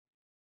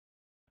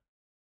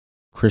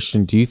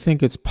Christian, do you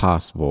think it's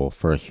possible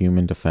for a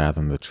human to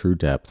fathom the true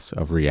depths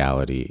of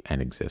reality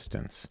and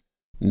existence?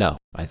 No,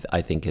 I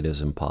think it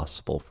is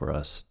impossible for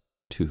us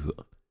to.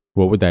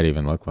 What would that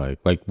even look like?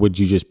 Like, would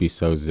you just be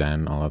so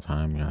zen all the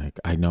time? You're like,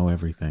 I know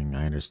everything.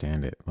 I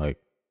understand it. Like,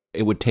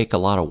 it would take a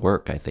lot of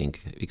work, I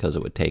think, because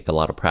it would take a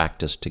lot of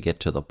practice to get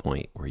to the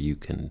point where you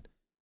can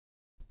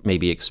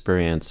maybe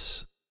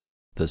experience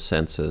the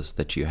senses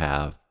that you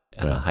have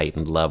at a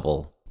heightened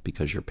level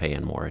because you're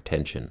paying more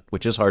attention,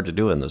 which is hard to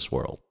do in this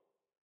world.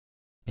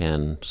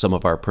 And some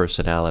of our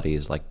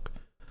personalities, like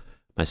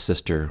my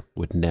sister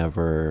would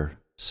never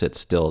sit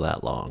still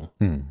that long.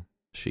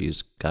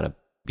 She's got to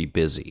be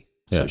busy.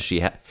 So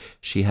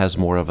she has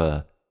more of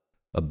a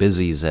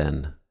busy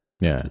zen,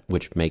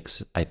 which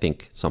makes, I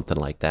think, something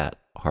like that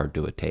hard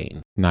to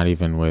attain. Not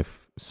even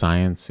with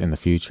science in the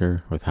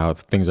future, with how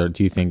things are.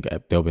 Do you think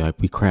they'll be like,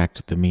 we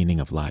cracked the meaning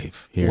of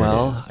life? Here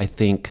it is. I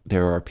think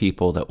there are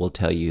people that will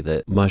tell you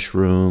that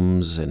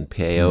mushrooms and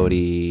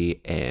peyote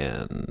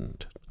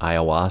and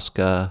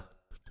ayahuasca,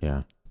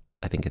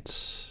 I think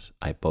it's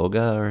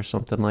iboga or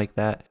something like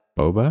that.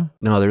 Boba?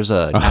 No, there's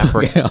a...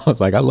 I was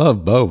like, I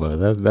love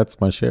boba.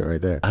 That's my shit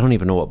right there. I don't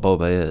even know what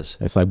boba is.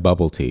 It's like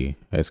bubble tea.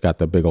 It's got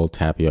the big old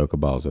tapioca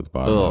balls at the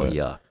bottom of it.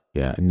 Yeah.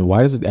 Yeah, and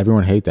why does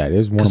everyone hate that? It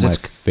is one of my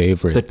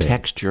favorite things. The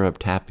texture of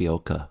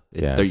tapioca.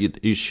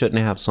 You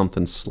shouldn't have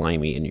something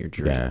slimy in your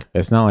drink. Yeah,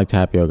 it's not like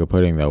tapioca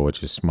pudding, though,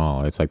 which is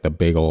small. It's like the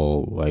big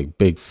old, like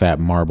big fat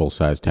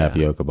marble-sized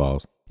tapioca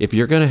balls. If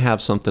you're going to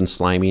have something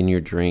slimy in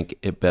your drink,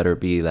 it better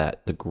be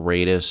that the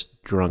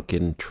greatest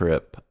drunken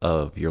trip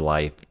of your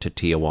life to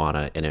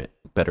Tijuana, and it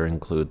better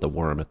include the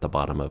worm at the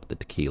bottom of the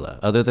tequila.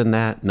 Other than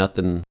that,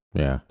 nothing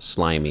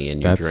slimy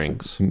in your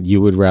drinks. You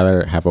would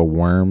rather have a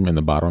worm in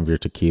the bottom of your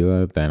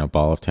tequila than a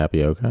ball of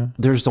tapioca?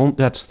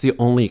 That's the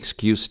only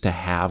excuse to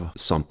have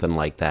something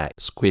like that,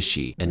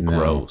 squishy and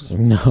gross.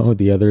 No,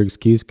 the other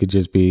excuse could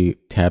just be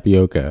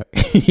tapioca.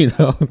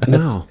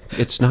 No,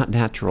 it's not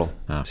natural.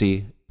 Oh.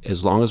 See,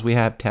 as long as we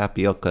have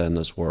tapioca in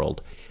this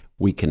world,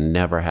 we can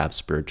never have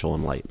spiritual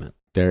enlightenment.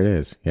 There it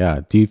is.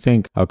 Yeah. Do you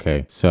think,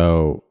 okay,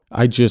 so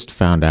I just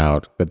found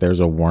out that there's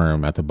a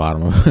worm at the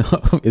bottom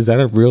of, is that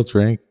a real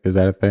drink? Is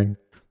that a thing?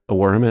 A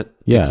worm at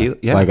tequila?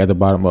 Yeah. Like at the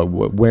bottom of,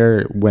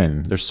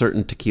 when? There's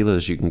certain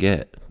tequilas you can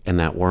get, and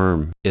that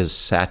worm is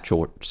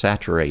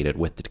saturated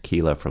with the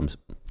tequila from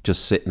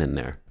just sitting in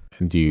there.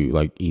 And do you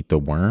like eat the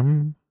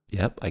worm?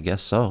 Yep, I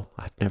guess so.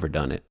 I've never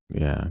done it.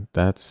 Yeah,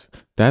 that's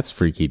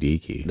freaky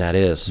deaky. That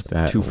is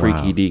too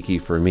freaky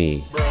deaky for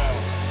me.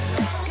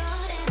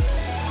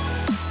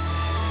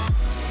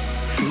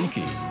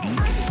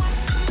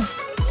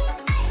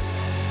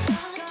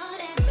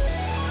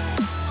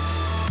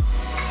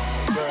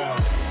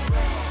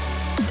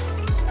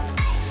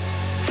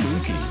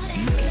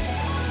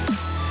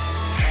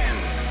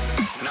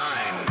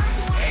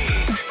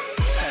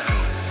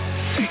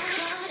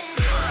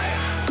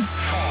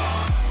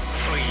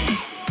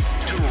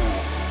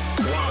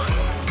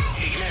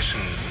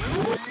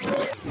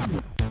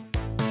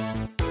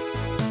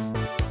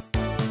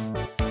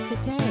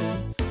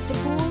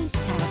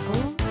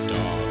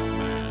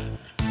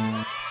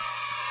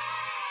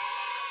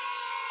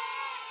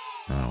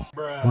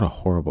 What a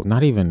horrible,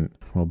 not even,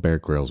 well, Bear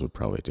Grylls would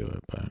probably do it,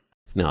 but.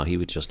 No, he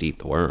would just eat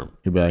the worm.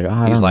 He'd be like,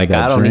 I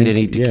don't need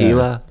any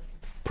tequila.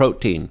 Yeah.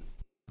 Protein.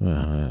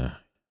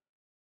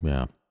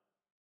 Yeah.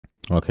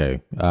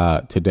 Okay.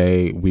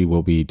 Today we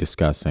will be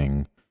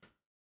discussing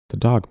the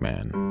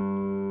Dogman.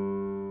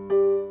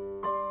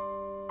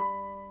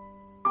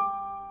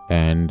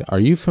 And are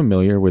you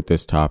familiar with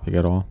this topic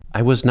at all?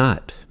 I was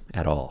not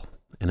at all.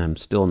 And I'm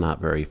still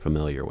not very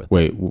familiar with it.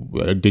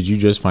 Wait, did you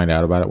just find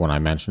out about it when I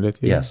mentioned it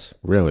to you? Yes.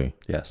 Really?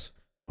 Yes.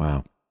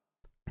 Wow.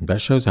 That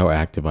shows how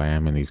active I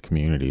am in these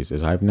communities,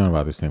 is I've known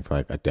about this thing for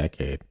like a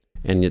decade.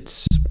 And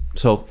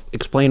so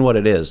explain what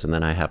it is, and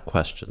then I have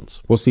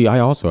questions. Well, see, I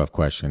also have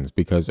questions,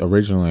 because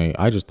originally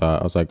I just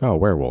thought, I was like, oh,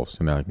 werewolves.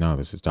 And they're like, no,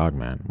 this is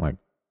Dogman. I'm like,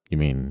 you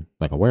mean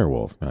like a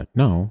werewolf? They're like,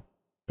 no,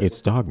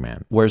 it's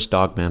Dogman. Where's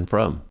Dogman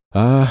from?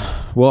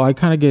 Well, I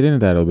kind of get into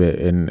that a bit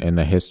in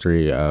the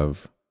history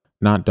of,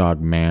 not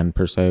Dogman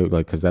per se,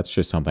 like, because that's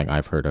just something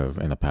I've heard of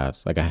in the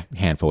past, like a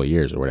handful of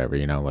years or whatever,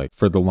 like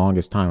for the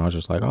longest time, I was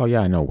just like, oh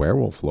yeah, I know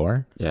werewolf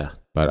lore. Yeah.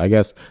 But I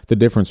guess the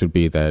difference would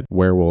be that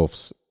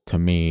werewolves, to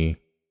me,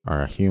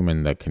 are a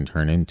human that can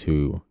turn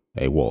into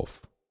a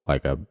wolf,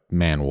 like a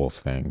man-wolf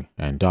thing.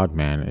 And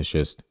Dogman is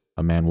just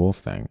a man-wolf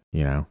thing,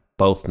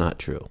 Both not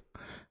true,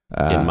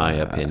 in my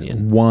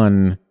opinion.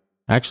 One,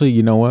 actually,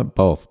 you know what?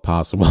 Both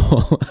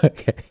possible.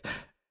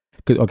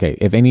 Okay,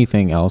 if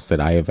anything else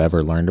that I have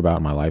ever learned about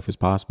in my life is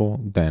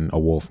possible, then a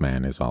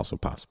wolfman is also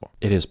possible.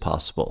 It is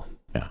possible.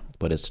 Yeah.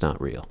 But it's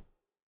not real.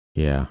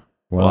 Yeah.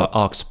 Well,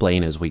 I'll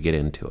explain as we get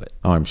into it.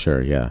 Oh, I'm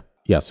sure, yeah.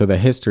 Yeah, so the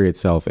history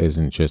itself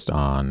isn't just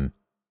on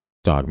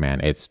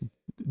Dogman. It's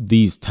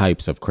these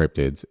types of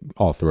cryptids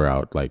all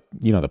throughout, like,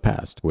 the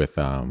past with,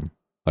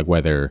 like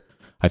whether,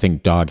 I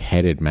think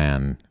dog-headed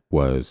man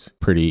was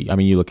pretty,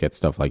 you look at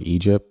stuff like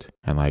Egypt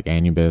and like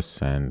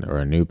Anubis or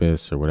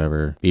Anubis or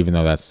whatever, even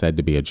though that's said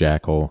to be a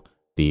jackal,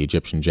 The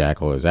Egyptian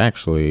jackal is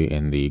actually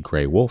in the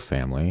gray wolf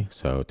family.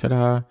 So,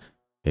 ta-da!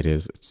 It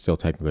is still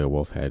technically a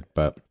wolf head.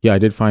 But yeah, I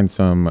did find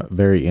some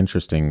very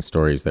interesting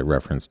stories that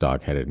reference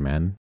dog-headed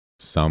men.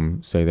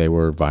 Some say they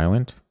were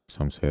violent.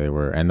 Some say they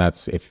were, and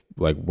that's if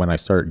like when I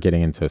start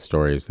getting into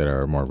stories that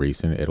are more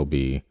recent, it'll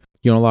be,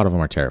 a lot of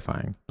them are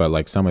terrifying. But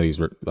like some of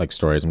these like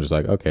stories, I'm just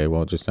like, okay,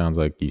 well, it just sounds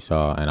like you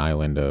saw an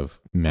island of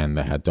men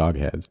that had dog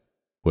heads,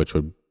 which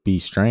would be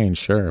strange,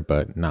 sure,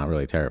 but not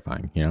really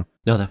terrifying,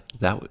 No,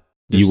 that would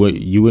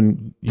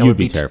you'd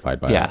be terrified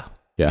by it. Yeah.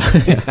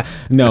 Yeah.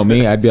 No,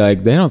 me, I'd be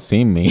like, they don't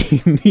see me,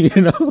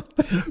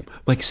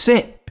 Like,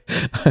 sit.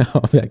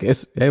 I'll be like,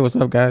 hey, what's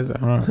up, guys? I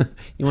don't know.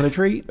 You want a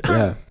treat?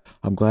 Yeah.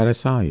 I'm glad I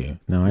saw you.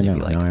 Now I know.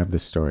 Like, now I have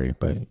this story,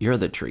 but you're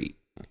the treat,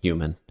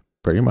 human.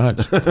 Pretty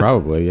much.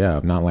 Probably, yeah.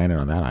 I'm not landing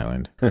on that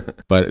island.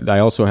 But I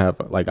also have,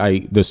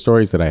 the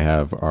stories that I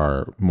have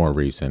are more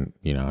recent,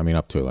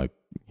 up to a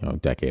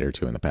decade or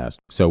two in the past.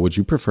 So would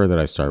you prefer that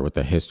I start with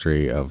the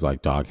history of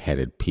like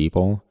dog-headed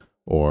people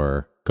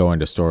or go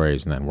into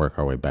stories and then work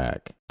our way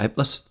back?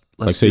 Let's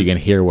so you can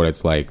hear what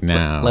it's like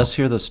now. Let's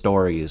hear the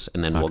stories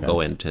and then we'll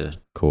go into...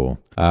 Cool.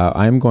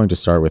 I'm going to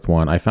start with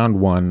one. I found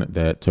one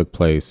that took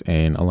place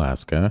in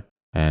Alaska.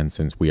 And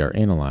since we are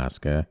in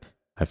Alaska,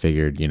 I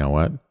figured, you know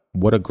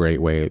what a great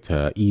way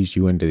to ease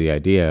you into the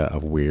idea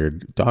of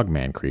weird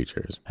Dogman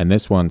creatures. And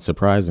this one,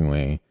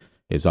 surprisingly,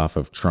 is off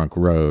of Trunk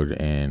Road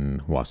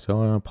in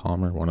Wasilla,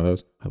 Palmer, one of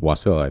those.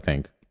 Wasilla, I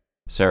think.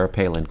 Sarah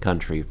Palin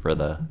country for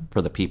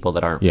the people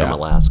that aren't from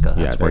Alaska.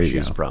 That's where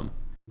she's from.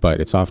 But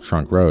it's off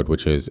Trunk Road,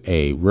 which is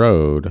a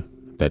road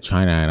that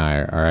China and I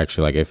are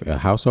actually like, if a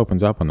house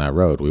opens up on that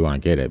road, we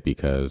want to get it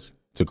because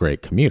it's a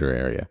great commuter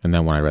area. And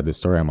then when I read this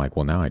story, I'm like,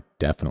 well, now I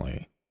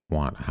definitely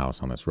want a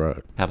house on this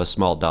road. Have a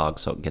small dog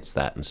so it gets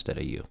that instead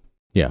of you.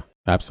 Yeah,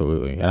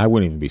 absolutely. And I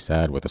wouldn't even be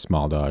sad with a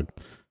small dog.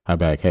 I'd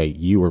be like, hey,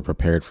 you were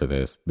prepared for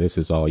this. This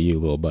is all you,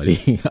 little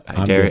buddy.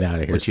 I'm getting out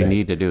of here. What you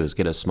need to do is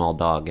get a small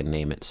dog and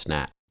name it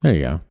Snack. There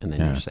you go. And then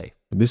you're safe.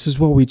 This is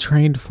what we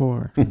trained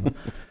for.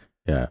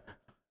 Yeah.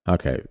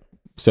 Okay.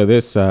 So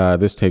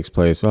this takes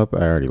place, I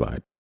already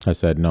lied. I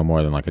said no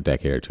more than like a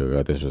decade or two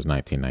ago. This was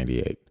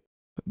 1998.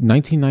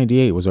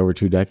 1998 was over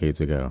 2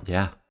 decades ago.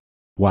 Yeah.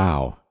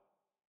 Wow.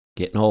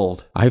 Getting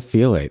old. I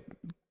feel it.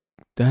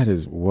 That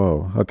is,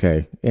 whoa.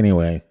 Okay.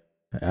 Anyway,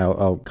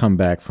 I'll come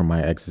back from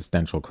my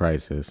existential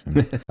crisis. And,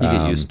 you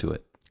get used to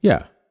it.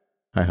 Yeah,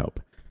 I hope.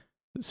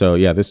 So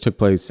yeah, this took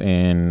place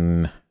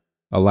in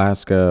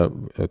Alaska.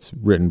 It's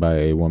written by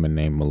a woman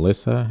named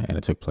Melissa, and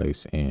it took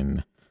place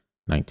in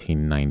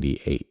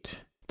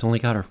 1998. It's only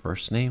got her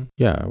first name?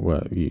 Yeah,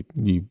 well,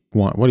 you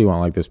want, what do you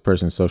want, like this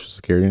person's social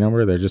security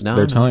number?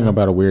 They're telling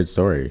about a weird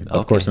story. Okay.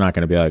 Of course, they're not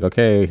going to be like,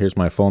 okay, here's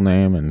my full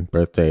name and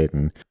birth date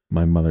and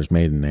my mother's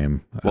maiden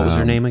name. What was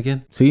her name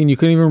again? See, and you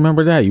couldn't even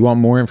remember that. You want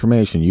more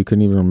information. You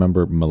couldn't even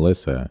remember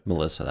Melissa.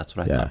 Melissa, that's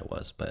what I thought it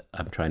was, but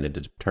I'm trying to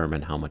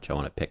determine how much I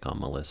want to pick on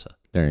Melissa.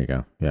 There you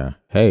go. Yeah.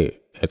 Hey,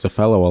 it's a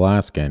fellow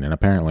Alaskan, and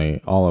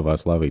apparently all of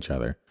us love each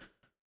other.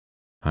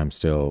 I'm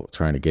still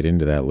trying to get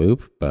into that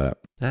loop, but...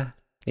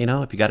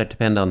 if you got to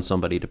depend on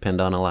somebody,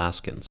 depend on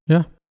Alaskans.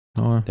 Yeah.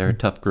 They're a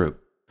tough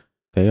group.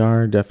 They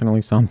are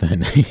definitely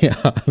something. Yeah.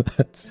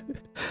 That's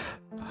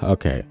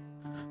okay.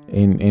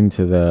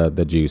 Into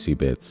the juicy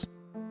bits.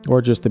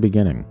 Or just the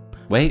beginning.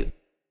 Wait.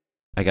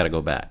 I got to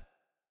go back.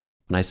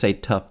 When I say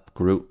tough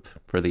group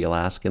for the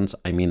Alaskans,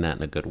 I mean that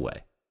in a good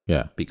way.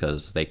 Yeah.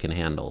 Because they can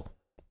handle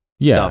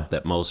stuff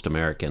that most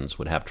Americans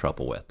would have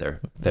trouble with. They're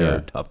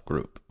a tough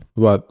group.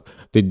 Well,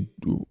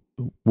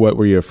 what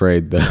were you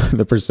afraid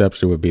the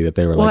perception would be that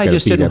they were going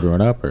to beat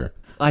everyone up? Or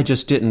I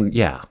just didn't,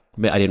 I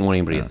didn't want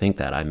anybody to think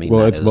that. I mean,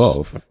 well, it's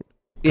both.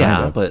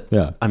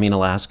 I mean,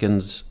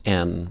 Alaskans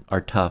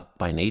are tough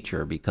by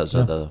nature because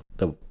of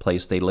the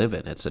place they live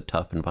in. It's a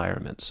tough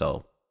environment.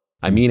 So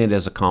I mean it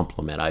as a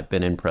compliment. I've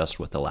been impressed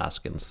with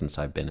Alaskans since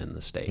I've been in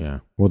the state. Yeah.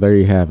 Well, there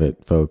you have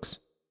it, folks.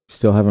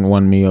 Still haven't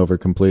won me over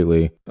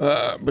completely,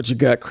 but you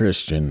got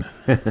Christian.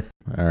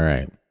 All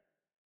right.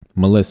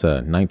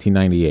 Melissa,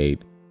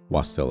 1998,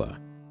 Wasilla.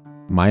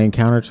 My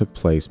encounter took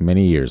place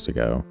many years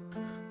ago.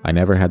 I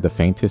never had the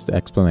faintest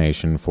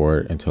explanation for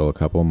it until a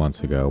couple of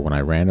months ago when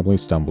I randomly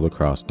stumbled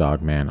across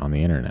Dogman on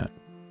the internet.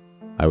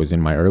 I was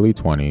in my early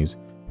 20s,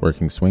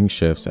 working swing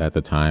shifts at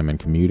the time and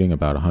commuting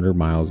about 100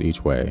 miles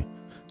each way,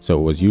 so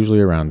it was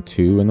usually around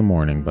 2 in the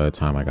morning by the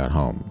time I got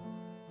home.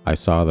 I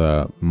saw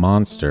the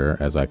monster,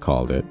 as I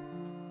called it,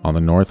 on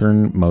the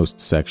northernmost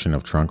section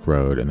of Trunk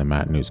Road in the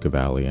Matanuska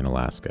Valley in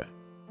Alaska.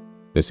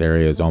 This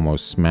area is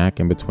almost smack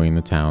in between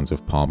the towns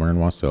of Palmer and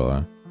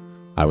Wasilla.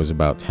 I was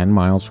about 10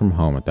 miles from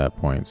home at that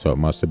point, so it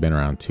must have been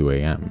around 2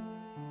 a.m.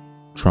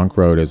 Trunk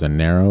Road is a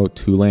narrow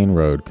 2-lane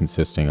road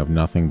consisting of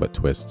nothing but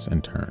twists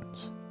and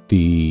turns.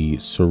 The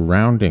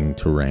surrounding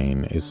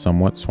terrain is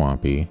somewhat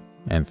swampy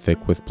and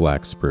thick with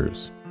black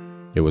spruce.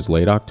 It was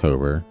late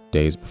October,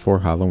 days before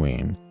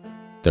Halloween.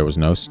 There was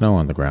no snow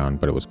on the ground,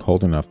 but it was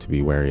cold enough to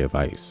be wary of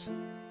ice.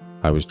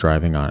 I was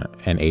driving on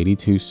an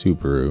 82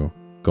 Subaru,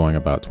 going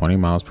about 20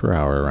 miles per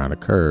hour around a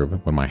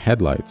curve when my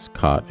headlights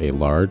caught a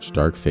large,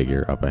 dark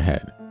figure up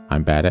ahead.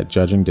 I'm bad at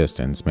judging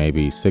distance,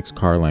 maybe 6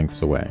 car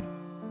lengths away.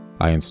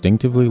 I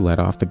instinctively let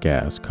off the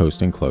gas,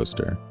 coasting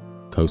closer.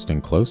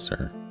 Coasting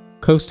closer?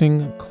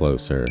 Coasting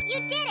closer. You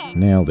did it!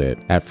 Nailed it.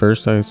 At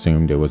first I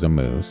assumed it was a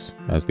moose,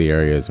 as the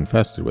area is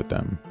infested with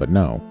them. But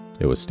no,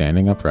 it was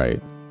standing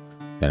upright.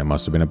 Then it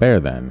must have been a bear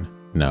then.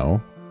 No,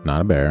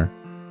 not a bear.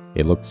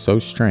 It looked so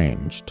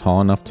strange,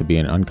 tall enough to be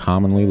an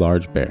uncommonly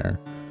large bear,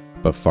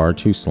 but far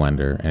too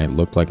slender, and it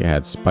looked like it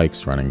had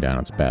spikes running down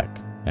its back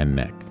and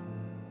neck.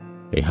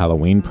 A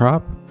Halloween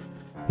prop?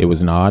 It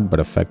was an odd but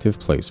effective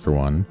place for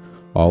one.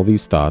 All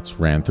these thoughts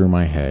ran through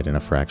my head in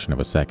a fraction of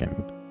a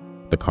second.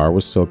 The car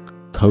was still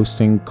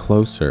coasting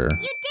closer.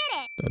 You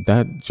did it!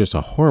 That's just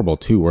a horrible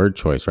 2-word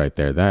choice right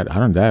there.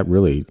 That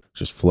really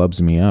just flubs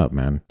me up,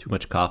 man. Too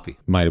much coffee.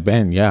 Might have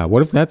been, yeah.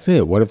 What if that's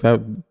it? What if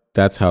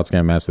that's how it's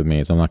going to mess with me?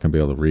 Is I'm not going to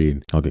be able to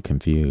read. I'll get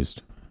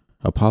confused.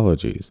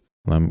 Apologies.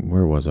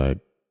 Where was I?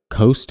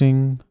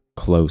 Coasting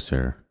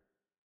closer.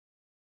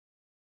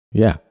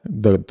 Yeah,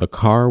 the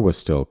car was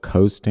still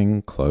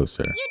coasting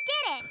closer. You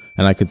did it!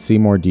 And I could see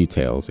more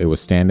details. It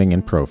was standing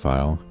in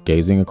profile,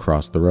 gazing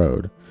across the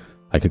road.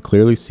 I could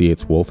clearly see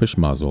its wolfish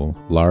muzzle,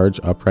 large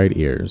upright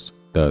ears.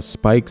 The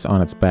spikes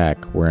on its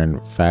back were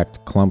in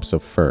fact clumps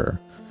of fur.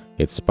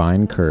 Its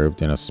spine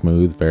curved in a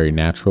smooth, very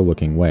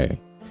natural-looking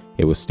way.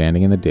 It was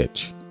standing in the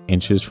ditch,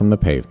 inches from the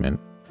pavement.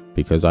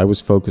 Because I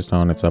was focused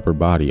on its upper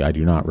body, I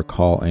do not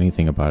recall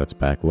anything about its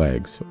back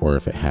legs, or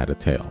if it had a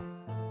tail.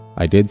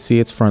 I did see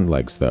its front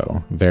legs,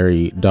 though,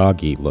 very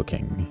dog-eat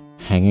looking,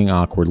 hanging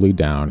awkwardly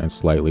down and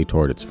slightly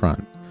toward its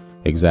front,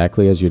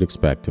 exactly as you'd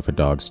expect if a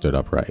dog stood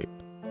upright.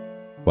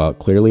 While it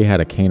clearly had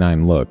a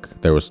canine look,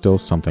 there was still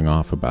something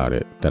off about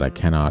it that I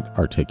cannot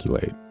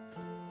articulate.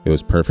 It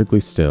was perfectly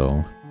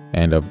still,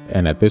 and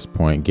at this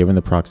point, given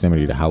the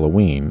proximity to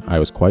Halloween, I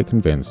was quite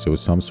convinced it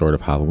was some sort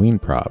of Halloween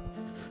prop,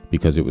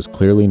 because it was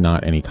clearly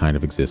not any kind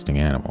of existing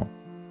animal.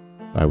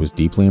 I was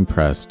deeply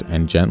impressed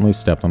and gently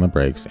stepped on the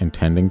brakes,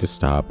 intending to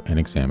stop and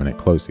examine it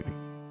closely.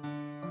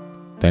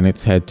 Then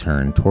its head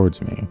turned towards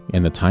me.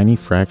 In the tiny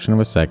fraction of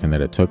a second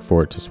that it took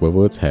for it to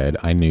swivel its head,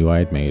 I knew I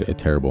had made a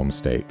terrible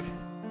mistake.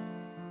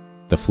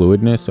 The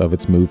fluidness of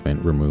its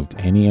movement removed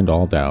any and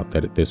all doubt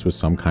that this was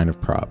some kind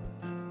of prop.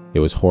 It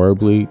was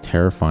horribly,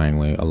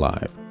 terrifyingly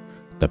alive.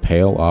 The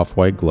pale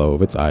off-white glow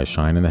of its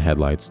eyeshine in the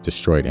headlights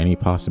destroyed any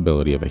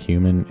possibility of a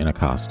human in a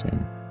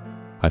costume.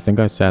 I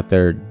think I sat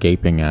there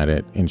gaping at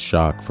it in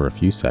shock for a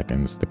few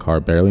seconds, the car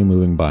barely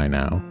moving by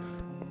now,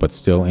 but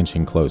still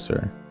inching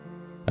closer.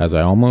 As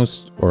I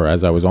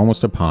was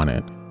almost upon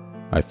it,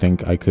 I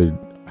think I could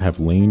have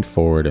leaned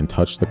forward and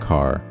touched the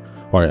car,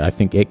 or I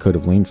think it could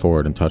have leaned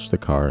forward and touched the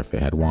car if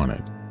it had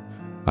wanted.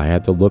 I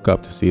had to look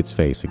up to see its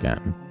face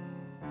again.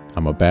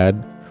 I'm a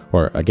bad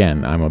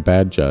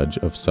judge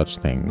of such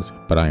things,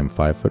 but I am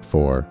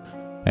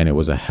 5'4", and it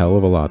was a hell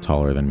of a lot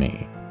taller than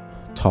me.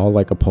 Tall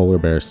like a polar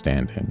bear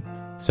standing.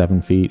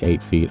 7 feet,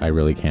 8 feet, I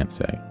really can't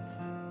say.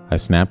 I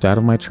snapped out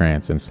of my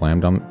trance and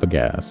slammed on the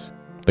gas.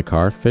 The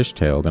car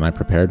fishtailed and I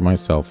prepared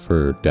myself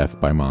for death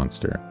by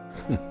monster,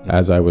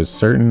 as I was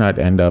certain I'd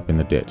end up in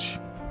the ditch.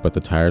 But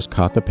the tires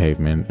caught the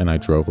pavement and I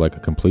drove like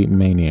a complete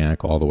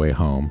maniac all the way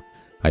home.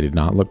 I did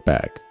not look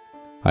back.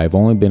 I have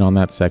only been on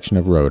that section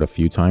of road a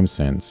few times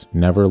since,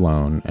 never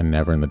alone and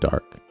never in the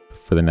dark.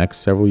 For the next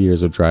several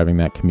years of driving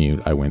that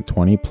commute, I went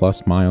 20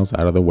 plus miles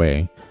out of the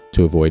way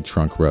to avoid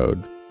Trunk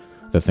Road.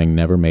 The thing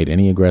never made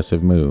any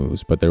aggressive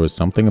moves, but there was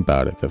something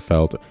about it that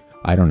felt,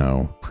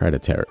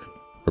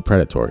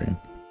 predatory.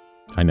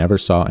 I never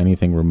saw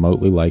anything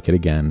remotely like it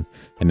again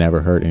and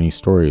never heard any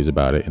stories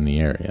about it in the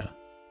area.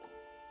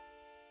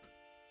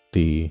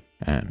 The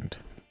end.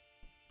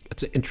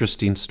 It's an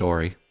interesting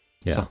story.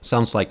 Yeah.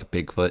 Sounds like a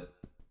Bigfoot,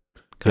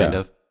 kind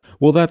of.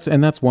 Well,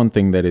 that's one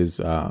thing that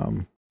is,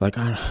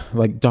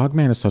 like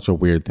Dogman is such a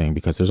weird thing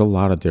because there's a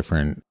lot of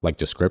different, like,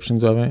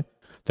 descriptions of it.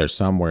 There's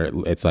some where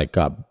it's like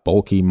got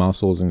bulky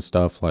muscles and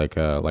stuff like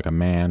a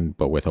man,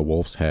 but with a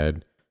wolf's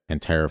head and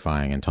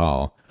terrifying and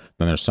tall.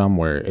 Then there's some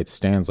where it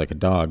stands like a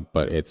dog,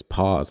 but its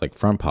paws, like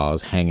front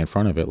paws, hang in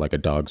front of it like a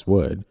dog's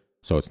would.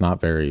 So it's not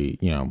very,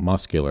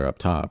 muscular up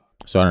top.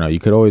 So I don't know. You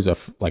could always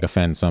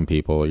offend some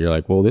people. You're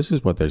like, well, this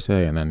is what they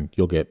say, and then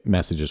you'll get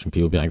messages from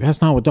people being like,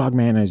 "That's not what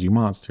Dogman is, you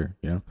monster."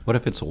 What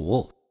if it's a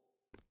wolf?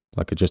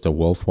 Like just a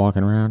wolf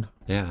walking around?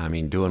 Yeah,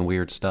 doing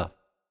weird stuff.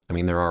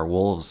 There are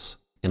wolves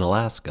in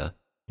Alaska.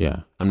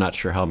 Yeah. I'm not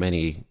sure how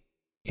many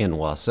in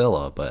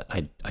Wasilla, but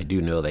I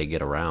do know they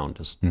get around.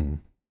 Just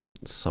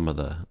some of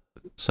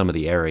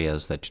the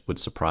areas that would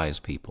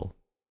surprise people.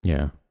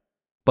 Yeah.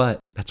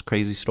 But that's a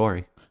crazy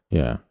story.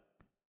 Yeah.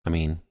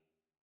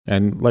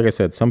 And like I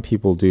said, some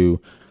people do,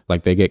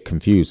 like, they get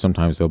confused.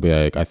 Sometimes they'll be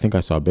like, I think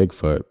I saw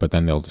Bigfoot, but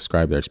then they'll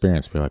describe their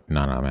experience and be like,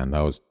 no, man,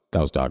 that was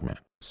Dogman.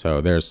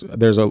 So there's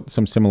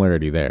some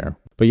similarity there.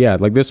 But yeah,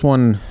 like this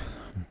one,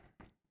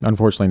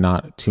 unfortunately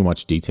not too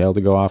much detail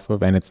to go off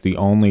of, and it's the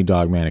only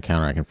Dogman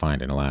encounter I can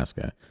find in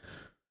Alaska.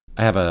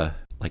 I have a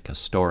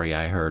story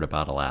I heard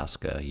about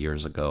Alaska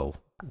years ago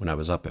when I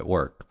was up at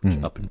work,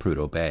 up in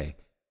Prudhoe Bay.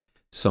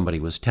 Somebody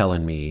was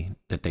telling me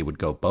that they would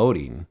go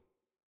boating,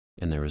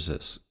 and there was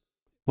this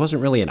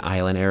wasn't really an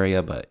island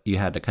area, but you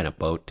had to kind of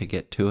boat to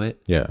get to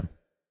it. Yeah.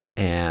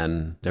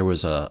 And there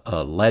was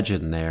a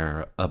legend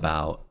there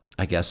about,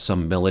 I guess,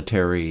 some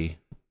military,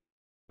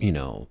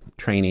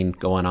 training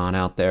going on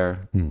out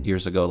there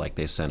years ago. Like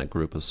they sent a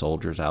group of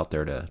soldiers out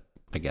there to,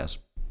 I guess,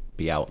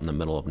 be out in the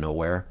middle of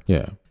nowhere.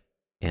 Yeah.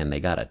 And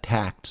they got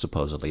attacked,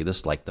 supposedly. This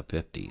is like the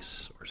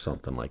 50s or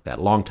something like that.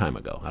 A long time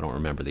ago. I don't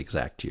remember the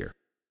exact year.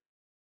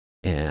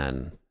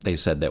 And they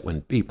said that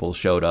when people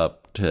showed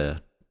up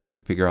to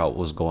figure out what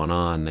was going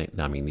on,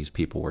 these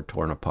people were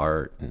torn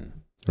apart. And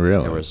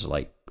really? There was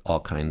like all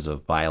kinds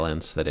of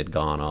violence that had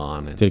gone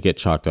on. And did it get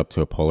chalked up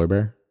to a polar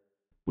bear?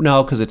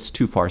 No, because it's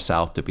too far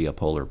south to be a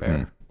polar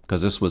bear.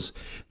 Because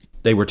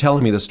they were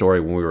telling me the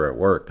story when we were at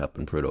work up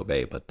in Prudhoe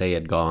Bay, but they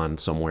had gone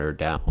somewhere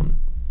down,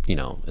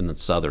 in the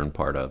southern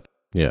part of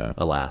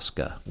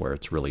Alaska, where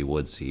it's really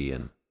woodsy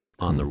and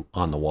on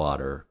the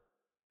water.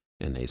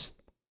 And they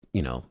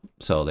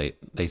so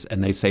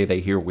they say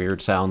they hear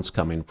weird sounds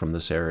coming from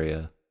this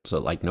area. So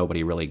like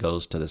nobody really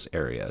goes to this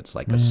area. It's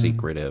like a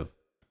secretive.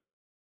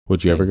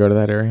 Would you ever go to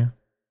that area?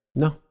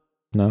 No.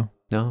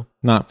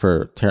 Not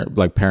for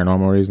like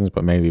paranormal reasons,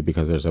 but maybe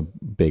because there's a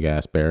big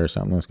ass bear or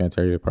something that's going to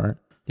tear you apart.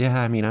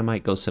 Yeah, I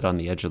might go sit on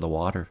the edge of the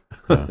water.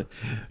 Yeah,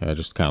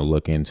 just kind of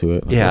look into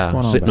it.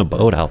 Like, sit in a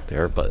boat out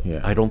there. But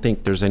I don't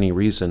think there's any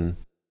reason,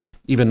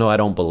 even though I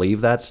don't believe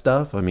that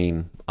stuff.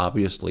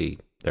 Obviously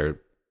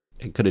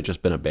it could have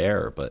just been a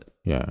bear,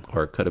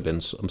 or it could have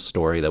been some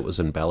story that was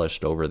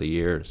embellished over the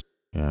years.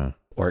 Yeah.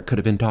 Or it could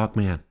have been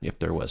Dogman, if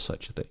there was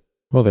such a thing.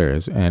 Well, there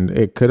is, and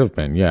it could have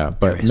been, yeah.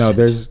 But no,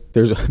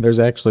 there's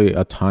actually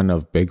a ton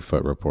of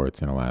Bigfoot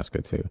reports in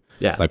Alaska too.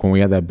 Yeah. Like when we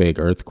had that big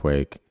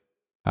earthquake,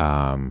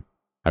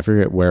 I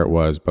forget where it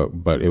was,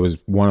 but it was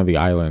one of the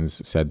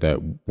islands said that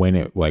when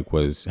it like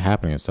was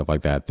happening and stuff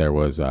like that, there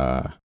was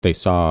they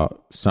saw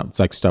some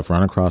like stuff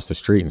run across the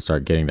street and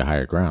start getting to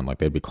higher ground. Like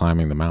they'd be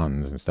climbing the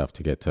mountains and stuff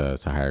to get to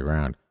higher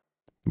ground.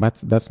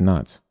 That's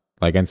nuts.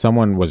 Like, and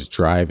someone was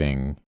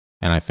driving,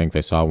 and I think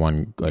they saw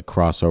one like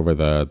cross over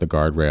the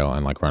guardrail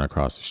and like run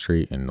across the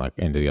street and like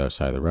into the other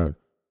side of the road.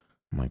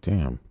 I'm like,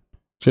 damn.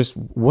 Just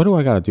what do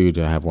I got to do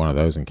to have one of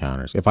those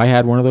encounters? If I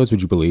had one of those,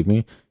 would you believe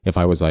me? If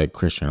I was like,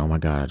 Christian, oh my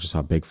God, I just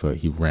saw Bigfoot.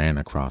 He ran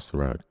across the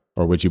road.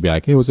 Or would you be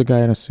like, it was a guy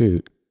in a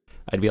suit?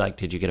 I'd be like,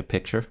 did you get a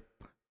picture?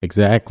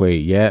 Exactly.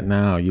 Yeah,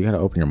 no, you got to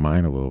open your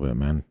mind a little bit,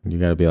 man. You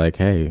got to be like,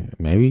 hey,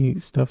 maybe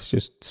stuff's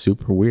just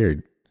super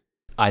weird.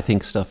 I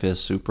think stuff is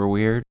super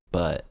weird,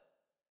 but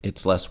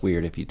it's less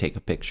weird if you take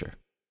a picture.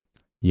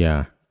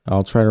 Yeah,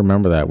 I'll try to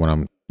remember that when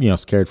I'm,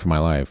 scared for my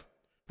life.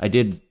 I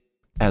did,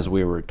 as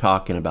we were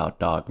talking about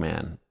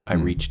Dogman, I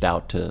reached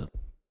out to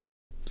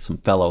some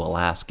fellow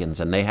Alaskans,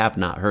 and they have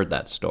not heard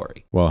that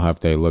story. Well, have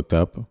they looked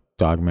up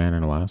Dogman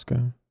in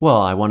Alaska?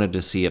 Well, I wanted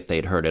to see if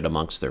they'd heard it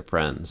amongst their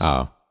friends.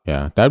 Oh,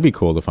 yeah. That'd be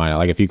cool to find out.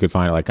 Like, if you could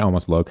find it, like,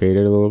 almost locate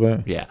it a little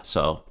bit. Yeah,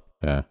 so...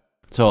 Yeah.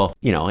 So,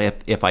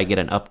 if I get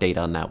an update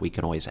on that, we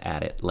can always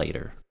add it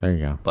later. There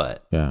you go.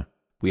 But yeah,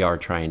 we are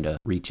trying to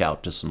reach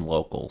out to some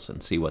locals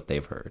and see what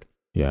they've heard.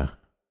 Yeah.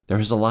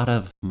 There's a lot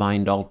of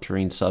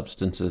mind-altering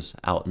substances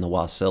out in the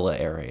Wasilla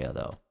area,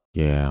 though.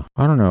 Yeah.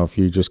 I don't know if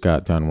you just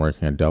got done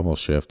working a double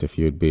shift, if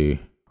you'd be,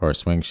 or a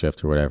swing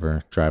shift or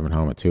whatever, driving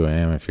home at 2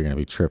 a.m. if you're going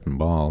to be tripping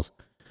balls.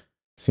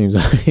 Seems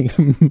like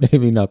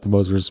maybe not the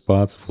most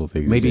responsible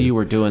thing. Maybe you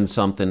were doing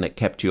something that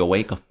kept you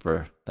awake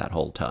for that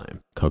whole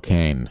time.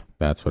 Cocaine.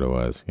 That's what it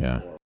was.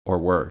 Yeah. Or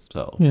worse.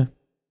 So. Yeah.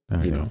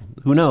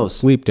 Who knows?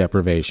 Sleep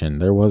deprivation.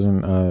 There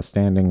wasn't a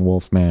standing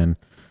wolf man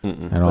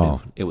at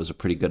all. It was a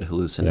pretty good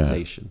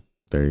hallucination. Yeah.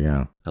 There you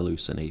go.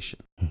 Hallucination.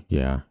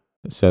 Yeah.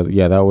 So,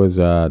 yeah, that was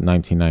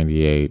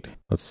 1998.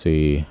 Let's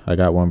see. I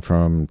got one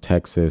from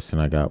Texas,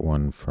 and I got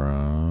one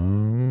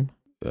from,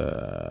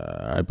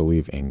 I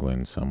believe,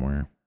 England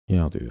somewhere.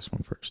 Yeah, I'll do this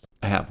one first.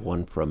 I have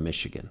one from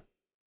Michigan.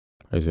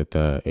 Is it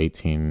the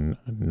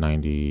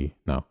 1890?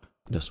 No.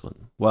 This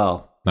one.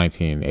 Well.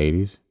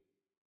 1980s?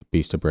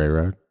 Beast of Bray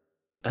Road?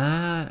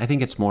 I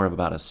think it's more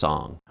about a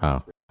song.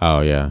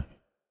 Oh, yeah.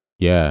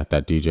 Yeah,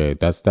 that DJ.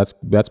 That's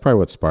probably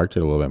what sparked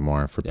it a little bit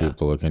more for people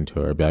to look into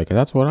it. Or be like,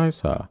 that's what I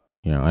saw.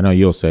 I know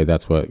you'll say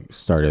that's what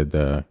started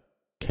the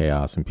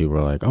chaos, and people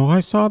were like, oh, I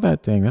saw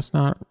that thing. That's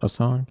not a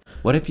song.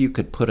 What if you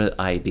could put an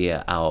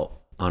idea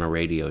out on a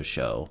radio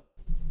show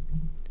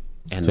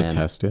and then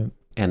test it?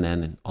 And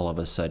then all of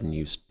a sudden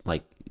you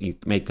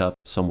make up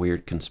some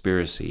weird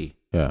conspiracy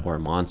or a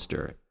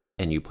monster,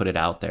 and you put it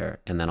out there,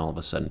 and then all of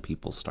a sudden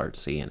people start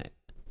seeing it.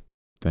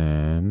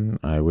 Then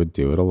I would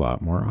do it a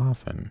lot more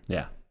often.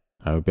 Yeah.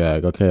 I would be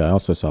like, okay, I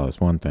also saw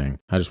this one thing.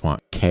 I just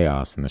want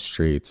chaos in the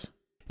streets.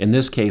 In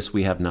this case,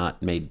 we have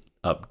not made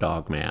up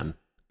Dogman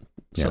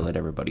so that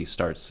everybody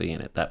starts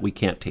seeing it. That we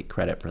can't take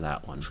credit for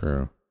that one.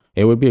 True.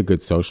 It would be a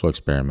good social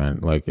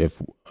experiment. Like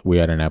if we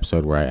had an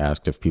episode where I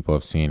asked if people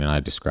have seen, and I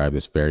described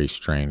this very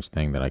strange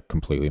thing that I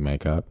completely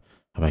make up.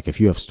 I'm like, if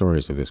you have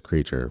stories of this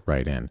creature,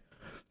 write in.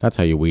 That's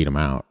how you weed them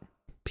out.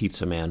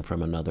 Pizza man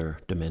from another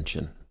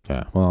dimension.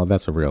 Yeah, well,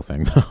 that's a real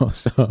thing though.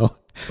 So,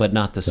 but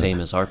not the same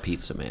as our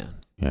pizza man.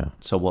 Yeah.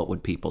 So what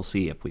would people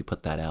see if we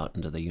put that out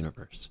into the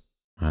universe?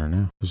 I don't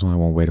know. There's only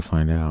one way to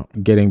find out.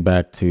 Getting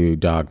back to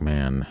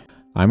Dogman,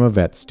 I'm a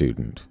vet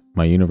student.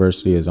 My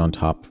university is on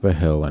top of a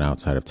hill and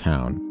outside of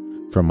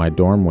town. From my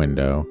dorm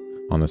window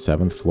on the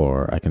 7th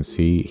floor, I can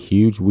see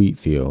huge wheat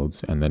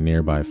fields and the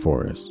nearby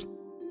forest.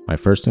 My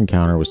first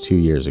encounter was 2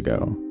 years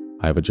ago.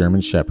 I have a German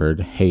Shepherd,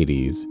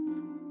 Hades,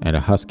 and a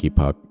husky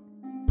pup,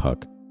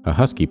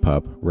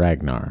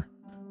 Ragnar.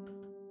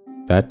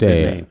 That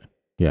day, Good name.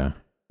 yeah,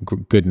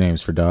 good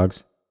names for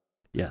dogs.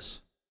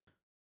 Yes.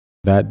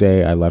 That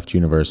day, I left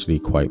university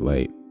quite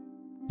late.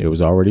 It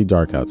was already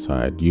dark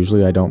outside.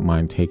 Usually, I don't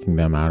mind taking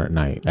them out at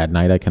night. At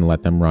night, I can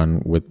let them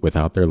run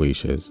without their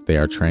leashes. They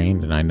are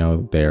trained, and I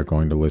know they are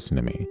going to listen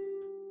to me.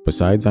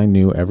 Besides, I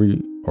knew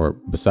everyone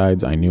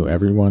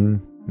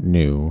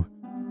knew.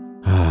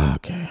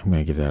 Okay, I'm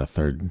gonna give that a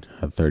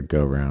third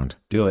go round.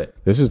 Do it.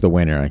 This is the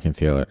winner. I can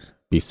feel it.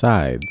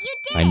 Besides,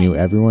 I knew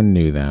everyone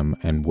knew them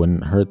and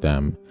wouldn't hurt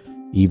them,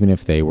 even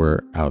if they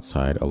were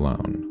outside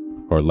alone.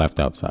 Or left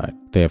outside.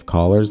 They have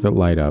collars that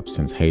light up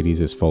since Hades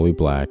is fully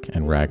black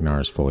and Ragnar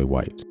is fully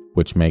white,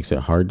 which makes it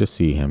hard to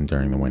see him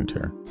during the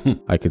winter.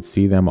 I could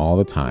see them all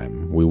the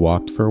time. We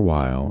walked for a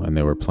while and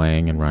they were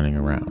playing and running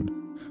around.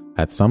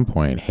 At some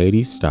point,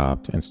 Hades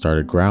stopped and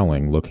started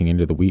growling, looking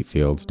into the wheat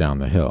fields down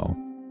the hill.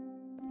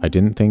 I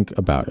didn't think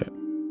about it.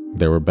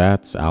 There were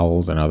bats,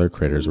 owls, and other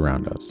critters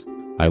around us.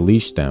 I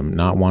leashed them,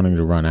 not wanting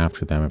to run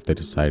after them if they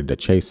decided to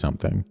chase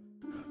something.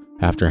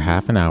 After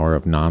half an hour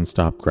of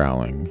non-stop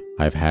growling,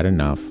 I've had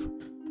enough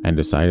and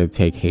decided to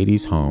take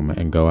Hades home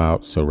and go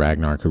out so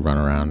Ragnar could run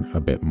around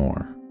a bit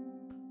more.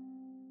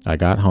 I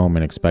got home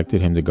and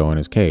expected him to go in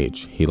his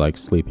cage. He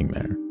likes sleeping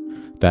there.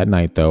 That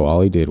night, though,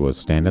 all he did was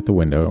stand at the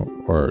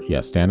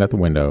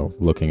window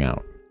looking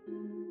out.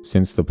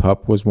 Since the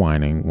pup was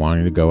whining,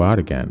 wanting to go out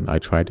again, I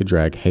tried to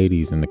drag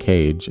Hades in the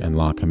cage and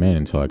lock him in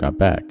until I got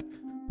back.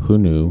 Who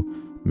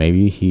knew?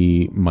 Maybe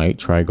he might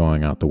try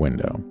going out the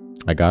window.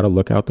 I got a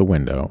look out the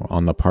window.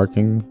 On the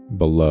parking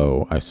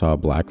below, I saw a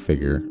black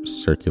figure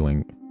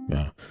circling.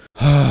 Yeah.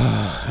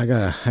 I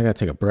gotta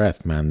take a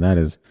breath, man.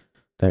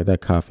 That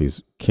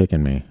coffee's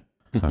kicking me.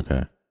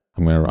 Okay.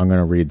 I'm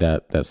gonna read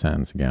that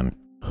sentence again.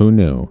 Who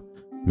knew?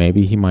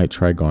 Maybe he might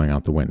try going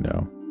out the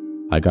window.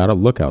 I got a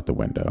look out the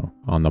window.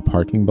 On the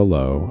parking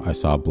below, I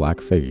saw a black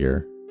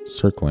figure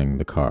circling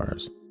the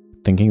cars.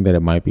 Thinking that it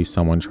might be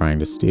someone trying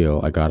to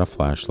steal, I got a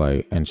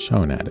flashlight and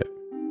shone at it.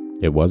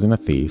 It wasn't a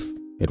thief.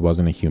 It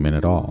wasn't a human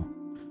at all.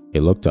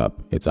 It looked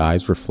up, its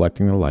eyes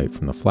reflecting the light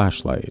from the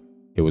flashlight.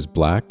 It was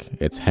black,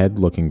 its head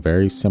looking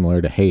very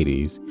similar to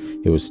Hades.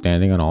 It was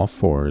standing on all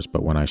fours,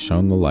 but when I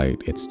shone the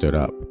light, it stood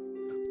up.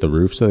 The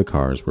roofs of the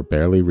cars were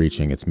barely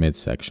reaching its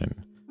midsection.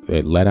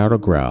 It let out a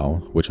growl,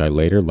 which I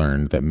later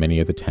learned that many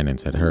of the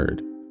tenants had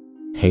heard.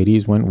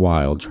 Hades went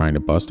wild trying to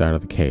bust out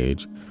of the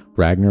cage.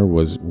 Ragnar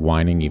was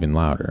whining even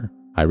louder.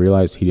 I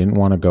realized he didn't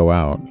want to go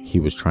out. He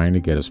was trying to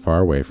get as far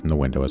away from the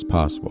window as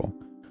possible.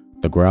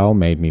 The growl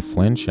made me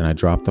flinch and I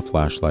dropped the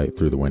flashlight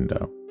through the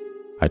window.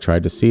 I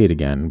tried to see it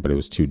again, but it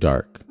was too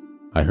dark.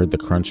 I heard the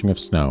crunching of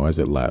snow as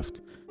it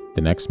left.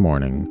 The next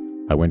morning,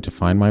 I went to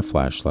find my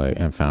flashlight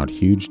and found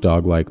huge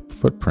dog-like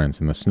footprints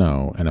in the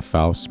snow and a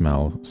foul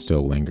smell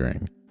still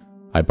lingering.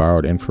 I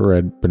borrowed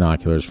infrared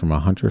binoculars from a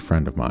hunter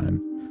friend of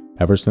mine.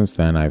 Ever since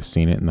then, I've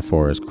seen it in the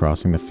forest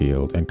crossing the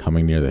field and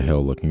coming near the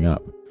hill looking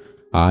up.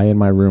 I and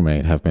my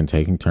roommate have been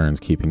taking turns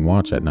keeping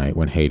watch at night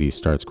when Hades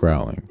starts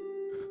growling.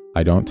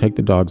 I don't take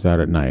the dogs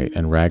out at night,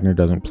 and Ragnar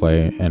doesn't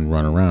play and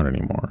run around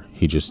anymore.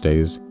 He just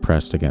stays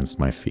pressed against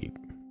my feet.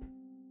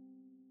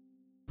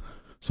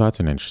 So that's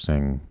an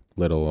interesting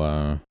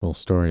little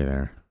story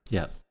there.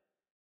 Yeah.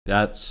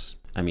 That's,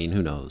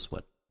 who knows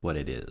what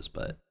it is,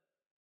 but,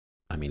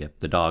 if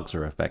the dogs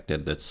are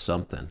affected, that's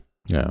something.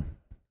 Yeah.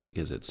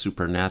 Is it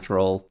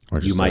supernatural? Or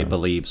you might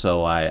believe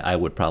so. I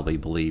would probably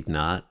believe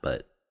not,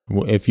 but...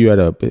 Well, if you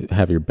had to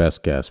have your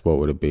best guess, what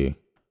would it be?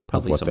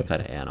 Probably some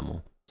kind of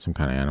animal. Some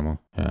kind of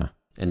animal, yeah.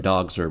 And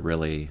dogs are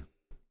really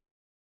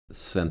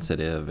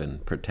sensitive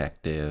and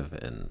protective,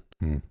 and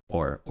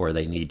or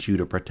they need you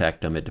to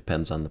protect them. It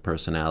depends on the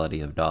personality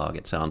of dog.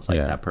 It sounds like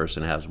that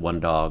person has one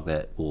dog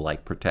that will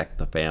protect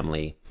the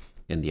family,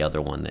 and the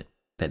other one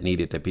that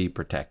needed to be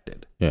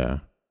protected. Yeah.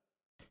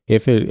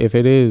 If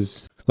it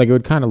is it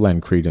would kind of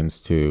lend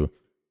credence to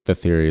the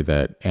theory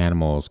that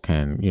animals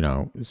can,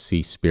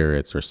 see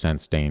spirits or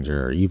sense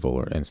danger or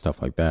evil and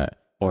stuff like that.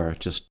 Or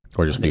just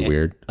be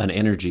weird. An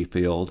energy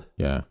field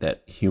Yeah.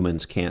 that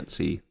humans can't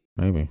see.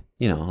 Maybe.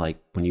 Like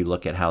when you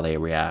look at how they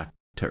react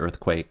to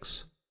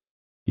earthquakes.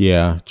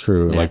 Yeah,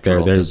 true. They feel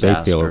it way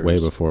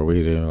disasters. before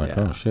we do.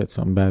 Oh shit,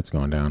 something bad's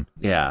going down.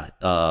 Yeah.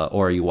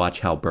 Or you watch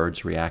how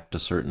birds react to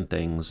certain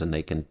things, and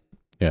they can,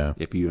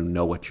 if you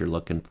know what you're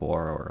looking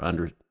for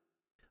or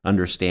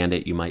understand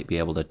it, you might be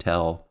able to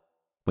tell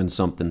when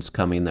something's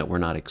coming that we're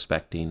not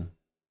expecting.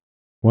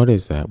 What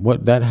is that?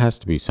 That has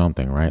to be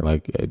something, right?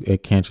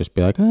 It can't just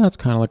be it's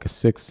kind of like a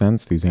sixth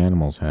sense these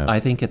animals have. I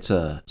think it's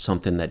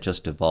something that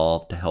just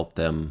evolved to help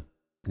them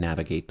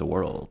navigate the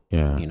world.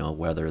 Yeah.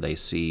 Whether they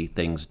see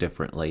things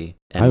differently.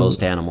 And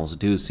most animals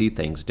do see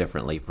things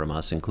differently from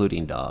us,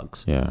 including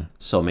dogs. Yeah.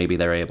 So maybe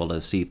they're able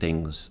to see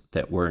things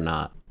that we're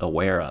not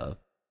aware of.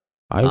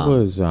 I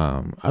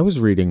was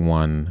reading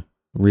one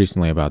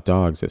recently about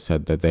dogs that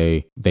said that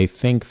they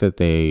think that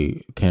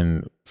they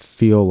can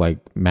feel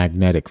like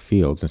magnetic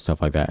fields and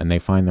stuff like that, and they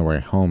find their way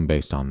home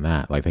based on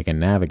that. Like they can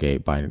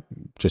navigate by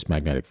just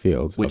magnetic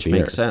fields, which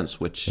makes sense.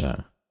 Which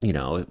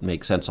it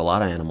makes sense. A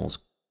lot of animals,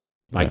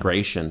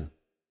 migration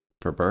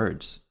for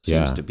birds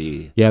seems to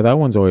be. Yeah, that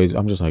one's always.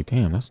 I'm just like,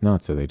 damn, that's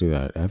nuts that they do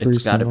that.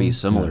 It's got to be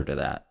similar to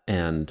that.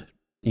 And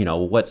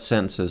what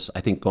senses?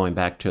 I think going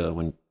back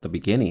to the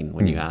beginning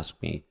when you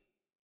asked me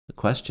the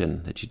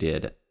question that you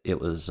did, it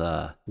was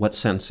what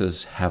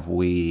senses have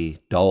we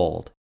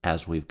dulled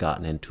as we've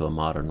gotten into a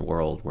modern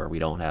world where we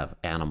don't have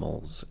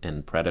animals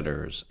and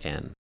predators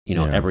and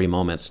every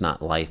moment's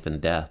not life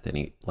and death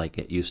like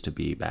it used to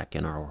be back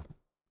in our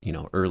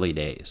early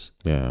days.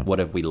 Yeah. What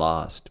have we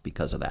lost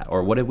because of that?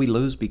 Or what did we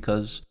lose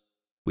because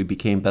we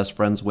became best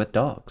friends with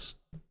dogs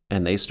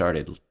and they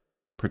started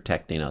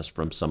protecting us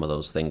from some of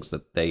those things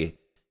that they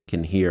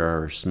can hear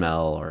or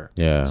smell or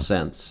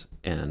sense,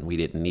 and we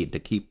didn't need to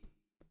keep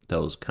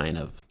those kind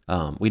of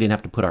we didn't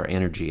have to put our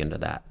energy into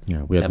that.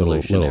 Yeah, we had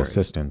little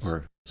assistance.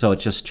 So it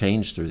just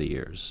changed through the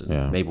years.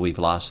 And maybe we've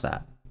lost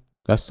that.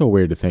 That's still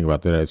weird to think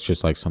about, that it's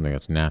just like something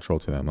that's natural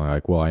to them.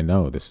 Like, well, I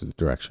know this is the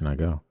direction I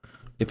go.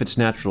 If it's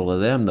natural to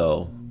them,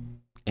 though,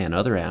 and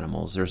other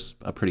animals, there's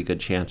a pretty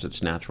good chance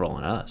it's natural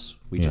in us.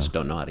 We just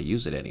don't know how to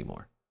use it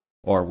anymore.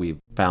 Or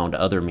we've found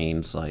other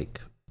means, like,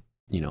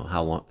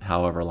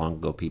 however long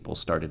ago people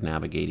started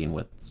navigating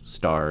with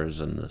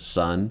stars and the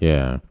sun.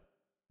 Yeah.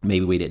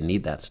 Maybe we didn't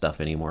need that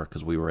stuff anymore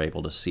because we were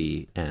able to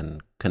see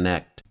and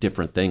connect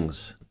different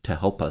things to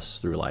help us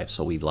through life.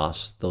 So we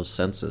lost those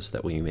senses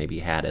that we maybe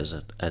had as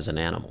an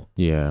animal.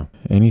 Yeah.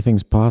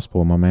 Anything's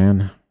possible, my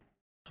man.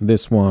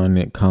 This one,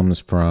 it comes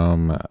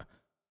from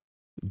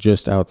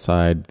just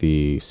outside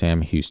the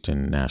Sam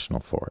Houston National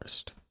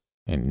Forest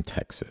in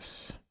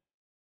Texas.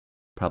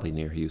 Probably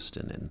near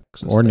Houston.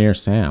 Or near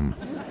Sam.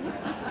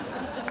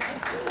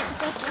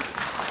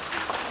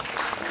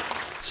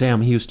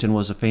 Sam Houston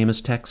was a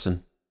famous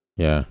Texan.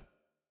 Yeah.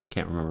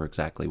 Can't remember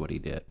exactly what he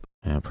did.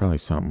 Yeah, probably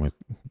something with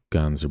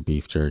guns or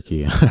beef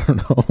jerky. I don't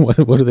know.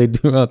 What do they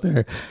do out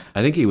there?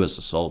 I think he was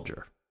a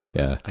soldier.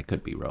 Yeah. I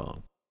could be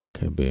wrong.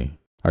 Could be.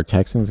 Are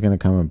Texans going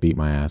to come and beat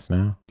my ass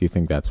now? Do you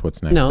think that's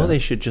what's next? No, up?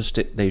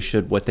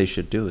 What they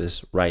should do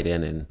is write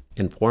in and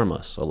inform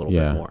us a little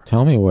bit more.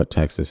 Tell me what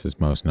Texas is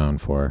most known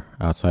for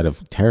outside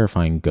of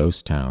terrifying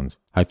ghost towns.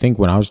 I think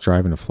when I was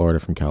driving to Florida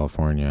from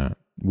California,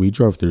 we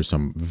drove through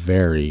some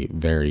very,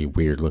 very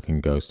weird looking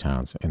ghost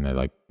towns in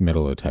the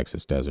middle of the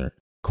Texas desert.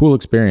 Cool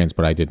experience,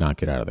 but I did not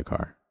get out of the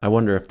car. I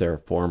wonder if they're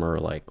former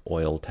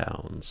oil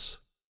towns,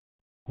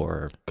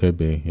 or could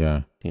be.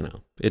 Yeah.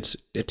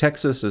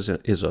 Texas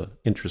is a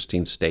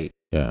interesting state.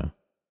 Yeah.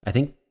 I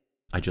think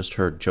I just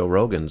heard Joe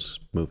Rogan's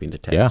moving to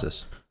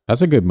Texas. Yeah.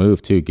 That's a good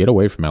move too. Get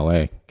away from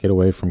LA. Get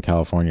away from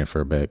California for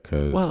a bit,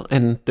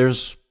 and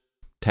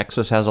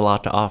Texas has a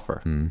lot to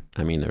offer.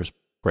 I mean, there's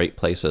great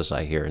places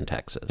I hear in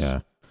Texas.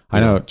 Yeah. I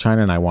know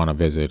China and I want to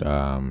visit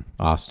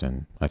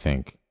Austin, I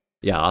think.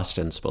 Yeah,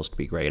 Austin's supposed to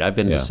be great. I've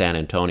been to San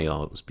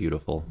Antonio. It was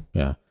beautiful.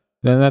 Yeah.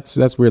 Then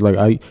that's weird.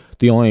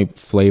 The only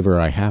flavor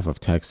I have of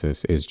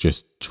Texas is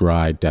just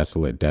dry,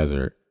 desolate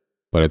desert.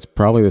 But it's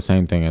probably the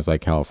same thing as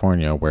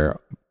California, where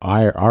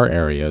our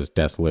area is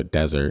desolate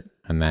desert,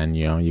 and then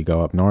you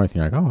go up north and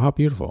you're like, oh, how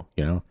beautiful,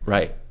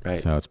 Right.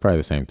 So it's probably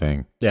the same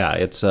thing. Yeah,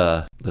 it's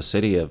the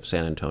city of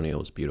San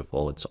Antonio is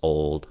beautiful. It's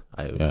old.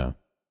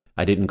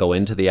 I didn't go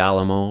into the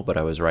Alamo, but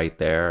I was right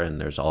there, and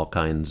there's all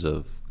kinds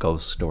of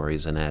ghost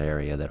stories in that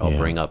area that I'll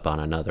bring up on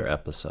another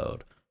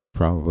episode.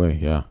 Probably,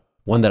 yeah.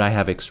 One that I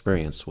have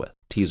experience with.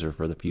 Teaser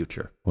for the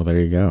future. Well, there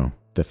you go.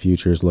 The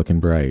future's looking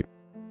bright.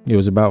 It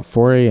was about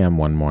 4 a.m.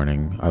 one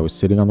morning. I was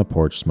sitting on the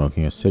porch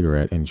smoking a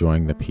cigarette,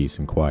 enjoying the peace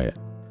and quiet.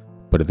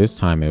 But at this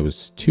time, it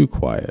was too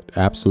quiet.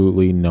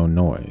 Absolutely no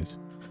noise.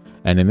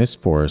 And in this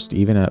forest,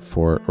 even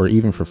for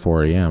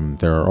 4 a.m.,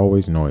 there are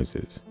always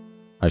noises.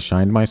 I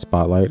shined my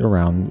spotlight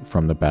around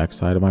from the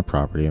backside of my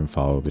property and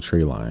followed the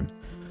tree line.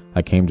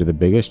 I came to the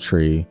biggest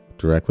tree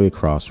directly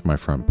across from my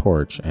front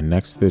porch, and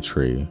next to the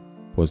tree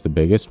was the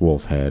biggest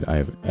wolf head I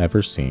have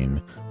ever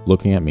seen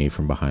looking at me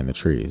from behind the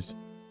trees.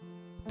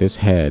 This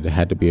head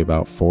had to be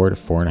about 4 to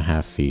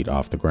 4.5 feet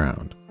off the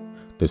ground.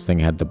 This thing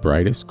had the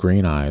brightest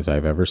green eyes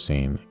I've ever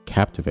seen,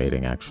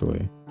 captivating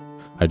actually.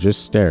 I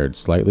just stared,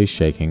 slightly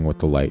shaking with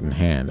the light in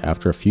hand.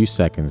 After a few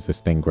seconds,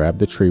 this thing grabbed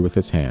the tree with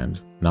its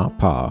hand, not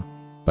paw,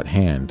 but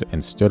hand,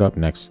 and stood up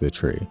next to the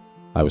tree.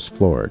 I was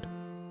floored.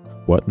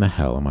 What in the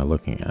hell am I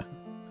looking at?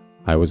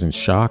 I was in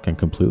shock and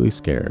completely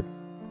scared.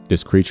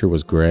 This creature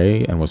was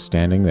gray and was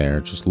standing there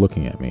just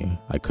looking at me.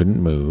 I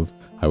couldn't move.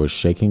 I was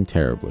shaking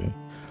terribly.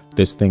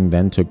 This thing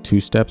then took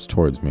 2 steps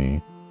towards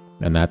me,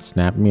 and that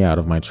snapped me out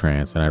of my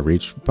trance, and I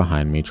reached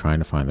behind me trying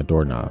to find the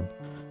doorknob.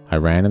 I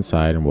ran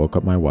inside and woke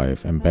up my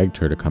wife and begged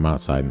her to come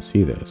outside and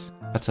see this.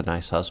 That's a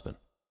nice husband.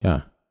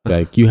 Yeah.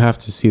 Like, you have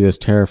to see this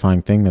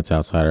terrifying thing that's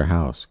outside our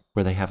house.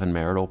 Were they having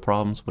marital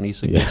problems when he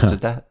suggested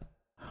that?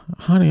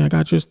 Honey, I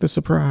got just the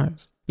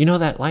surprise. You know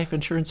that life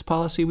insurance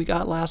policy we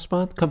got last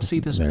month? Come see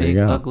this There big, you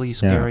go. ugly,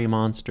 scary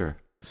monster.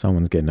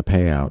 Someone's getting a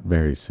payout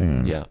very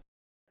soon. Yeah.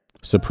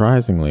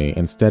 Surprisingly,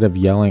 instead of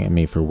yelling at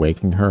me for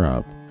waking her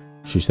up,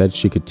 she said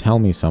she could tell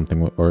me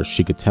something, or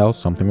she could tell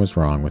something was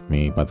wrong with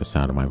me by the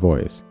sound of my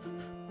voice.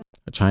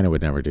 China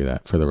would never do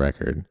that, for the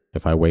record.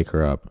 If I wake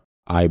her up,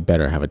 I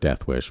better have a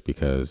death wish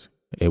because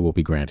it will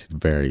be granted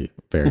very,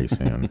 very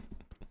soon.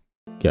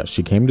 Yeah,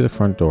 she came to the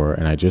front door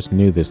and I just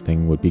knew this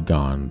thing would be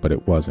gone, but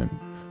it wasn't.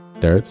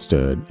 There it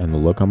stood, and the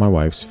look on my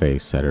wife's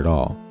face said it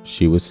all.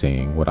 She was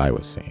seeing what I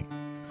was seeing.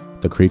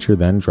 The creature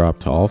then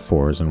dropped to all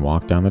fours and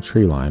walked down the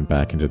tree line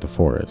back into the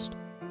forest.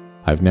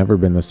 I've never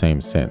been the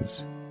same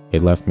since.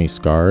 It left me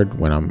scarred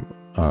where I'm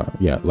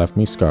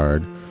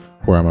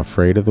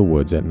afraid of the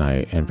woods at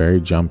night and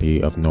very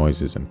jumpy of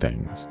noises and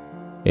things.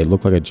 It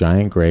looked like a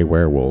giant gray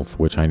werewolf,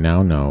 which I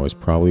now know is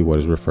probably what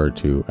is referred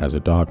to as a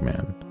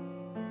dogman.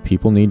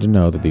 People need to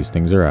know that these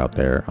things are out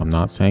there. I'm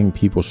not saying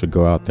people should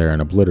go out there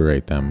and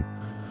obliterate them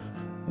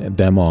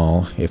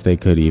all if they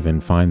could even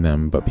find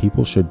them, but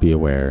people should be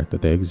aware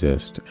that they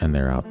exist and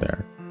they're out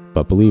there.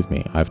 But believe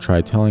me, I've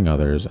tried telling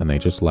others and they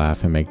just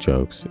laugh and make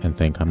jokes and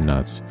think I'm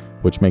nuts,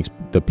 which makes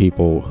the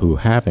people who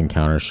have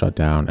encounters shut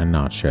down and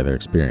not share their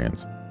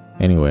experience.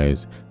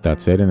 Anyways,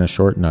 that's it in a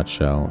short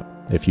nutshell.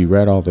 If you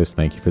read all this,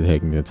 thank you for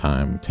taking the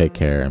time. Take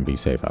care and be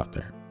safe out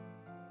there.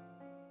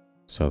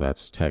 So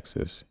that's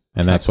Texas.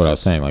 And that's what I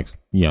was saying, like,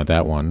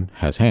 that one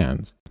has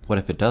hands. What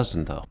if it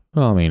doesn't, though?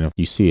 Well, I mean, if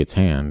you see its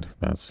hand,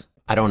 that's...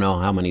 I don't know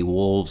how many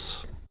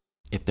wolves,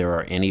 if there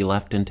are any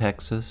left in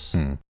Texas.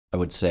 I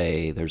would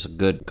say there's a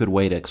good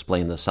way to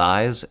explain the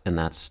size, and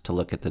that's to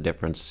look at the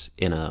difference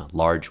in a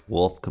large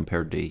wolf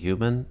compared to a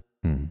human.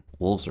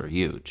 Wolves are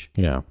huge.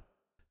 Yeah.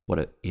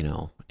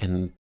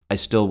 And I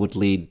still would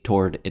lead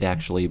toward it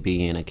actually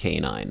being a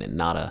canine and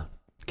not a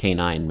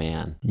canine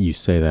man. You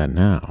say that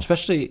now.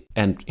 Especially,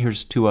 and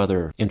here's two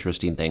other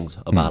interesting things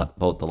about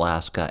both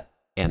Alaska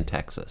and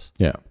Texas.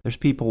 Yeah. There's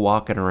people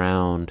walking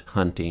around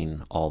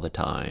hunting all the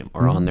time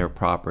or on their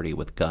property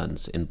with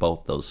guns in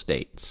both those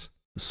states.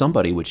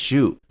 Somebody would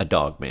shoot a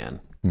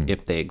dogman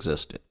if they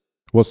existed.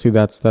 Well, see,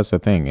 that's the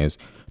thing is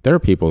there are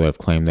people that have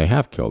claimed they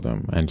have killed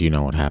him. And do you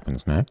know what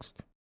happens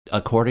next?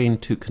 According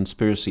to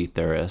conspiracy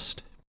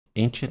theorists,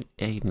 ancient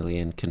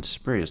alien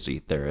conspiracy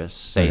theorists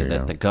say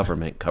that the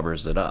government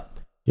covers it up.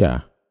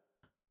 Yeah.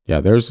 Yeah,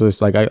 there's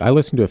this, like, I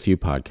listened to a few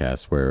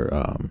podcasts where,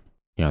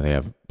 they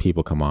have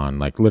people come on,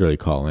 like, literally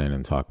call in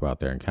and talk about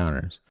their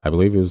encounters. I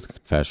believe it was the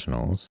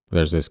confessionals.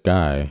 There's this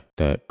guy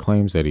that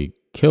claims that he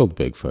killed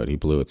Bigfoot. He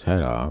blew its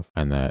head off,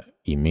 and that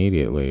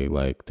immediately,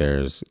 like,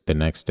 there's the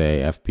next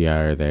day,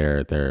 FBI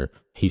are there.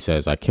 He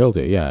says, I killed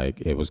it. Yeah,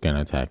 it was going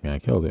to attack me. I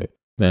killed it.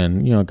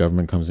 Then,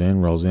 government comes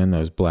in, rolls in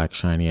those black,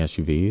 shiny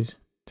SUVs.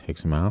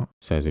 Takes him out,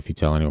 says if you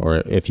tell anyone,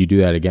 or if you do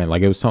that again,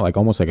 like it was something like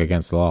almost like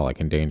against the law,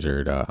 like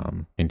endangered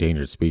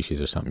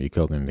species or something. You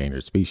killed an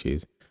endangered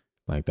species,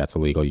 like that's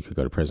illegal. You could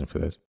go to prison for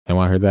this. And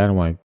when I heard that, I'm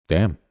like,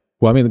 damn.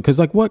 Well, I mean, because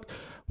like what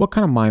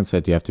kind of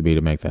mindset do you have to be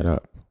to make that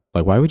up?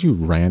 Like, why would you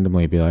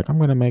randomly be like, I'm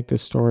going to make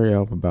this story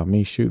up about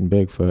me shooting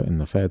Bigfoot and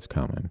the feds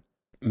coming?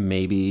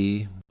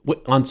 Maybe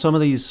on some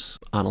of these,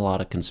 on a lot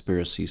of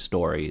conspiracy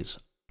stories,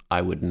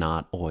 I would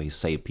not always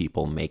say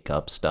people make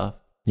up stuff.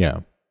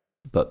 Yeah.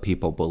 But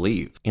people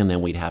believe. And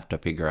then we'd have to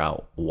figure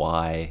out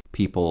why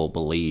people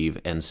believe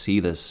and see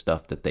this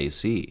stuff that they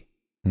see.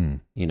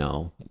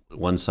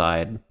 One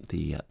side,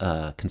 the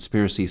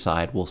conspiracy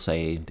side will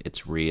say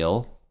it's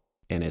real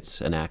and it's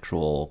an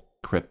actual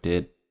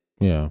cryptid.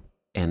 Yeah.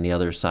 And the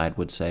other side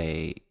would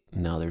say,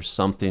 no, there's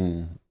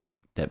something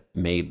that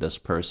made this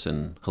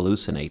person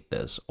hallucinate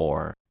this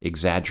or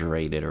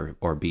exaggerate it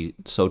or be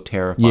so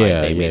terrified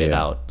they made it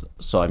out.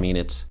 So, I mean,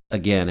 it's,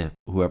 again, if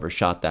whoever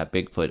shot that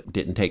Bigfoot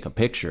didn't take a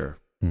picture,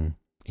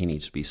 he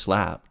needs to be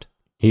slapped.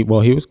 He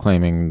was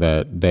claiming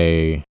that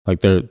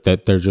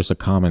they're just a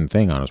common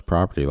thing on his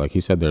property. Like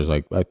he said, there's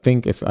like, I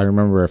think if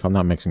I'm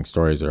not mixing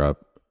stories or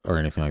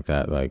anything like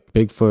that, like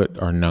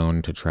Bigfoot are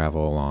known to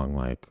travel along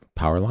like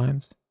power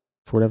lines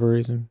for whatever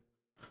reason.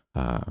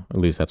 At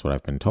least that's what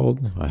I've been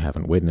told. I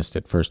haven't witnessed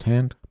it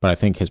firsthand, but I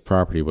think his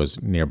property was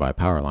nearby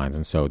power lines,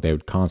 and so they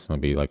would constantly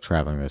be like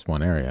traveling this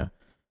one area.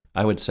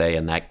 I would say,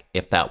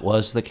 if that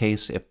was the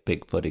case, if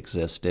Bigfoot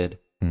existed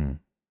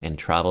and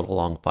traveled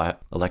along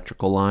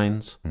electrical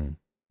lines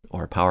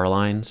or power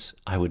lines,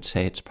 I would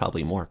say it's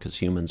probably more because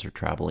humans are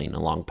traveling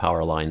along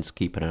power lines,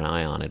 keeping an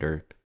eye on it,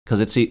 or because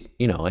it's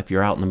if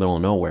you're out in the middle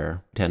of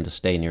nowhere, tend to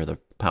stay near the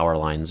power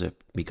lines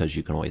because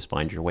you can always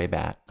find your way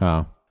back.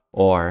 Oh.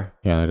 Or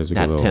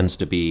that tends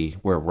to be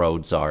where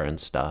roads are and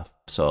stuff.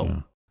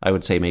 So I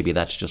would say maybe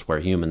that's just where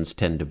humans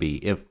tend to be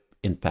if,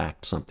 in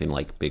fact, something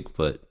like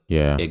Bigfoot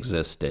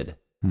existed.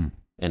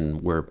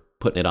 And we're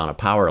putting it on a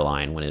power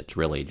line when it's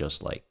really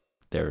just like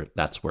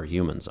that's where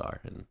humans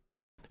are. And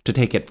to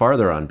take it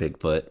farther on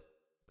Bigfoot,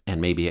 and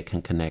maybe it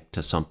can connect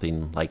to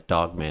something like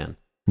Dogman.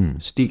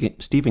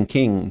 Stephen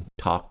King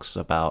talks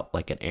about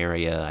like an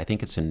area, I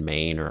think it's in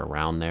Maine or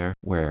around there,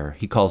 where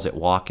he calls it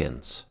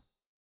walk-ins,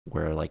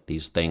 where like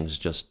these things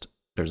just,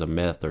 there's a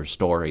myth or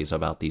stories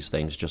about these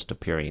things just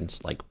appearing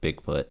like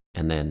Bigfoot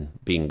and then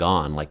being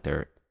gone, like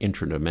they're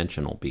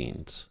interdimensional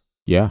beings.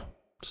 Yeah.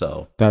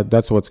 So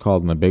that's what's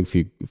called in the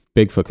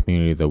Bigfoot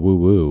community, the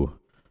woo-woo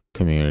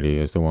community,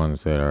 is the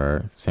ones that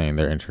are saying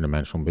they're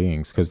interdimensional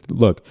beings. Because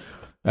look,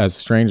 as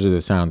strange as it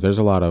sounds, there's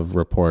a lot of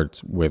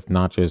reports with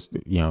not just,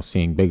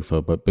 seeing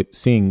Bigfoot, but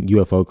seeing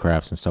UFO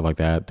crafts and stuff like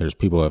that. There's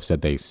people who have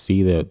said they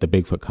see the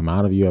Bigfoot come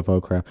out of UFO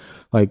craft.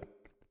 Like,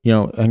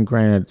 and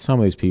granted, some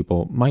of these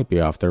people might be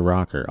off their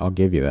rocker. I'll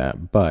give you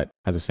that. But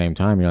at the same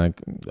time, you're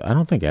like, I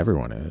don't think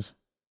everyone is.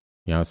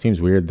 It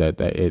seems weird that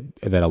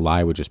a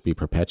lie would just be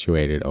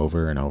perpetuated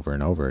over and over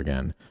and over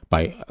again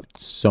by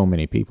so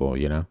many people,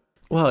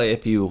 Well,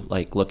 if you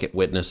like look at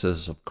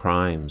witnesses of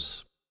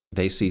crimes,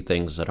 they see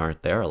things that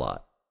aren't there a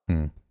lot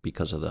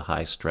because of the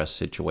high stress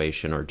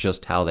situation or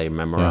just how they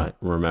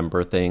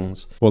remember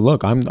things. Well,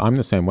 look, I'm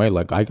the same way.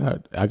 Like I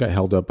got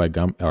held up at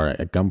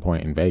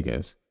gunpoint in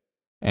Vegas,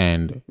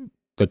 and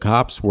the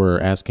cops were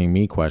asking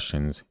me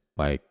questions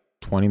like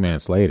 20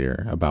 minutes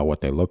later about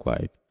what they look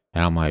like,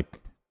 and I'm like,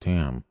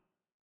 damn.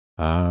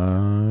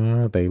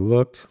 They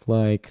looked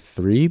like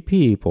 3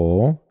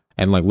 people.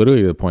 And like literally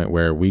to the point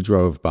where we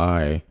drove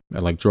by,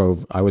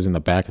 I was in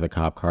the back of the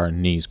cop car,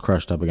 knees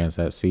crushed up against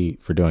that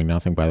seat for doing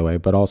nothing, by the way,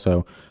 but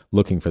also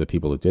looking for the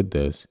people who did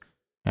this.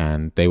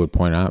 And they would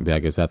point out and be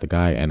like, is that the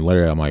guy? And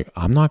literally I'm like,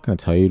 I'm not going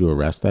to tell you to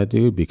arrest that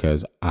dude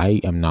because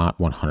I am not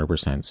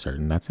 100%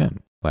 certain that's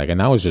him. Like,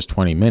 and that was just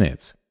 20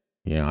 minutes,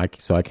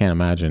 so I can't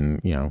imagine,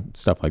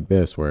 stuff like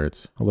this where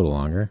it's a little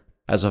longer.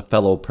 As a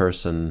fellow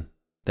person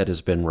that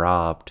has been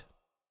robbed,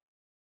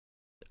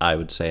 I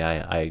would say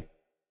I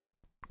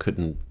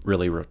couldn't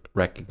really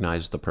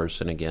recognize the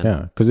person again.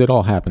 Yeah, because it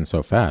all happens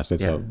so fast.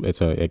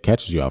 It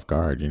catches you off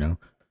guard. I'm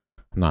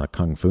not a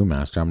kung fu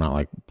master. I'm not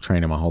like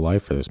training my whole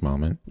life for this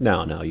moment.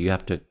 No, you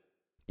have to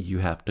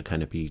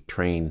kind of be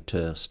trained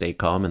to stay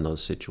calm in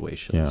those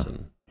situations. Yeah.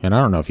 And I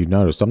don't know if you've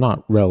noticed, I'm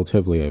not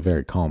relatively a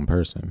very calm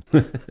person.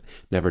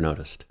 Never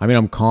noticed. I mean,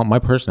 I'm calm. My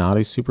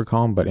personality is super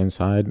calm, but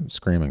inside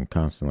screaming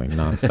constantly,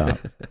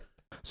 nonstop.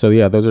 So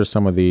yeah, those are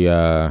some of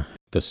the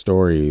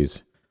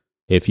stories.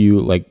 If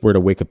you were to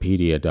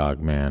Wikipedia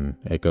Dogman,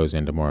 it goes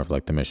into more of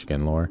like the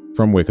Michigan lore.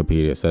 From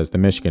Wikipedia, it says the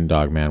Michigan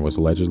Dogman was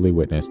allegedly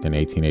witnessed in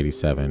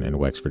 1887 in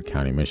Wexford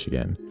County,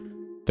 Michigan.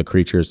 The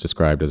creature is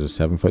described as a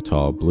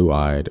 7-foot-tall,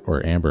 blue-eyed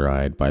or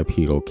amber-eyed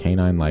bipedal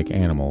canine-like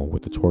animal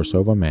with the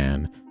torso of a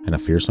man and a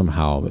fearsome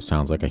howl that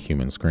sounds like a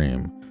human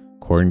scream.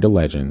 According to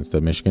legends,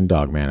 the Michigan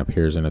Dogman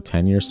appears in a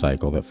 10-year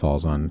cycle that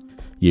falls on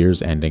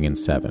years ending in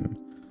 7.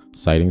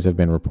 Sightings have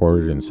been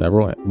reported in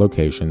several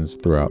locations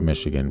throughout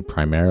Michigan,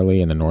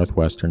 primarily in the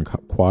northwestern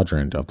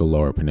quadrant of the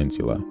Lower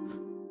Peninsula.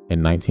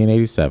 In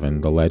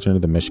 1987, the legend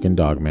of the Michigan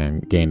Dogman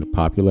gained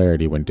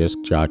popularity when disc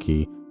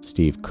jockey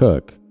Steve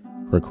Cook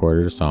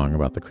recorded a song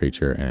about the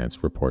creature and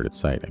its reported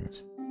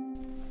sightings.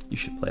 You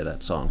should play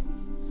that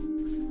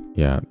song.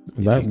 Yeah,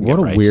 what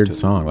a weird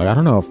song. Like, I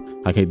don't know if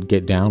I could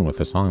get down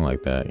with a song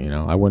like that.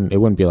 It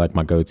wouldn't be like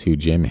my go-to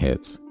gym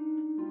hits.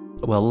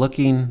 Well,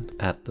 looking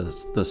at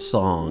the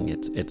song,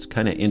 it's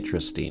kind of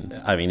interesting.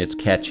 I mean, it's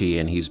catchy,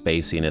 and he's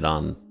basing it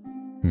on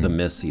the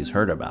myths he's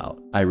heard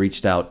about. I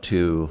reached out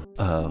to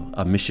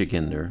a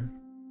Michigander.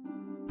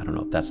 I don't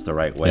know if that's the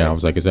right way. Yeah, I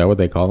was like, is that what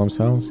they call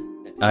themselves?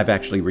 I've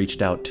actually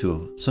reached out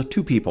to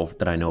 2 people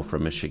that I know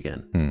from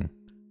Michigan.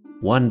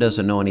 One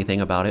doesn't know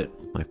anything about it.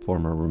 My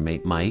former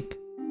roommate, Mike,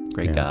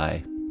 great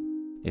guy.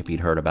 If he'd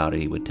heard about it,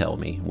 he would tell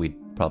me. We'd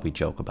probably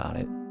joke about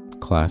it.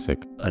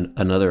 Classic.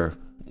 Another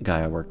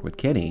guy I worked with,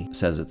 Kenny,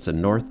 says it's a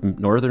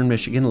northern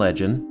Michigan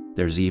legend.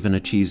 There's even a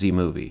cheesy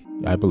movie.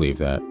 I believe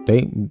that.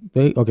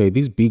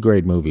 These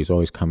B-grade movies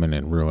always come in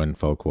and ruin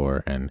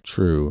folklore and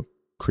true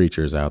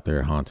creatures out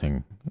there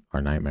haunting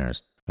our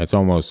nightmares. It's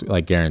almost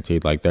like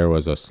guaranteed. Like there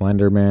was a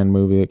Slender Man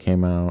movie that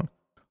came out,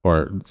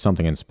 or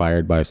something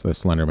inspired by the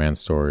Slender Man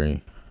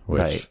story,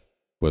 which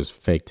was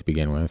fake to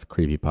begin with.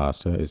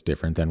 Creepypasta is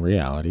different than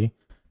reality.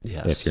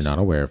 Yes. If you're not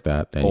aware of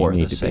that, then or you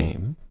need the to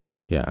same.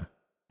 be. Yeah.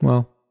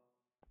 Well,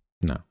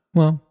 no.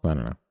 Well, I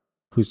don't know.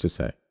 Who's to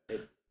say?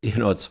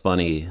 What's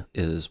funny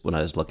is when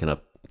I was looking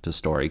up the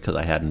story, because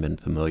I hadn't been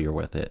familiar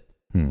with it,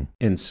 on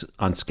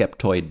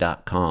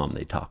Skeptoid.com,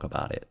 they talk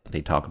about it.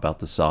 They talk about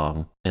the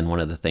song, and one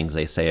of the things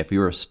they say, if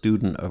you're a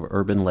student of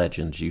urban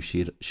legends, you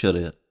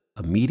should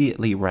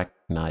immediately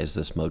recognize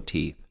this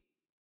motif.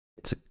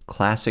 It's a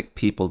classic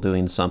people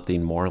doing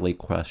something morally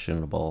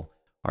questionable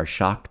are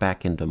shocked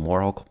back into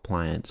moral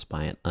compliance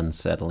by an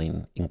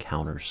unsettling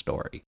encounter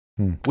story,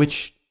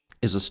 which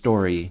is a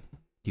story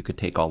you could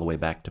take all the way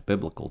back to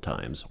biblical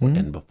times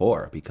and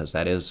before, because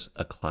that is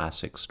a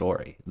classic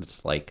story.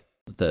 It's like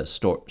the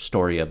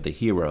story of the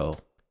hero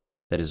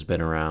that has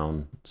been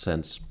around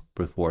since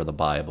before the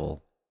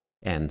Bible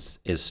and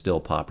is still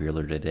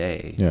popular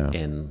today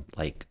in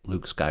like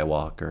Luke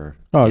Skywalker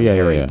and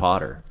Harry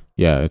Potter.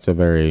 Yeah, it's a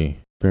very,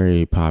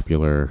 very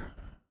popular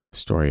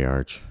story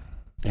arch.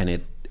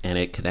 And and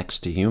it connects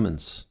to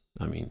humans.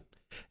 I mean,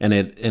 and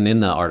in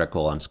the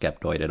article on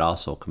Skeptoid, it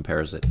also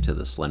compares it to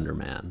the Slender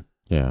Man.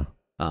 Yeah.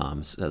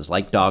 Says,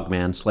 like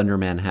Dogman, Slender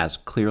Man has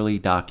clearly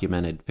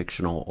documented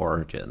fictional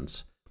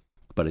origins,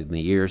 but in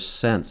the years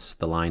since,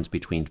 the lines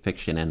between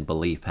fiction and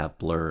belief have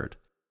blurred,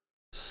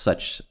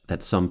 such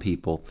that some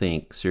people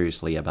think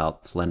seriously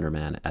about Slender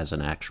Man as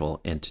an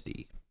actual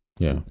entity.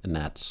 Yeah. And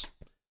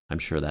I'm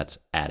sure that's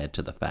added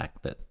to the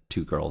fact that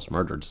 2 girls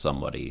murdered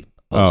somebody.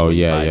 Oh, by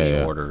yeah.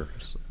 the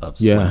orders of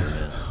Slender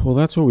Man. Well,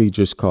 that's what we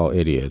just call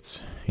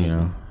idiots, you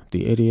know,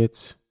 the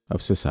idiots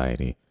of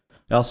society.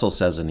 It also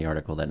says in the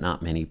article that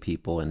not many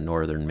people in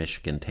northern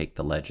Michigan take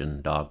the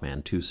legend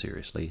Dogman too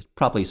seriously.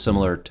 Probably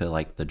similar to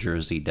like the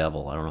Jersey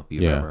Devil. I don't know if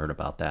you've ever heard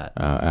about that.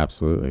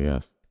 Absolutely,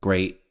 yes.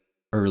 Great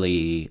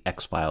early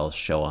X-Files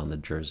show on the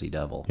Jersey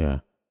Devil. Yeah.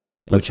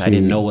 Which I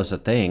didn't know was a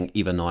thing,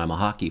 even though I'm a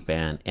hockey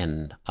fan.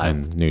 And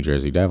New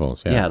Jersey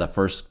Devils, yeah. Yeah, the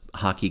first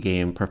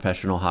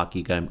professional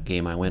hockey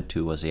game I went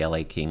to was the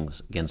LA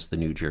Kings against the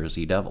New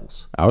Jersey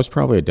Devils. I was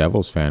probably a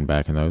Devils fan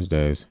back in those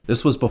days.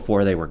 This was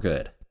before they were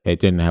good. It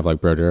didn't have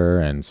like Brodeur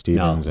and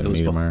Stevens and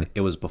Niedermeyer?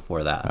 It was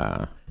before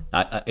that.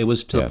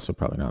 So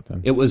probably not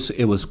then. It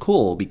was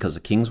cool because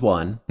the Kings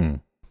won,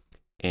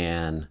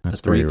 and the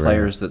 3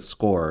 players that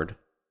scored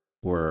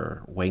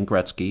were Wayne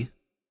Gretzky,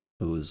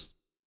 who was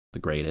the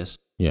greatest.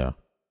 Yeah.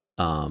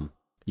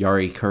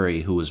 Yari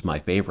Curry, who was my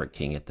favorite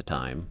King at the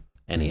time,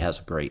 and he has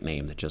a great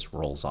name that just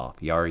rolls off.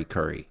 Yari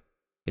Curry.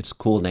 It's a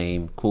cool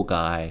name, cool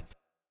guy.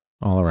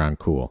 All around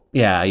cool.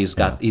 Yeah, he's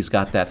got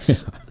that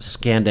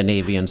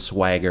Scandinavian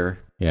swagger.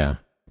 Yeah.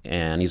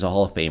 And he's a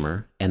Hall of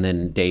Famer. And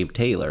then Dave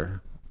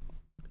Taylor,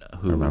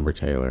 who I remember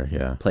Taylor,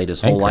 yeah. Played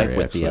his whole life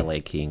with the LA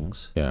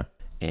Kings. Yeah.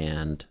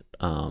 And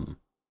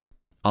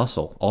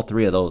also, all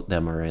 3 of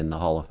them are in the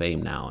Hall of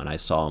Fame now, and I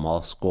saw them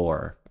all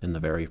score in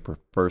the very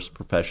first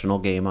professional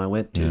game I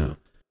went to. Yeah.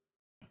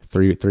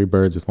 Three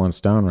birds with one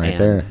stone right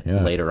there.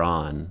 Yeah. Later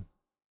on,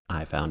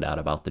 I found out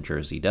about the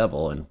Jersey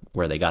Devil and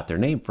where they got their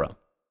name from.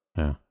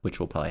 Yeah. Which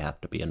will probably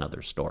have to be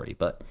another story,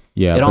 but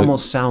it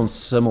almost sounds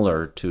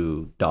similar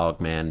to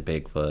Dogman,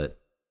 Bigfoot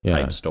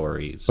type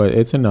stories. But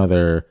it's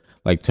another,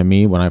 like, to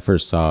me, when I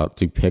first saw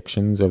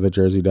depictions of the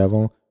Jersey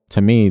Devil,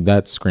 to me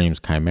that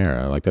screams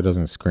chimera. Like, that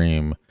doesn't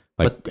scream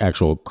like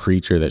actual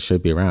creature that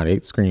should be around.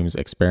 It screams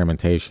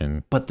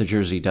experimentation. But the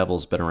Jersey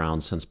Devil's been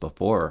around since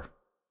before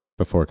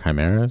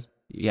chimeras.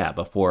 Yeah,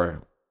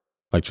 before.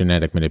 Like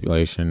genetic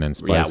manipulation and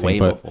splicing.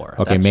 Yeah, way before.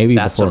 Okay, maybe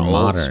that's before an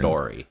modern. Old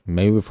story.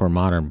 Maybe before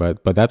modern,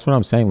 but that's what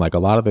I'm saying. Like, a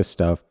lot of this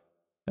stuff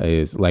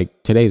is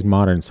like today's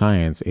modern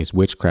science is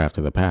witchcraft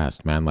of the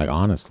past, man. Like,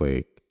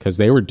 honestly, because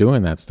they were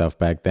doing that stuff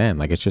back then.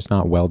 Like, it's just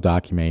not well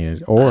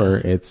documented, or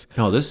it's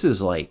no. This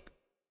is like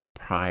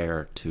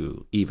prior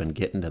to even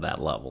getting to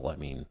that level. I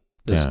mean,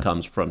 this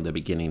comes from the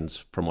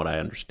beginnings, from what I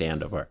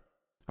understand, of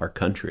our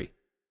country.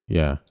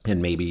 Yeah.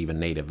 And maybe even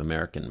Native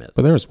American myth.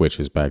 But there was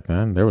witches back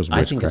then. There was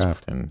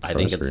witchcraft and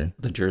sorcery. I think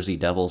the Jersey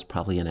Devil's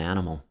probably an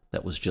animal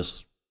that was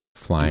just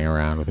flying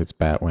around with its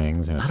bat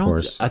wings and its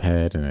horse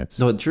head and its...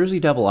 No, the Jersey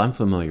Devil I'm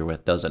familiar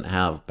with doesn't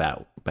have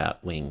bat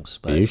wings.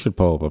 But you should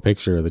pull up a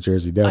picture of the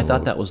Jersey Devil. I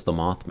thought that was the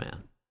Mothman.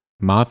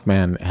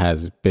 Mothman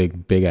has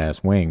big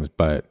ass wings,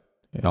 but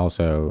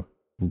also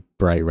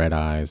bright red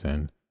eyes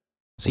and...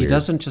 See,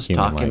 doesn't just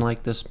talking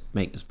like this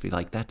make us feel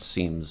like that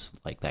seems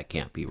like that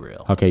can't be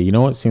real. Okay, you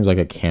know what seems like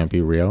it can't be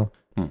real?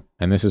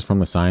 And this is from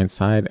the science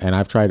side, and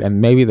I've tried,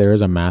 and maybe there is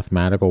a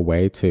mathematical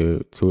way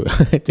to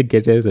to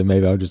get this, and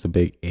maybe I'm just a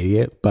big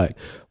idiot, but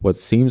what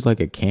seems like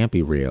it can't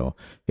be real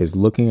is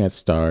looking at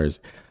stars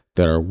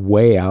that are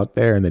way out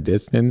there in the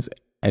distance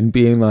and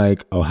being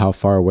like, oh, how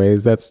far away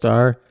is that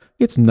star?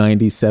 It's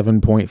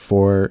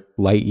 97.4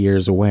 light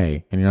years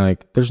away. And you're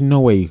like, there's no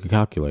way you could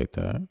calculate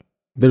that.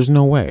 There's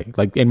no way.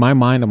 Like, in my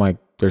mind, I'm like,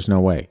 there's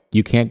no way.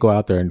 You can't go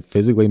out there and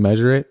physically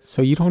measure it,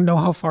 so you don't know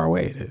how far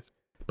away it is.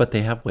 But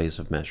they have ways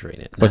of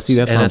measuring it. But see,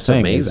 that's what I'm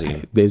saying.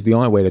 Amazing. Is the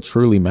only way to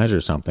truly measure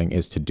something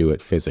is to do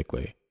it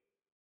physically.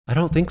 I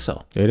don't think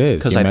so. It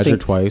is. You measure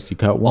twice, you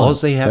cut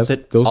once.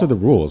 Those are the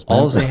rules.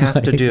 All they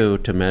have to do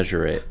to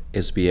measure it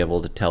is be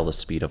able to tell the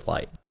speed of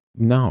light.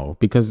 No,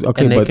 because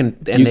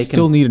you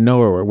still need to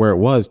know where it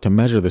was to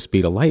measure the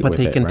speed of light. But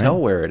they can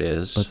tell where it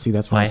is. But see,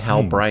 that's what by I'm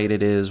saying. How bright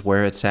it is,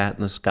 where it's at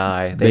in the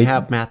sky. They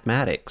have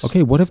mathematics.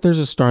 Okay, what if there's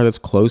a star that's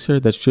closer,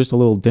 that's just a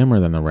little dimmer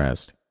than the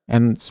rest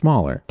and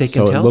smaller? They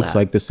can so tell it looks that.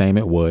 like the same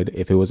it would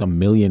if it was a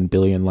million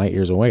billion light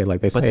years away, like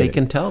they say. But they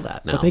can tell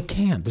that now. But they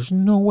can't. There's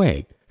no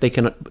way.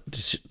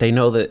 They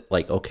know that,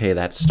 like, okay,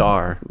 that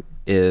star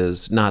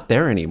is not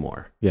there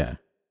anymore. Yeah.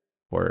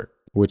 Or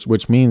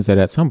which means that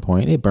at some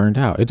point it burned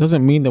out. It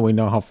doesn't mean that we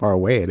know how far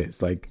away it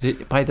is. Like,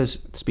 by the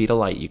speed of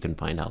light, you can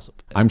find out.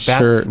 I'm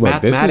sure. Look,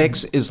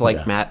 mathematics is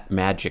like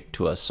magic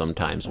to us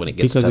sometimes when it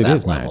gets to that level. Because it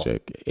is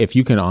magic. If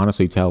you can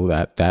honestly tell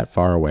that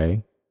far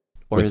away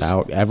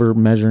without ever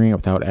measuring it,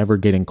 without ever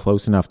getting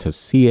close enough to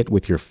see it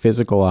with your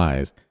physical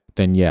eyes,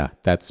 then yeah,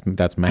 that's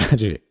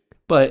magic.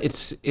 But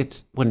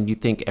it's when you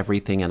think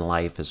everything in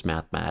life is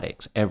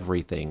mathematics,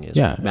 everything is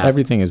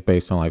everything is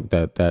based on like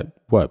that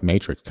what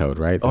matrix code,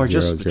 right? The or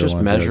zero, just zero,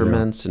 one,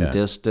 measurements 0, 0. and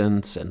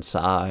distance and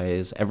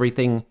size.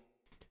 Everything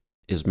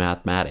is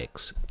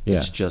mathematics. Yeah.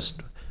 It's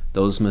just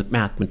those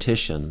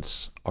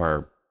mathematicians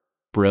are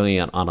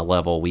brilliant on a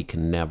level we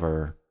can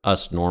never,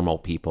 us normal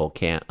people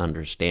can't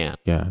understand.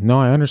 Yeah. No,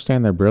 I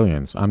understand their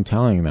brilliance. I'm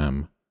telling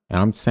them, and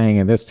I'm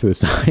saying this to the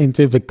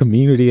scientific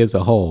community as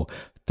a whole.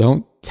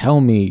 Don't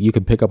tell me you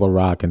can pick up a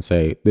rock and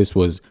say this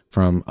was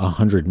from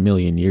 100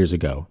 million years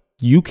ago.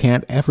 You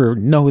can't ever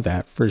know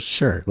that for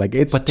sure. Like,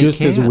 it's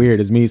just as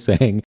weird as me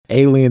saying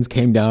aliens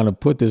came down and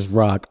put this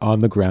rock on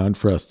the ground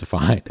for us to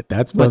find.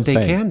 That's what I'm saying.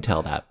 But they can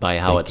tell that by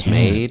how it's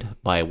made,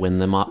 by when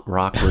the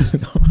rock was...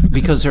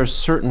 because there's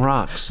certain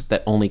rocks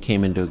that only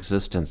came into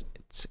existence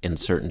in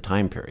certain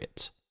time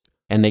periods.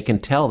 And they can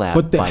tell that.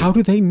 But how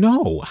do they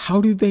know?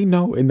 How do they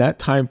know in that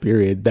time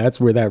period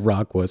that's where that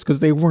rock was?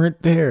 Because they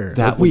weren't there.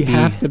 We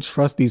have to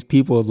trust these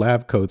people with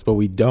lab coats, but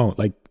we don't.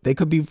 Like, they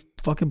could be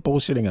fucking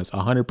bullshitting us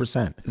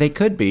 100%. They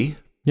could be.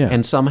 Yeah.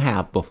 And some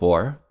have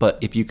before. But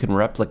if you can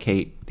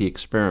replicate the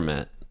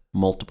experiment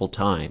multiple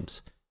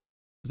times,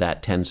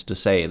 that tends to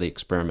say the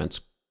experiment's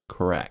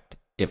correct.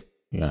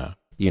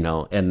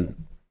 And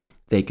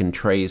they can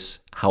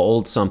trace how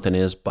old something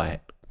is by,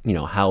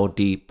 how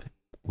deep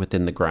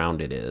within the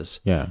ground it is.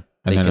 Yeah.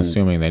 And then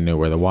assuming they knew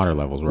where the water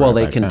levels were. Well,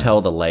 they can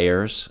tell the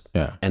layers.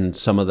 Yeah. And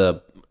some of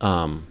the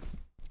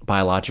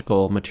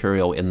biological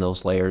material in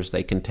those layers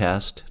they can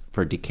test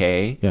for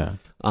decay. Yeah.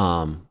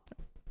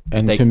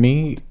 And to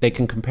me, they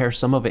can compare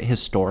some of it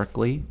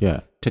historically.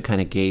 Yeah. To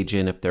kind of gauge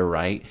in if they're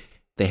right.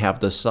 They have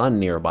the sun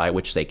nearby,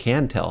 which they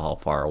can tell how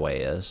far away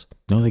it is.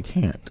 No, they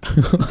can't.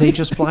 They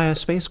just fly a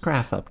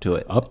spacecraft up to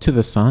it. Up to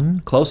the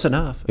sun? Close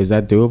enough. Is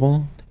that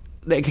doable?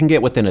 They can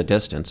get within a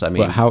distance. I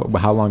mean, but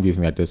how long do you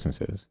think that distance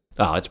is?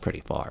 Oh, it's pretty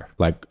far.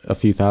 Like a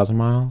few thousand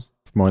miles?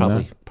 More than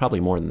that? Probably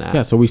more than that.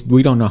 Yeah, so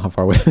we don't know how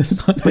far away the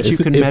sun is. But you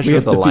can measure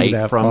the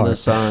light from the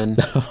sun,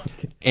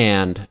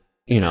 and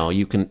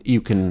you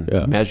can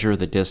measure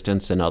the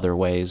distance in other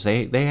ways.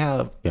 They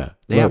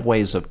have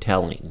ways of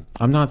telling.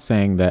 I'm not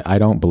saying that I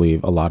don't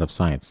believe a lot of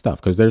science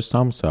stuff, because there's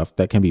some stuff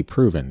that can be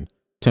proven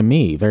to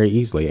me very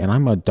easily, and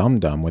I'm a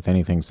dum-dum with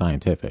anything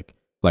scientific.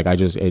 Like,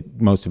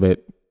 most of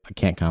it I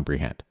can't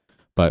comprehend.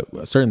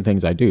 But certain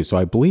things I do. So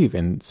I believe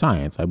in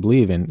science. I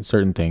believe in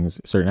certain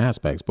things, certain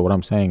aspects. But what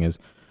I'm saying is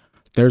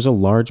there's a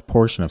large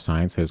portion of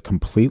science that is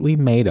completely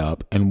made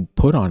up and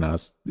put on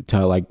us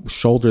to like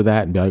shoulder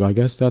that and be like, I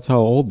guess that's how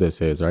old this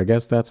is. Or I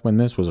guess that's when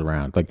this was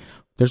around. Like,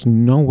 there's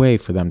no way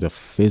for them to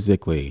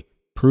physically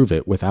prove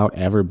it without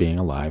ever being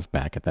alive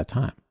back at that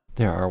time.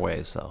 There are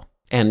ways, though.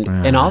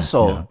 And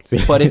also,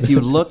 but if you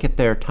look at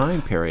their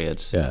time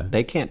periods,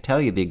 they can't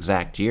tell you the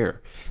exact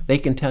year. They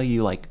can tell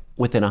you like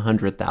within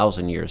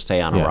 100,000 years,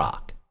 say on a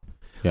rock.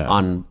 Yeah.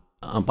 On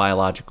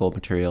biological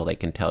material, they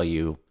can tell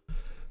you,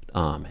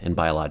 and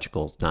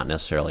biological, not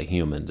necessarily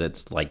humans,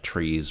 it's like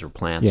trees or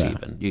plants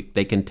even.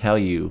 They can tell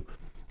you,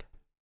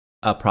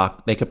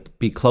 they could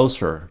be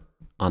closer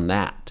on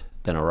that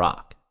than a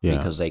rock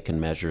because they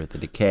can measure the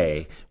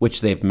decay,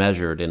 which they've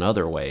measured in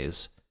other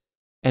ways.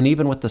 And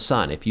even with the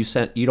sun, if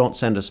you don't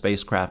send a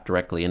spacecraft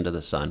directly into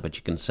the sun, but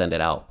you can send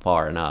it out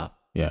far enough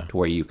to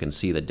where you can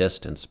see the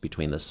distance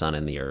between the sun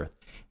and the Earth.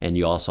 And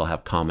you also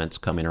have comets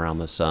coming around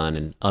the sun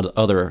and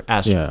other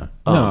astronauts.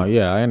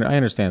 I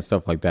understand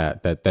stuff like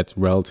that's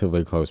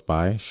relatively close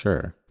by,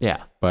 sure.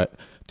 Yeah. But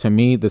to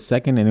me, the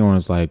second anyone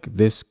is like,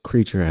 this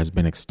creature has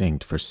been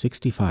extinct for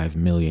 65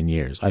 million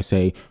years, I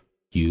say,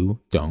 you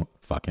don't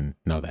fucking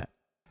know that.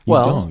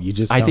 You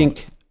just don't. I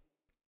think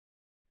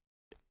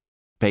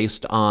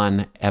based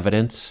on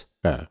evidence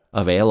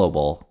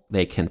available,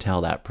 they can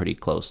tell that pretty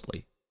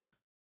closely.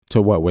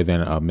 To what,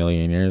 within a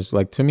million years?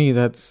 Like, to me,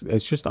 it's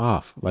just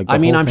off. Like,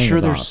 I'm sure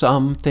there's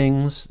some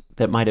things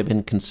that might have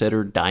been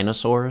considered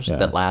dinosaurs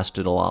that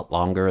lasted a lot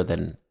longer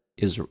than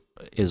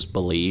is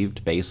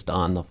believed based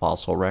on the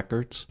fossil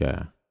records.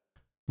 Yeah.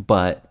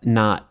 But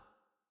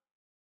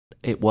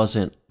it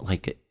wasn't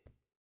like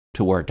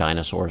to where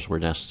dinosaurs were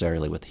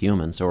necessarily with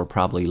humans. There were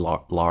probably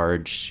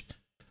large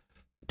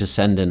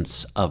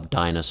descendants of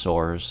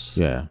dinosaurs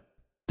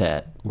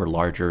that were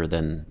larger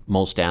than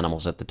most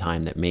animals at the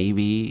time that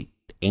maybe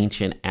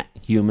ancient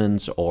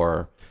humans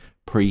or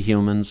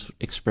pre-humans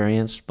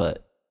experienced,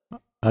 but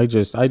I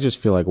just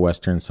feel like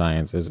Western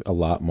science is a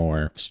lot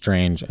more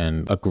strange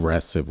and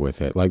aggressive with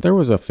it. Like, there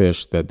was a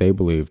fish that they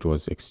believed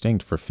was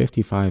extinct for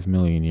 55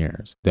 million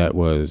years that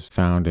was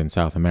found in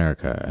South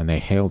America, and they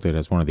hailed it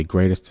as one of the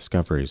greatest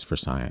discoveries for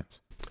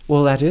science.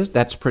 Well,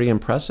 that's pretty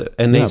impressive.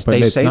 And but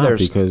they say not,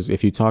 because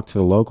if you talk to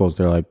the locals,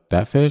 they're like,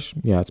 that fish,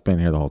 it's been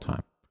here the whole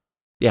time.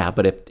 Yeah,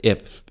 but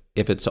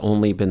if it's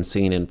only been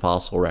seen in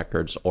fossil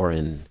records or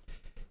in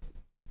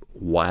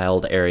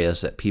wild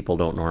areas that people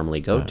don't normally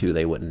go to,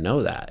 they wouldn't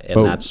know that.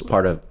 And that's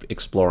part of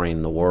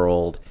exploring the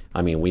world.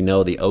 I mean, we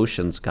know the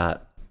ocean's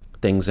got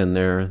things in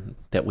there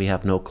that we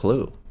have no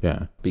clue.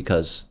 Yeah.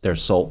 Because they're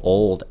so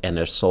old and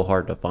they're so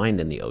hard to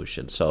find in the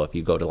ocean. So if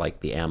you go to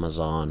like the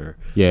Amazon or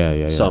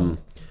some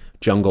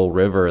jungle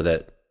river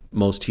that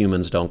most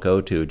humans don't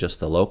go to, just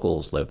the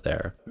locals live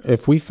there.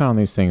 If we found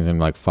these things in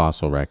like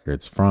fossil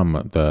records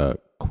from the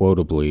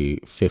quotably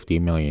 50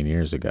 million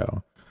years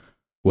ago,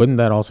 wouldn't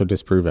that also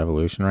disprove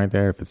evolution right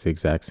there if it's the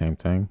exact same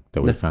thing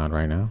that we found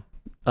right now?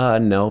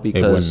 No,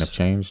 because it wouldn't have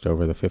changed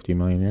over the 50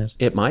 million years.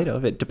 It might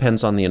have. It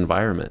depends on the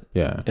environment.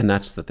 Yeah, and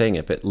that's the thing.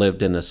 If it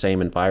lived in the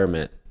same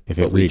environment, if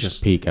it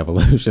reached peak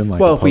evolution,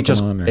 like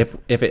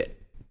if it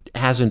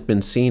hasn't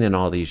been seen in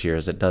all these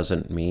years, it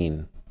doesn't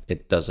mean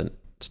it doesn't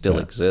still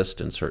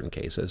exist in certain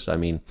cases. I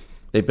mean,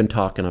 they've been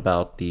talking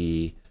about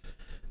the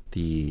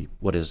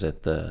what is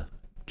it, the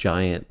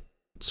giant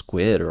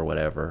squid or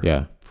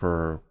whatever,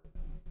 for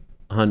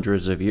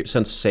hundreds of years,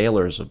 since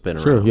sailors have been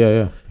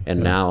around.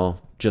 And now,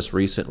 just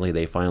recently,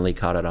 they finally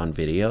caught it on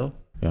video,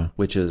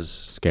 which is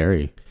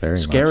scary, very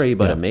scary,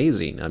 but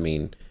amazing. I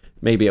mean,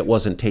 maybe it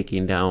wasn't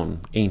taking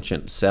down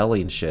ancient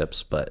sailing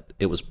ships, but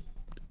it was,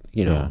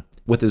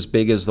 with as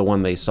big as the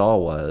one they saw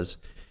was,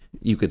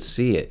 you could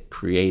see it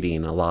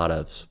creating a lot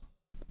of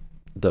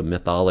the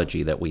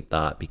mythology that we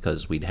thought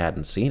because we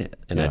hadn't seen it.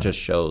 And that just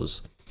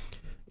shows,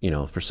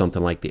 for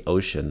something like the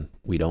ocean,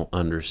 we don't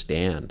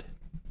understand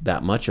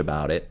that much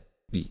about it.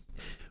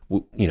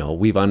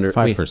 We've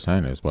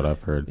 5% is what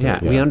I've heard.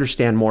 We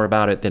understand more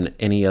about it than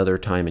any other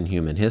time in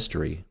human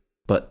history,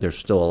 but there's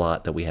still a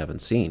lot that we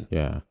haven't seen.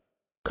 Yeah.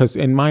 Because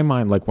in my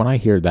mind, like when I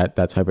hear that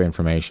type of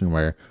information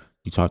where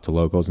you talk to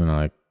locals and they're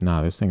like,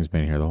 nah, this thing's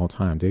been here the whole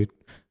time, dude.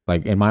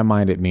 Like in my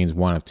mind, it means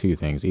one of two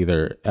things.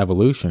 Either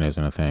evolution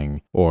isn't a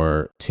thing,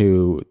 or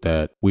two,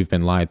 that we've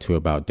been lied to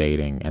about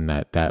dating, and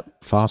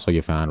that fossil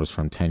you found was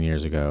from 10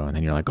 years ago. And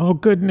then you're like, oh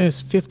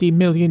goodness, 50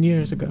 million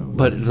years ago.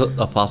 But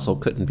a fossil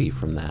couldn't be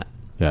from that.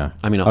 Yeah.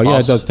 I mean,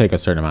 it does take a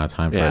certain amount of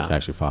time for it to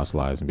actually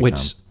fossilize and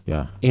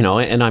become.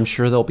 And I'm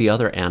sure there'll be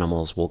other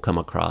animals we'll come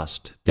across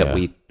that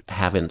we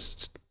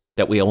haven't,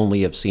 that we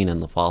only have seen in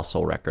the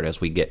fossil record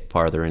as we get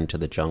farther into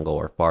the jungle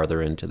or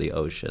farther into the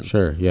ocean.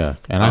 Sure, yeah.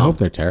 And I hope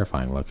they're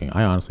terrifying looking.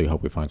 I honestly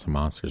hope we find some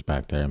monsters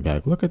back there and be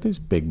like, look at this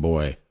big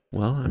boy.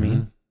 Well, I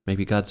mean,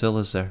 maybe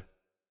Godzilla's there.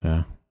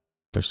 Yeah.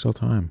 There's still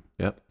time.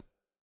 Yep.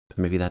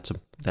 Maybe that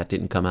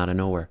didn't come out of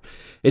nowhere.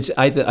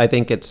 I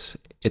think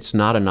it's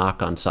not a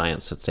knock on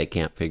science that they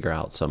can't figure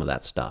out some of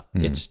that stuff.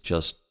 It's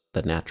just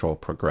the natural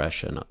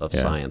progression of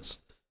science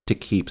to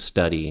keep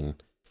studying.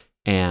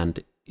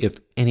 And if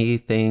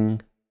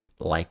anything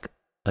like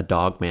a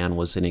Dogman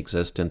was in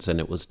existence and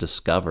it was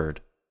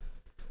discovered,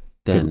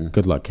 then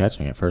good luck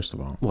catching it, first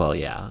of all. Well,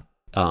 yeah.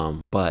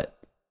 But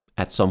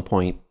at some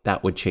point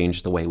that would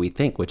change the way we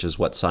think, which is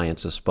what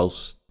science is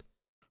supposed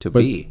to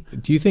be.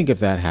 Do you think if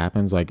that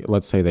happens, like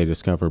let's say they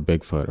discover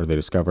Bigfoot or they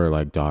discover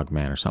like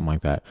Dogman or something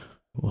like that,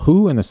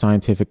 who in the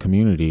scientific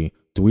community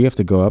do we have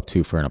to go up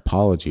to for an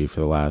apology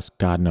for the last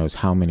God knows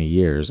how many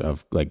years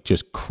of like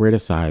just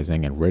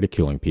criticizing and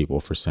ridiculing people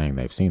for saying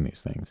they've seen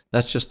these things?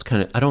 That's just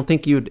kind of, I don't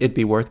think it'd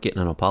be worth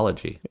getting an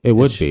apology. It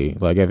would be.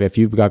 Like if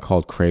you got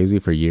called crazy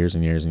for years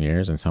and years and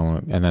years and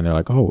then they're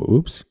like, oh,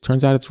 oops,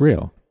 turns out it's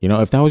real.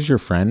 If that was your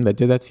friend that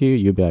did that to you,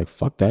 you'd be like,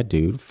 fuck that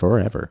dude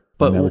forever.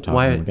 But never talk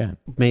to him again.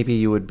 Maybe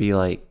you would be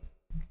like,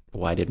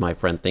 why did my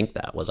friend think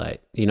that? Was I,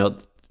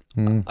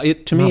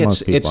 to me,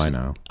 it's I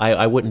know.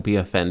 I wouldn't be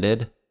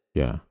offended.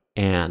 Yeah.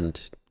 And,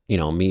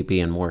 me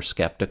being more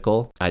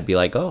skeptical, I'd be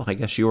like, oh, I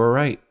guess you were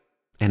right,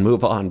 and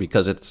move on,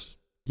 because it's,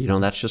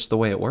 that's just the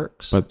way it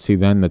works. But see,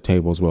 then the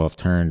tables will have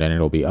turned and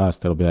it'll be us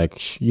that'll be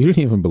like, you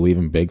didn't even believe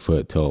in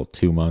Bigfoot till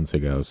 2 months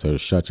ago, so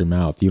shut your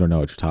mouth. You don't know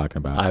what you're talking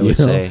about. I would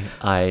say,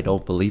 I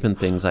don't believe in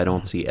things I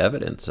don't see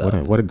evidence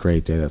of. What a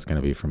great day that's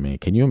going to be for me.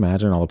 Can you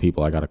imagine all the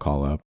people I got to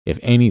call up? If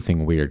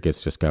anything weird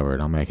gets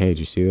discovered, I'm like, hey, did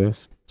you see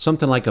this?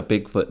 Something like a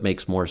Bigfoot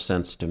makes more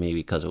sense to me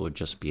because it would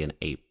just be an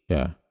ape.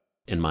 Yeah.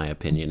 In my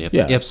opinion,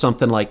 if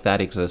something like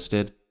that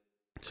existed,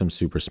 some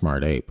super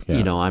smart ape.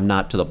 Yeah. I'm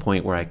not to the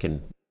point where I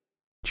can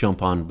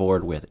jump on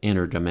board with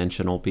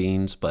interdimensional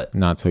beings, but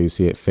not till you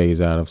see it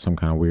phase out of some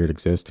kind of weird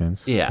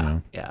existence. Yeah,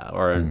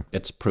 or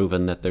it's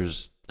proven that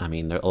there's. I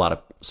mean, there a lot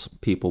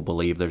of people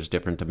believe there's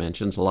different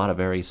dimensions. A lot of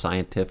very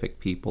scientific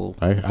people.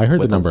 I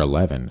heard the number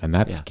 11, and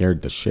that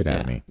scared the shit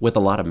out of me. With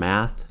a lot of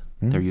math,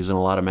 they're using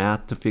a lot of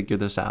math to figure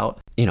this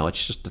out.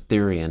 It's just a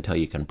theory until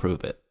you can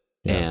prove it,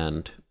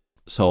 and.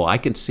 So I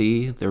can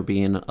see there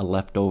being a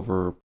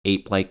leftover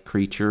ape-like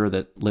creature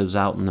that lives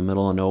out in the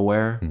middle of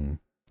nowhere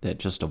that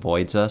just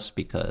avoids us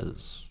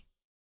because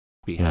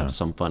we have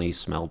some funny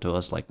smell to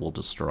us, like we'll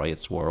destroy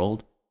its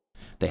world.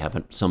 They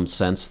have some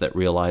sense that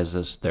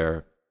realizes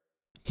their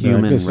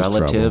human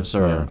relatives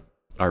are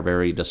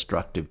very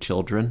destructive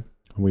children.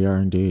 We are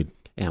indeed.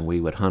 And we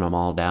would hunt them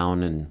all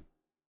down and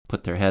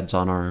put their heads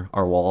on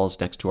our walls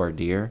next to our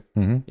deer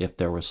if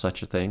there was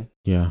such a thing.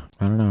 Yeah,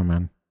 I don't know,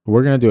 man.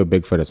 We're going to do a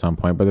Bigfoot at some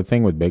point, but the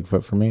thing with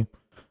Bigfoot for me,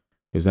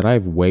 is that I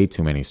have way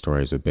too many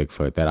stories with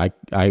Bigfoot that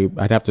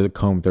I'd have to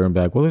comb through and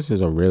be like, well, this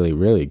is a really,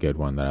 really good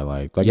one that I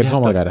like. Like, it's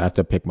almost like I'd have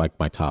to pick like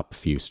my top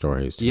few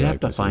stories. You'd have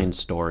to find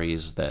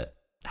stories that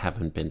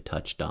haven't been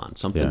touched on,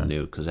 something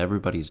new, because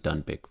everybody's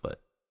done Bigfoot.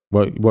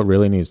 What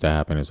really needs to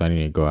happen is I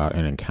need to go out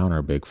and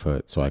encounter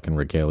Bigfoot so I can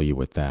regale you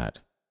with that.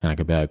 And I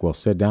could be like, well,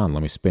 sit down,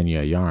 let me spin you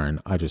a yarn.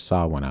 I just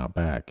saw one out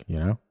back, you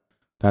know?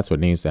 That's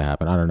what needs to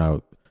happen. I don't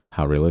know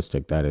how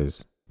realistic that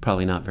is.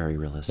 Probably not very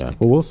realistic. Yeah,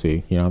 well, we'll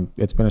see. You know,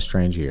 it's been a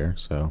strange year,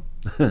 so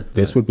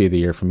this would be the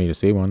year for me to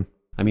see one.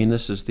 I mean,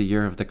 this is the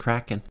year of the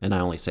Kraken, and I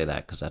only say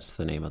that because that's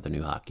the name of the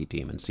new hockey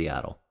team in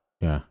Seattle.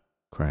 Yeah,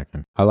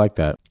 Kraken. I like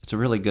that. It's a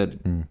really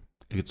good,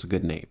 it's a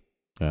good name.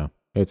 Yeah,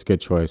 it's a good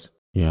choice.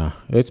 Yeah,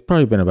 it's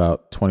probably been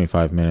about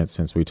 25 minutes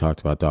since we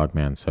talked about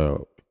Dogman,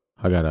 so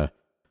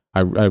I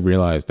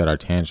realized that our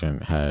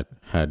tangent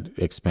had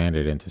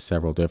expanded into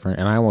several different,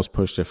 and I almost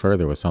pushed it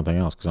further with something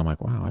else because I'm like,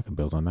 wow, I could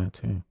build on that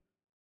too.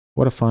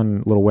 What a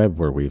fun little web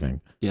we're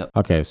weaving. Yep.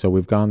 Okay, so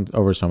we've gone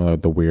over some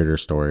of the weirder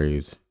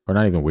stories, or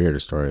not even weirder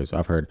stories.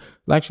 I've heard,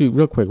 actually,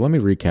 real quick, let me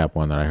recap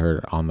one that I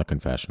heard on The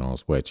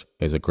Confessionals, which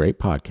is a great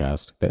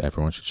podcast that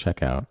everyone should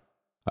check out.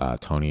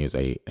 Tony is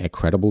an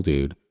incredible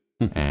dude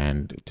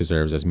and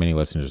deserves as many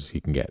listeners as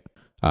he can get.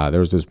 There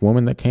was this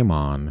woman that came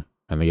on,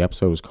 and the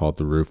episode was called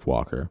The Roof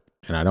Walker.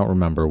 And I don't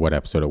remember what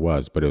episode it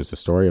was, but it was the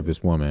story of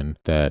this woman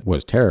that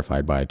was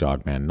terrified by a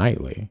Dogman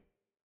nightly.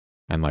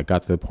 And like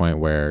got to the point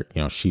where,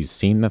 you know, she's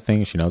seen the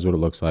thing, she knows what it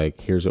looks like,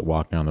 hears it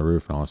walking on the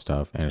roof and all this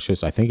stuff. And it's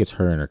just, I think it's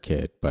her and her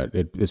kid, but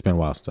it's been a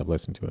while since I've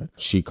listened to it.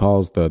 She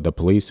calls the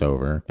police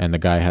over, and the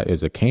guy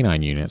is a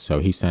canine unit, so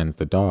he sends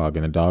the dog,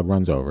 and the dog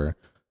runs over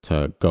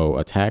to go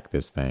attack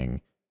this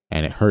thing.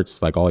 And it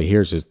hurts, like all he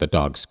hears is the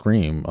dog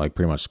scream, like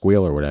pretty much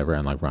squeal or whatever,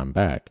 and like run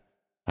back.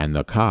 And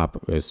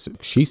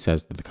she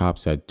says that the cop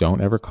said,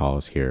 don't ever call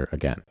us here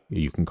again.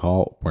 You can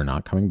call, we're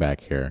not coming back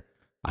here.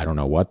 I don't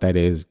know what that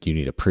is. You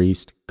need a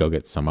priest. Go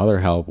get some other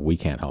help. We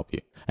can't help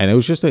you. And it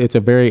was just,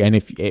 and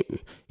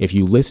if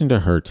you listen to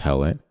her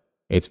tell it,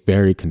 it's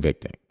very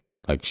convicting.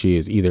 Like, she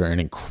is either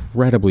an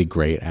incredibly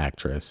great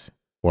actress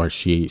or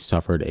she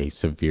suffered a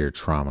severe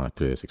trauma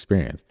through this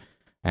experience.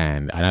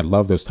 And I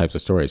love those types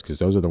of stories because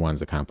those are the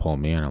ones that kind of pull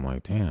me in. I'm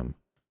like, damn,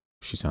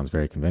 she sounds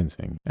very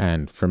convincing.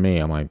 And for me,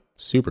 I'm like,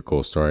 super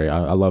cool story.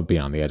 I love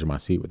being on the edge of my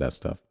seat with that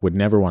stuff. Would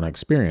never want to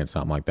experience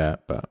something like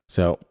that. But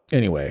so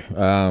anyway,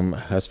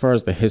 as far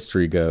as the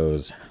history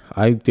goes,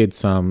 I did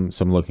some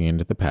looking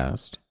into the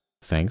past.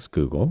 Thanks,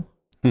 Google.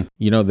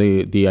 You know,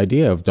 the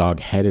idea of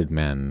dog-headed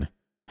men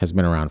has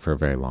been around for a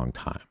very long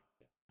time.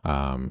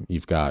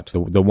 You've got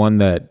the one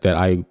that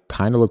I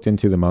kind of looked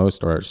into the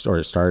most, or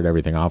started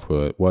everything off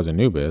with, was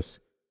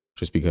Anubis,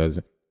 just because,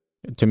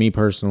 to me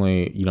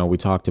personally, you know, we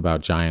talked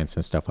about giants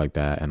and stuff like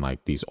that, and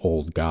like these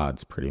old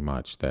gods pretty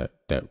much that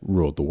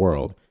ruled the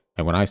world.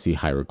 And when I see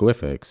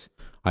hieroglyphics,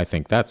 I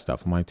think that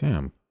stuff. I'm like,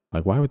 damn,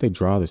 like why would they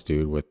draw this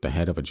dude with the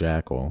head of a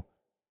jackal?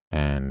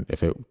 And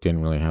if it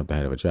didn't really have the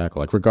head of a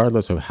jackal, like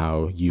regardless of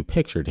how you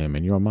pictured him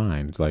in your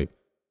mind, like,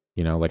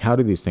 you know, like how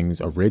do these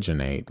things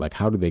originate? Like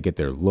how do they get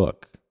their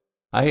look?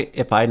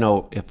 If I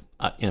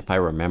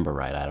remember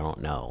right, I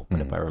don't know,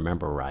 but if I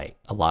remember right,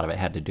 a lot of it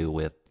had to do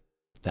with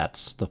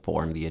that's the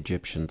form the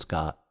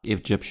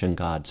Egyptian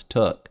gods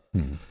took.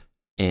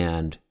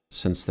 And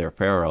since their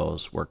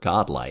pharaohs were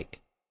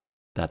godlike,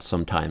 that's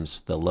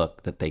sometimes the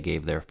look that they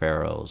gave their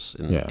pharaohs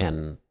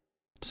and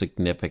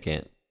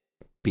significant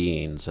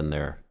beings in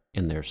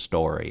their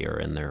story or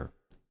in their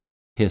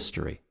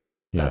history.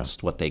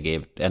 That's what they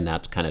gave, and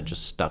that's kind of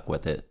just stuck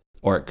with it.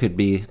 Or it could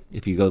be,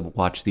 if you go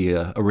watch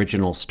the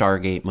original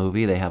Stargate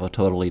movie, they have a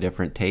totally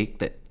different take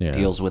that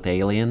deals with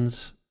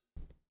aliens.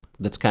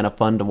 That's kind of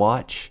fun to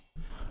watch.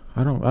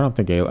 I don't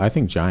think I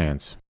think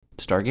giants.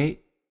 Stargate?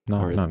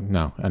 No.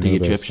 The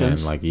Anubis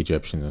Egyptians? and like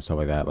Egyptians and stuff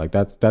like that. Like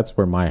that's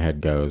where my head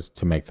goes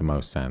to make the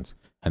most sense.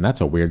 And that's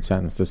a weird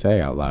sentence to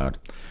say out loud.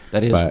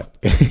 That is. But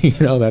you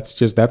know, that's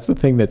the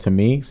thing that to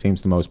me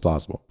seems the most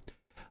plausible.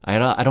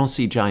 I don't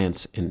see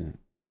giants in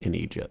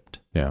Egypt.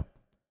 Yeah.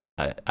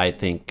 I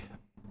think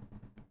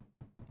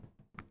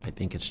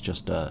it's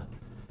just a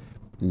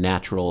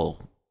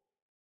natural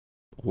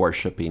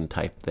worshiping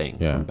type thing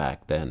from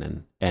back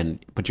then,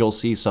 but you'll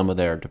see some of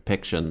their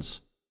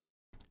depictions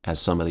as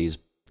some of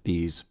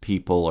these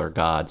people or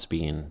gods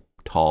being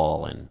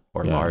tall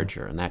or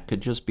larger, and that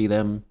could just be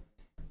them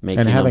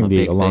making and having them a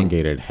the big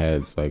elongated thing.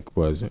 heads like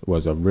was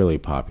a really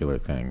popular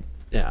thing.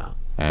 Yeah.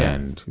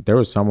 And there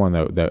was someone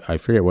that I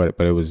forget what,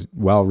 but it was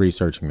while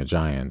researching the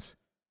giants,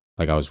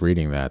 like I was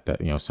reading that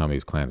you know some of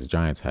these clans of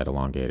giants had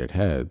elongated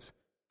heads.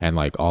 And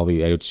like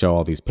it would show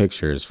all these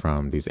pictures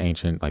from these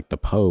ancient, like the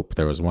Pope.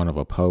 There was one of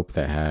a Pope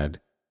that had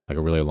like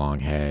a really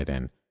long head,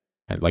 and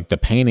like the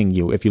painting,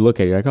 if you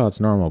look at it, you're like, oh, it's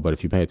normal. But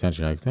if you pay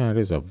attention, you're like, it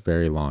is a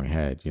very long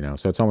head, you know.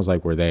 So it's almost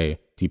like, were they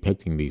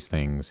depicting these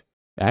things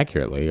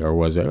accurately, or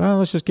was it, well,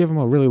 let's just give them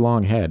a really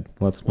long head?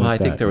 I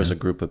think there was a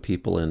group of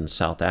people in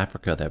South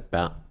Africa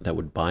that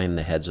would bind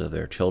the heads of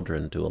their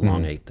children to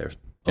elongate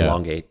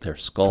their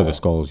skull for the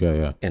skulls,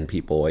 yeah. And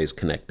people always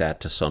connect that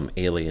to some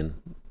alien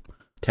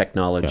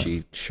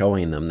technology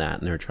showing them that,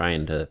 and they're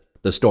trying to.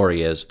 The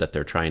story is that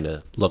they're trying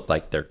to look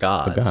like they're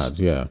gods. The gods,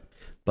 yeah.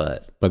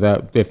 But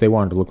that if they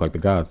wanted to look like the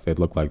gods, they'd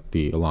look like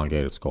the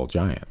elongated skull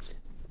giants.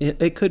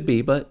 It could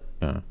be, but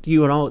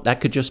that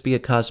could just be a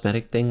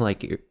cosmetic thing,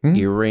 like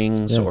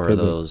earrings or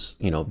those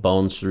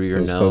bones through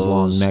your nose. Those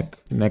long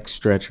neck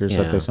stretchers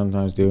that they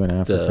sometimes do in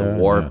Africa. The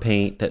war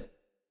paint that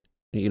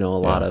a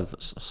lot of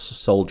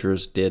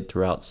soldiers did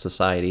throughout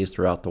societies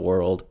throughout the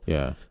world.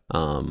 Yeah.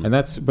 And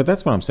that's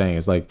what I'm saying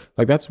is like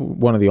that's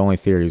one of the only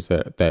theories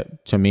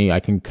that to me I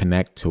can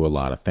connect to a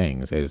lot of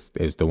things is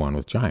the one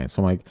with giants.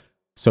 I'm like,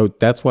 so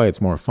that's why it's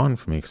more fun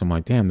for me, because I'm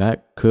like, damn,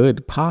 that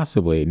could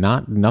possibly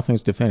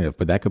nothing's definitive,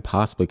 but that could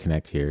possibly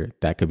connect here.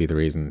 That could be the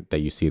reason that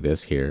you see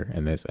this here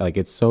and this. Like,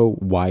 it's so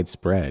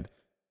widespread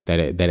that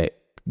it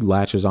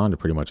latches on to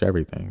pretty much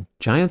everything.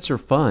 Giants are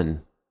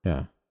fun.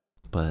 Yeah.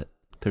 But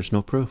there's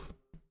no proof.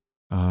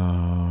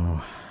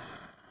 Oh.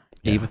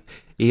 Yeah.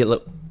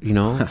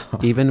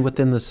 Even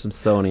within the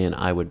Smithsonian,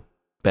 I would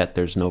bet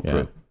there's no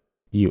proof.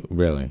 You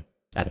really?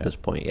 At this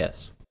point,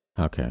 yes.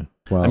 Okay.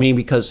 Well, I mean,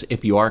 because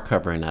if you are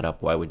covering that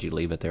up, why would you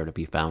leave it there to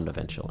be found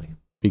eventually?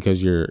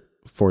 Because you're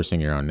forcing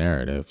your own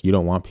narrative. You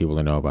don't want people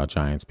to know about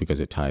giants because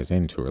it ties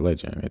into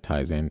religion. It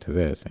ties into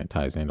this, and it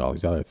ties into all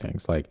these other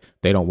things. Like,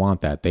 they don't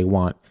want that. They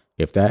want,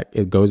 if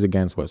it goes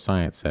against what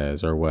science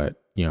says or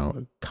what,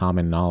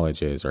 common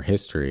knowledge is or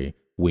history,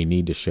 we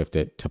need to shift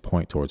it to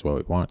point towards what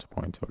we want to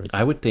point towards.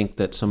 I would think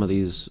that some of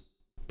these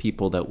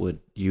people that would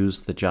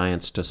use the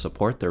giants to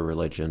support their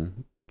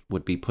religion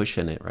would be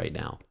pushing it right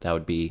now. That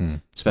would be,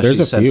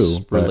 especially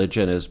since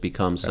religion has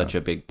become such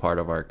a big part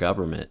of our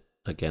government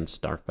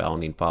against our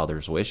founding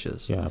fathers'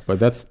 wishes. Yeah, but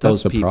that's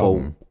those the people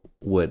problem.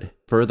 Would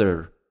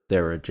further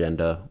their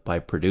agenda by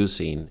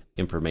producing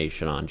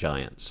information on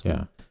giants.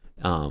 Yeah,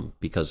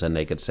 because then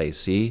they could say,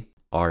 "See,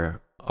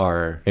 our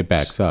it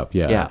backs up."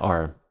 Yeah,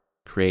 our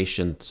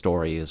creation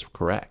story is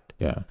correct.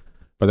 Yeah,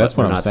 but that's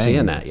what I'm saying.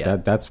 Seeing that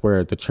yet. That's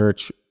where the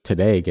church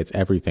today gets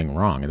everything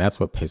wrong, and that's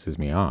what pisses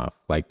me off.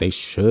 Like, they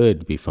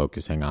should be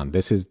focusing on,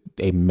 this is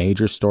a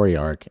major story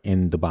arc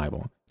in the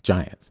Bible,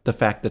 giants. The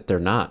fact that they're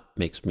not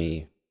makes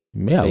me a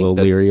little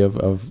leery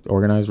of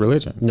organized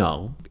religion.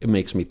 No, it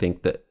makes me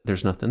think that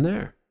there's nothing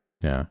there.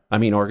 Yeah. I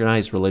mean,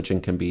 organized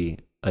religion can be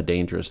a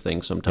dangerous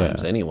thing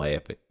sometimes anyway,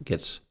 if it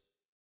gets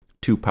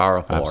too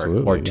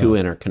powerful or too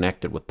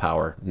interconnected with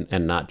power,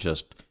 and not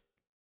just,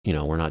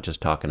 we're not just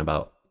talking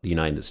about the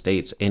United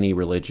States. Any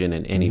religion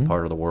in any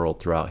part of the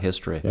world throughout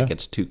history, if it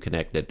gets too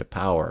connected to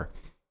power,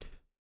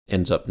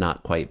 ends up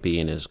not quite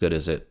being as good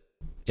as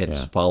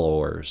its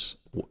followers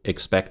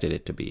expected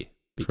it to be,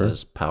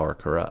 because power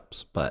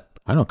corrupts. But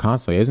I know,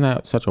 constantly. Isn't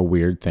that such a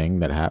weird thing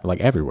that happens? Like,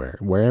 everywhere,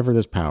 wherever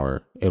there's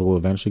power, it will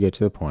eventually get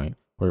to the point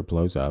where it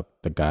blows up.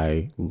 The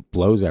guy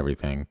blows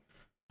everything,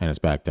 and it's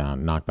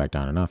knocked back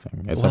down to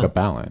nothing. It's like a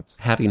balance.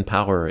 Having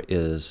power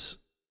is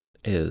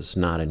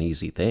not an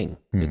easy thing.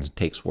 It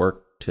takes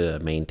work to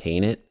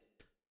maintain it,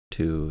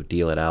 to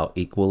deal it out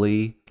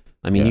equally.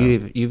 I mean,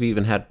 you've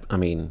even had,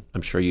 I'm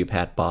sure you've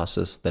had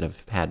bosses that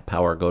have had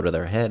power go to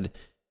their head.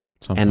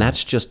 Sometimes. And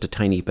that's just a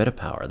tiny bit of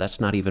power. That's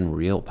not even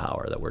real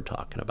power that we're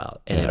talking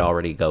about. And it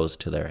already goes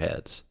to their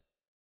heads.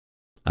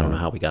 I don't know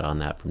how we got on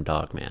that from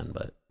Dogman,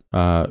 but...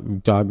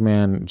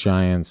 Dogman,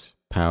 giants,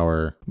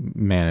 power,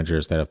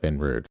 managers that have been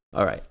rude.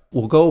 All right.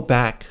 We'll go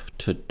back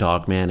to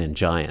Dogman and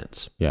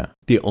giants. Yeah.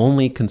 The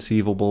only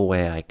conceivable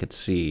way I could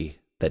see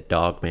that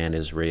Dogman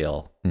is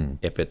real,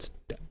 if it's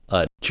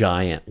a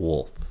giant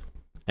wolf.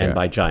 And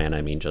by giant,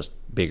 I mean just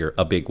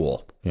a big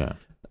wolf. Yeah.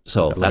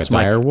 So like that's a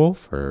dire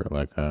wolf, or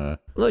like a...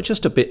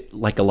 just a bit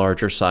like a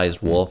larger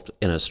sized wolf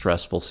in a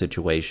stressful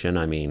situation.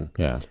 I mean,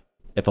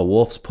 if a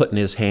wolf's putting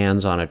his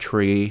hands on a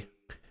tree,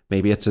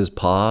 maybe it's his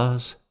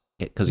paws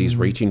because he's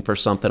reaching for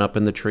something up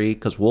in the tree.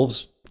 Because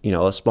wolves,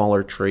 a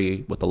smaller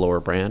tree with a lower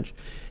branch.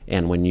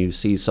 And when you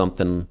see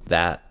something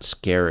that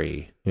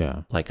scary,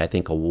 like, I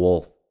think a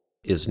wolf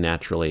is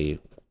naturally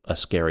a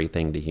scary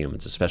thing to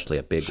humans, especially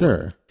a big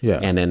one. Yeah.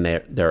 And then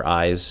their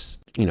eyes,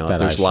 if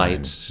there's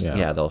lights,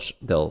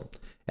 they'll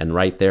and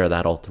right there,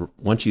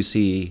 once you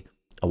see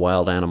a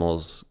wild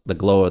animal's, the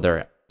glow of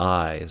their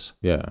eyes,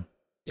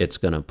 it's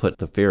going to put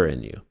the fear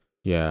in you.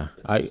 Yeah.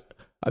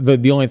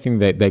 The only thing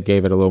that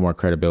gave it a little more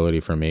credibility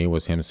for me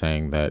was him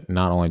saying that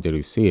not only did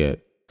he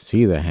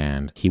see the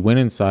hand, he went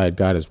inside,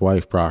 got his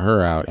wife, brought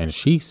her out, and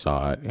she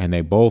saw it, and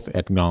they both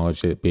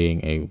acknowledged it being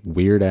a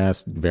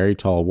weird-ass, very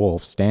tall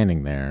wolf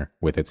standing there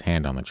with its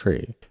hand on the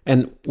tree.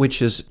 And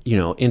which is,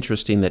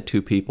 interesting that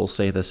two people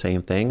say the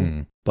same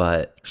thing,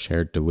 but...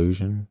 Shared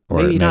delusion? Or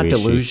maybe not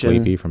delusion. She's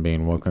sleepy from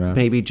being woken up?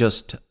 Maybe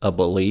just a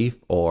belief,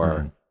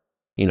 or,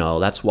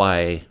 that's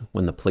why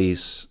when the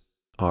police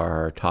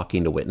are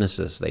talking to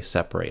witnesses, they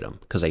separate them,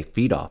 because they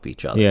feed off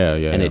each other.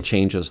 And it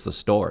changes the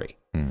story.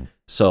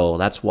 So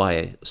that's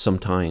why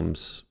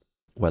sometimes,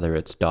 whether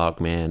it's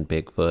Dogman,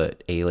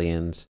 Bigfoot,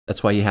 aliens,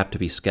 that's why you have to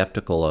be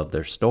skeptical of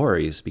their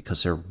stories,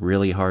 because they're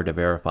really hard to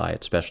verify,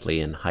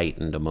 especially in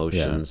heightened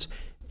emotions.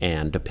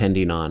 And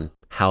depending on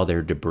how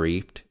they're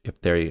debriefed,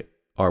 if they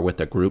are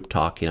with a group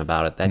talking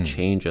about it, that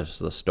changes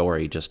the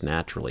story just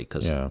naturally,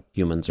 because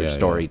humans are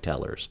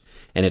storytellers.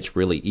 And it's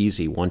really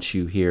easy once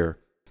you hear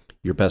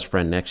your best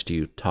friend next to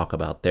you talk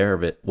about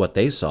what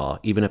they saw,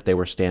 even if they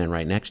were standing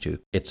right next to you.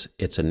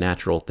 It's a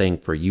natural thing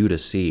for you to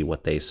see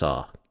what they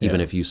saw,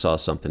 even if you saw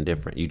something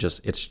different.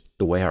 It's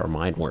the way our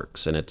mind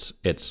works, and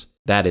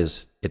that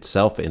is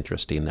itself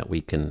interesting, that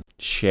we can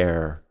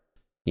share,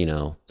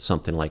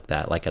 something like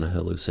that, like an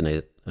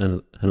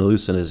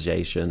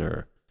hallucination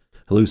or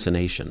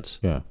hallucinations.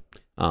 Yeah.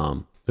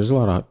 There's a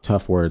lot of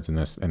tough words in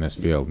this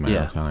field,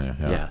 man. I'm telling you.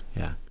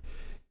 Yeah.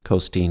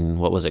 Coasting,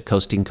 what was it?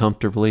 Coasting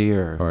comfortably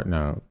or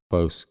no,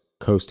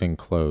 coasting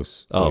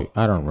close. Oh,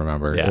 I don't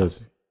remember. Yeah.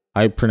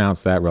 I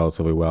pronounced that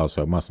relatively well,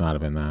 so it must not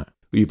have been that.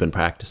 You've been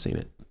practicing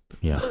it.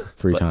 Yeah,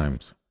 3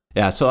 times.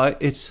 Yeah, so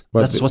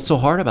that's what's so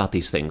hard about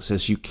these things,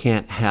 is you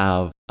can't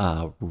have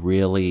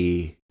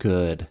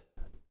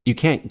you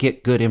can't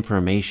get good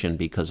information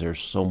because there's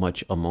so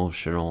much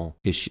emotional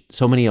issue,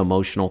 so many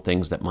emotional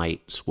things that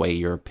might sway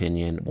your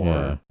opinion,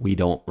 or we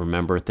don't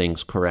remember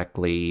things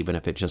correctly, even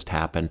if it just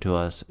happened to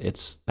us.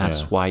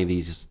 That's why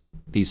these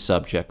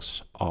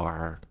subjects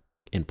are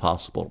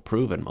impossible to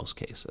prove in most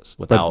cases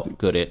without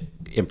good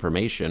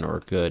information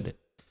or good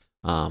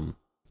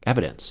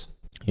evidence.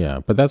 Yeah,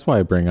 but that's why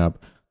I bring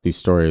up these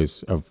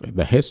stories of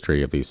the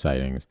history of these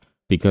sightings,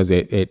 because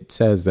it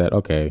says that,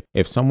 okay,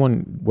 if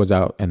someone was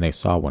out and they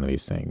saw one of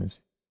these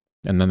things,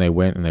 and then they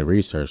went and they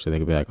researched it, they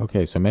could be like,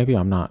 okay, so maybe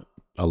I'm not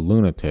a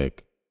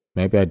lunatic.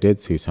 Maybe I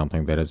did see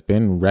something that has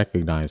been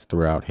recognized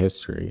throughout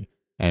history,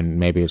 and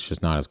maybe it's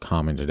just not as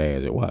common today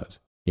as it was.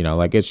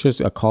 Like, it's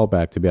just a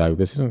callback to be like,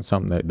 this isn't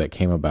something that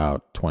came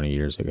about 20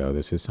 years ago.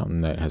 This is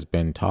something that has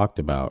been talked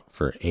about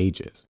for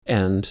ages.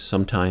 And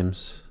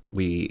sometimes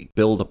we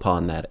build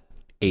upon that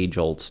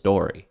age-old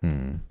story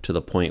to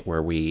the point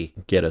where we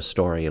get a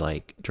story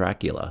like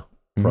Dracula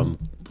from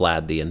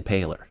Vlad the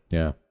Impaler.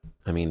 Yeah.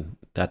 I mean,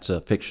 that's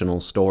a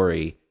fictional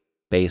story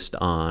based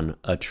on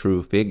a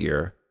true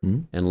figure,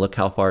 and look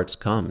how far it's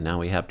come. Now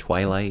we have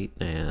Twilight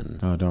and...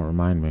 Oh, don't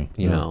remind me.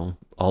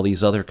 All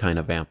these other kind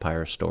of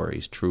vampire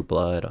stories, True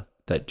Blood,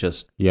 that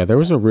just... Yeah, there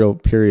was a real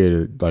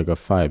period, like of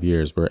 5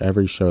 years, where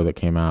every show that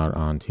came out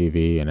on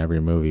TV and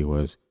every movie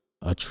was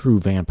a true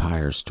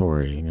vampire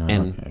story.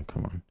 And okay,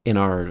 come on. In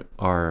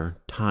our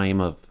time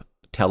of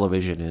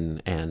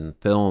television and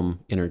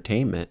film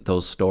entertainment,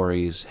 those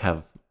stories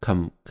have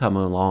come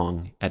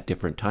along at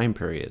different time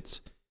periods.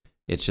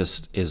 It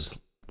just is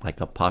like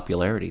a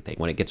popularity thing.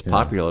 When it gets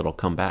popular, it'll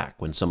come back.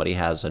 When somebody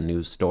has a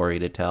new story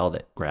to tell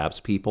that grabs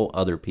people,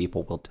 other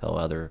people will tell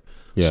other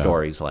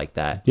stories like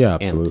that. Yeah,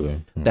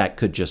 absolutely. And that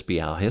could just be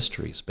how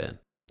history's been.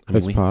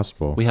 It's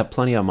possible. We have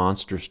plenty of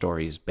monster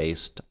stories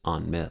based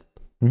on myth.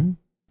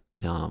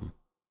 Mm-hmm.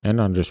 And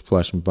on just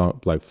flesh and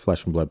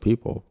blood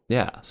people.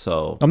 Yeah,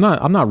 so I'm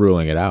not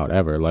ruling it out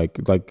ever. Like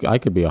I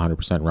could be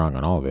 100% wrong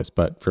on all of this,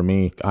 but for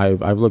me,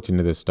 I've looked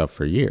into this stuff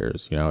for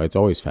years. It's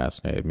always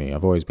fascinated me.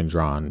 I've always been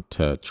drawn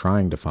to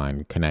trying to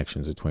find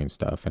connections between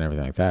stuff and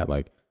everything like that.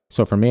 Like,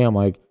 so for me, I'm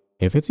like,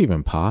 if it's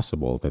even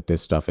possible that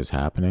this stuff is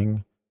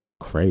happening,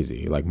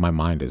 crazy. Like, my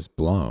mind is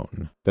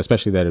blown.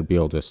 Especially that it'd be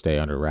able to stay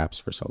under wraps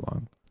for so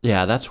long.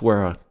 Yeah, that's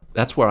where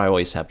I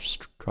always have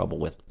trouble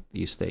with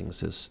these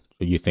things. Is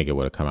you think it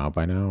would have come out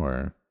by now,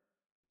 or?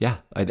 Yeah,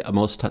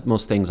 most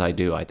things I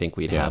do, I think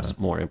we'd have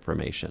more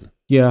information.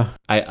 Yeah,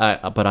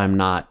 but I'm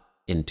not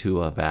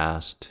into a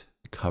vast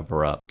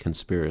cover-up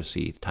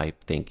conspiracy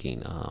type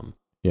thinking.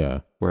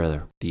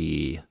 Where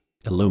the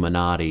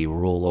Illuminati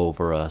rule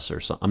over us or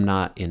something. I'm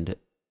not into.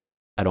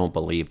 I don't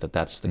believe that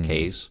that's the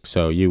case.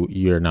 So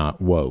you're not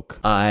woke.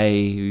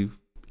 In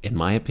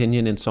my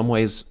opinion, in some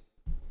ways,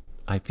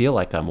 I feel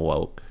like I'm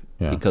woke.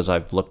 Because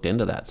I've looked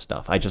into that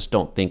stuff. I just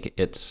don't think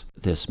it's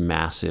this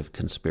massive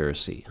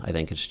conspiracy. I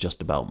think it's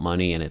just about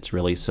money, and it's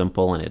really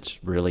simple,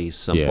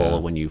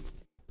 when you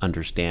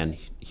understand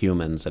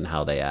humans and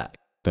how they act.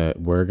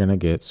 That we're going to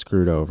get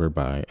screwed over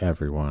by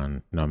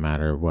everyone, no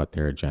matter what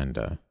their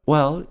agenda.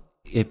 Well,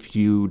 if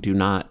you do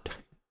not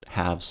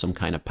have some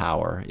kind of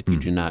power, if you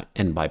do not,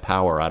 and by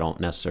power, I don't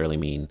necessarily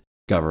mean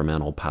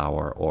governmental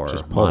power or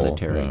just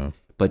monetary,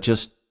 but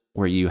just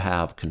where you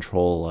have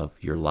control of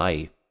your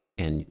life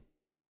and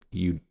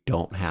you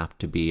don't have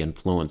to be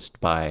influenced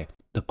by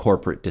the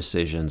corporate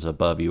decisions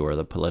above you or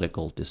the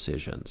political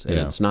decisions. And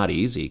it's not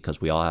easy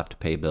because we all have to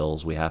pay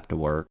bills. We have to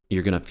work.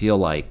 You're going to feel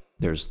like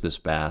there's this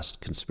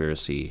vast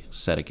conspiracy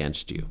set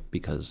against you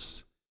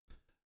because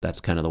that's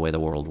kind of the way the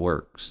world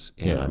works.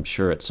 And I'm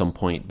sure at some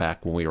point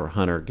back when we were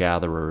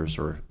hunter-gatherers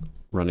or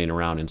running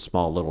around in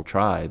small little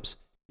tribes,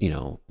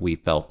 we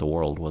felt the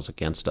world was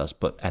against us.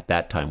 But at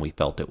that time, we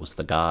felt it was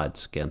the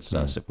gods against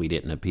us. If we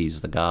didn't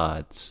appease the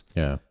gods,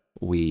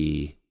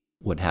 we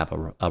would have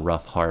a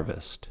rough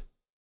harvest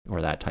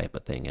or that type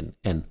of thing.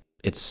 And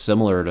it's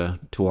similar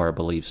to our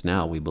beliefs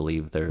now. We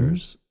believe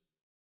there's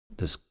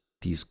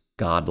these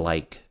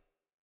godlike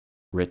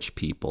rich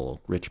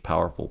people, rich,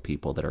 powerful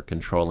people that are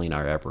controlling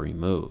our every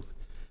move.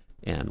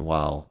 And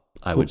while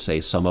I would say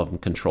some of them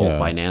control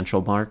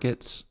financial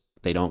markets,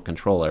 they don't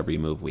control every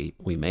move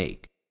we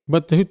make.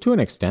 But to an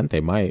extent,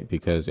 they might,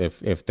 because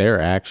if their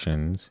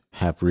actions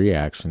have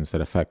reactions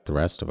that affect the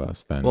rest of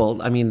us, then...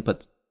 Well, I mean,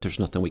 but there's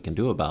nothing we can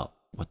do about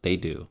what they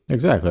do.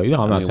 Exactly.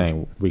 No, I'm not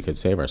saying we could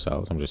save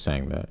ourselves. I'm just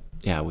saying that...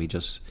 Yeah, we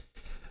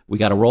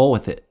got to roll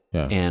with it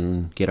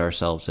and get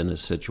ourselves in a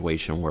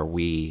situation where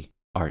we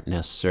aren't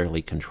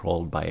necessarily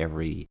controlled by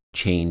every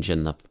change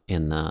in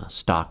the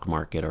stock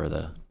market or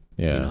the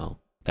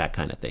that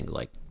kind of thing,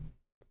 like,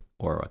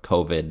 or a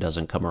COVID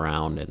doesn't come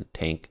around and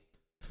tank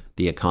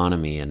the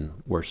economy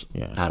and we're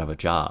out of a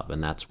job,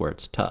 and that's where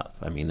it's tough.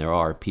 I mean, there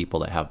are people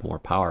that have more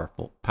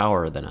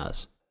power than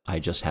us. I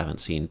just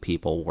haven't seen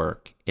people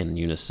work in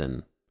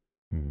unison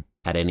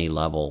at any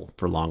level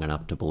for long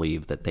enough to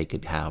believe that they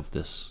could have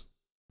this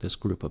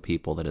group of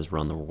people that has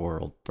run the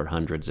world for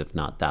hundreds, if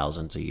not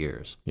thousands of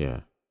years.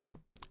 Yeah.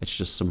 It's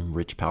just some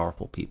rich,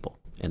 powerful people,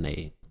 and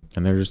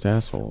they're just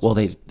assholes. Well,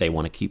 they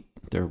want to keep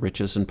their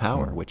riches and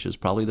power, which is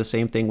probably the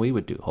same thing we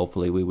would do.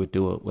 Hopefully we would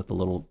do it with a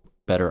little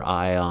better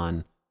eye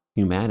on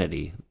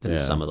humanity than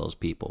some of those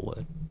people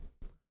would.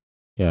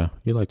 Yeah,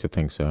 you like to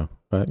think so,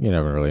 but you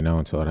never really know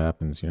until it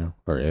happens,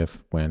 or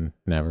if, when,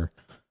 never.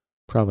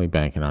 Probably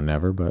banking on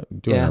never,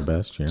 but doing our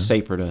best.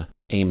 Safer to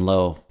aim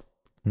low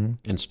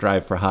and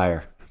strive for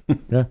higher.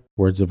 Yeah,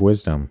 words of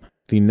wisdom.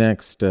 The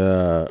next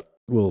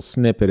little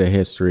snippet of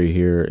history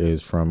here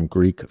is from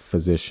Greek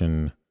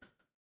physician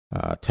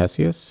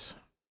Theseus.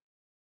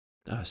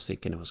 I was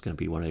thinking it was going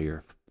to be one of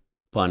your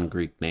fun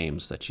Greek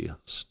names that you...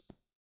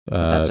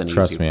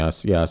 Trust me,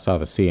 I saw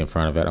the C in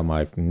front of it. I'm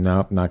like,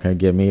 nope, not going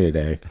to get me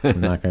today.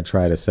 I'm not going to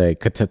try to say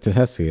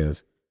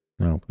Theseus.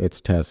 No, it's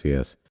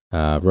Theseus.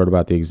 Wrote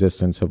about the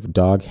existence of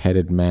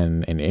dog-headed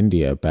men in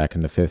India back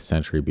in the 5th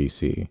century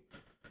BC.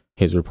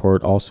 His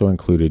report also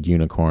included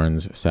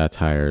unicorns,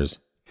 satyrs,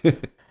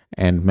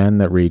 and men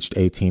that reached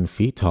 18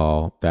 feet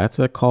tall. That's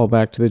a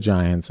callback to the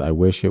giants. I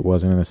wish it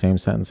wasn't in the same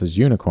sentence as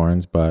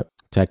unicorns, but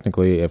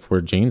technically, if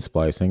we're gene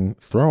splicing,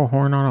 throw a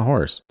horn on a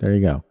horse. There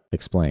you go.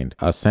 Explained.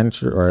 A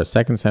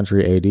 2nd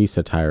century AD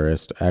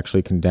satirist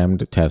actually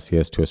condemned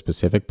Theseus to a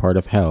specific part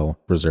of hell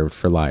reserved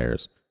for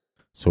liars.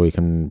 So we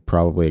can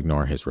probably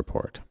ignore his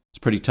report. It's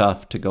pretty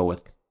tough to go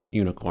with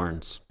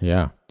unicorns.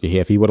 Yeah.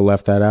 If he would have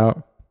left that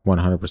out,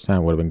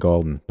 100% would have been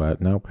golden. But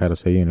nope, had to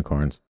say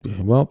unicorns.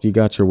 Well, you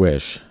got your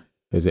wish.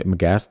 Is it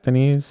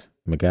Megasthenes?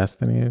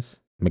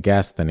 Megasthenes?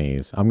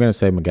 Megasthenes. I'm going to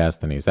say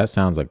Megasthenes. That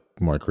sounds like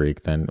more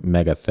Greek than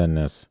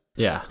Megasthenes.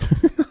 Yeah.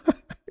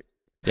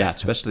 Yeah,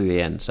 especially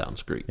the end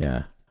sounds Greek.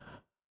 Yeah.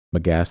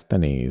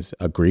 Megasthenes,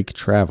 a Greek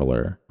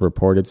traveler,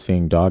 reported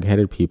seeing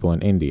dog-headed people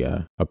in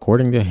India.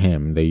 According to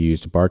him, they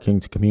used barking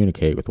to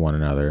communicate with one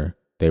another.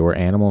 They wore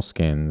animal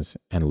skins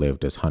and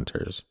lived as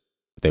hunters.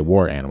 That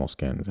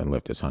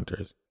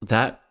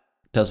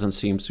doesn't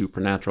seem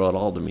supernatural at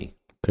all to me.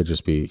 Could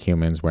just be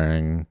humans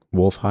wearing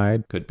wolf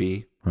hide. Could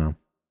be. Oh.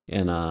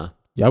 And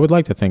yeah, I would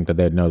like to think that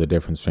they'd know the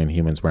difference between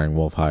humans wearing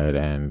wolf hide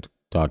and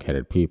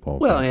dog-headed people.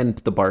 Well, and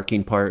the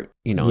barking part,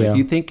 if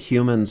you think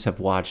humans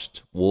have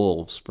watched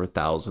wolves for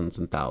thousands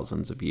and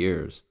thousands of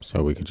years.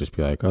 So we could just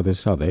be like, oh, this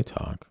is how they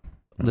talk.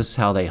 This is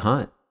how they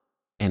hunt,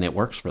 and it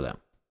works for them.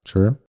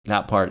 True.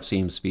 That part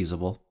seems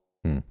feasible.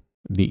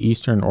 The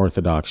Eastern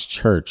Orthodox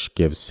Church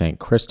gives St.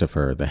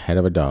 Christopher the head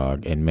of a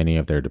dog in many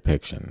of their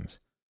depictions.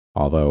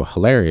 Although,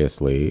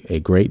 hilariously, a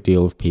great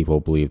deal of people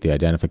believe the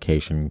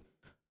identification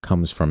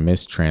comes from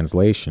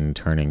mistranslation,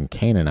 turning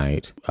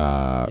Canaanite...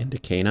 into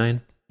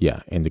canine?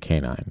 Yeah, into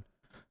canine.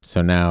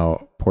 So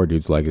now, poor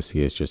dude's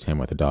legacy is just him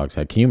with a dog's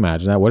head. Can you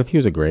imagine that? What if he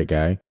was a great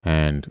guy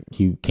and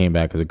he came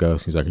back as a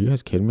ghost? He's like, are you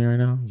guys kidding me right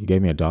now? You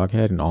gave me a dog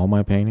head in all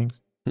my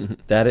paintings?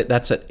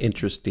 That's an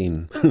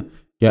interesting...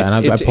 Yeah,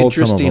 and I pulled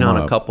some of them on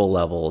up. A couple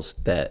levels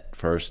that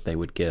first they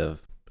would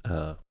give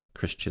a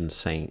Christian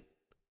saint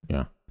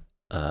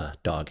a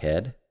dog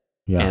head,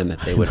 and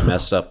they would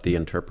mess up the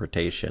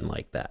interpretation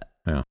like that.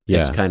 Yeah.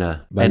 It's kind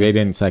of... Like they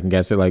didn't second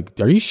guess it. Like,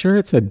 are you sure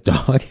it's a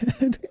dog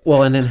head?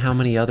 Well, and then how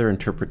many other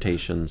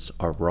interpretations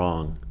are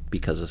wrong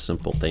because of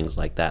simple things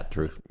like that?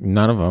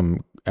 None of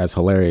them as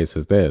hilarious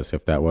as this,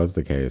 if that was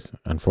the case,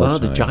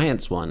 unfortunately. Well, the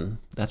Giants one,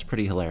 that's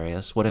pretty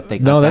hilarious. What if they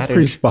got No, that's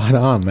pretty spot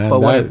on, man.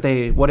 But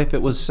what if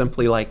it was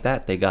simply like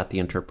that? They got the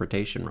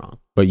interpretation wrong.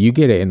 But you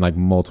get it in like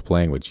multiple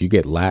language. You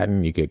get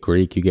Latin, you get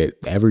Greek, you get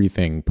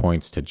everything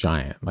points to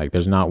giant. Like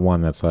there's not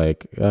one that's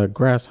like a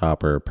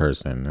grasshopper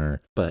person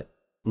or... But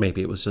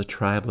maybe it was a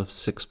tribe of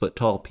 6 foot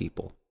tall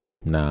people.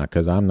 Nah,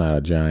 because I'm not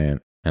a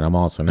giant, and I'm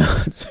also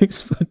not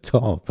 6 foot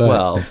tall. But,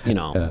 well,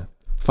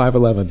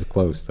 5'11's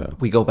close though.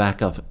 We go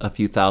back a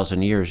few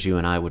thousand years, you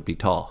and I would be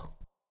tall.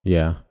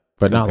 Yeah,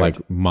 but not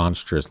like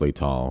monstrously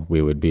tall.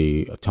 We would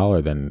be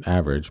taller than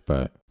average,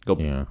 but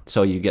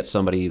So you get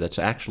somebody that's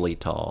actually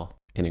tall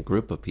in a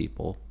group of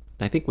people.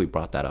 I think we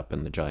brought that up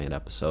in the giant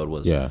episode.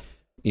 Was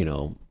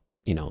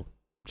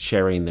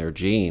sharing their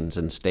genes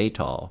and stay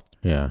tall.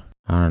 Yeah.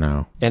 I don't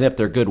know. And if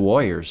they're good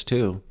warriors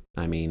too.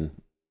 I mean,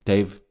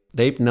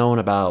 they've known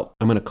about,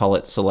 I'm going to call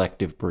it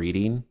selective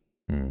breeding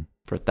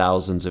for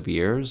thousands of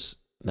years.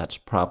 That's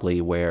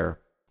probably where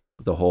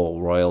the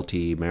whole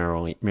royalty,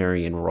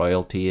 marrying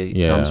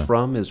royalty comes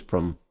from, is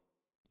from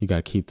You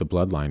got to keep the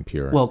bloodline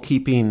pure. Well,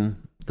 keeping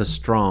the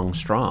strong.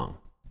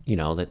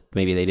 That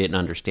maybe they didn't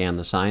understand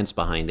the science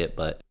behind it,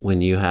 but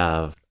when you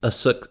have a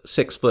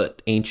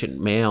 6-foot ancient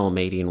male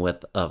mating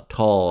with a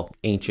tall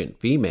ancient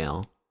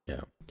female,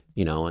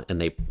 and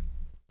they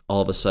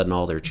all of a sudden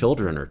all their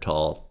children are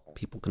tall,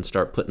 people can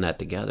start putting that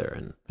together,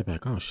 and they're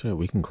like, oh shit,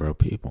 we can grow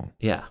people.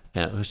 Yeah,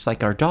 and it's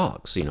like our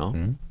dogs.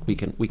 Mm-hmm.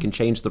 We can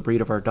change the breed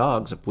of our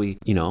dogs if we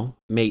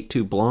mate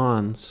 2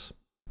 blondes.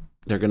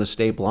 They're gonna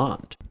stay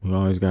blonde. We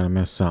always got to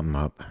mess something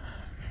up.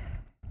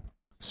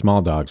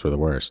 Small dogs were the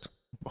worst.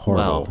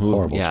 Horrible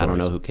choice. I don't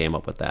know who came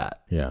up with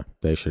that. Yeah,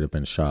 they should have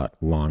been shot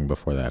long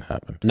before that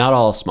happened. Not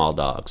all small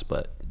dogs,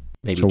 but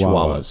maybe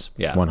Chihuahuas.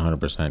 Yeah,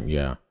 100%.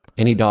 Yeah.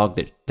 Any dog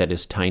that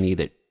is tiny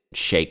that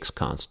shakes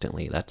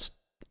constantly.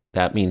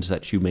 That means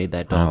that you made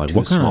that dog too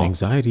what small. kind of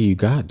anxiety you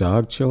got,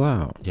 dog? Chill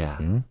out. Yeah.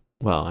 Mm-hmm.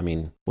 Well, I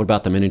mean, what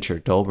about the miniature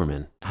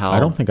Doberman?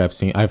 I don't think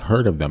I've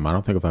heard of them. I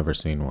don't think I've ever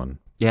seen one.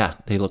 Yeah,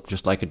 they look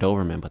just like a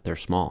Doberman, but they're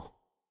small.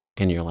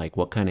 And you're like,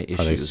 what kind of issues?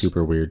 Are they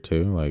super weird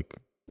too? Like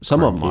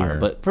some of them are,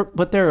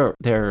 but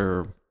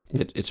they're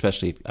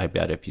especially, I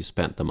bet if you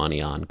spent the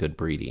money on good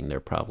breeding, they're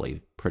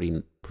probably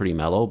pretty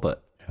mellow.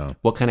 But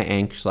what kind of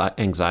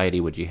anxiety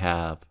would you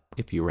have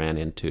if you ran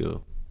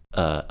into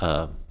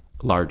a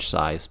large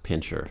size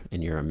pinscher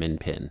and you're a min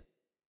pin?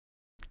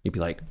 You'd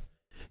be like,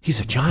 he's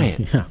a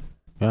giant.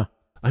 Yeah.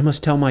 I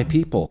must tell my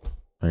people.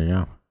 There you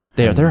go.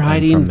 They're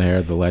hiding. From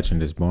there, the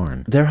legend is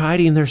born. They're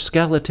hiding their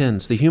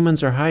skeletons. The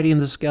humans are hiding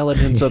the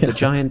skeletons of the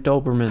giant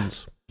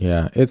Dobermans.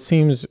 Yeah, it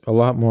seems a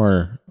lot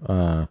more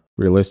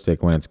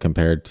realistic when it's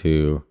compared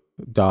to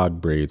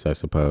dog breeds, I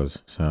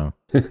suppose. So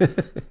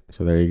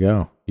there you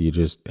go. You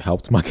just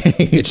helped my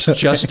case. It's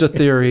just a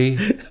theory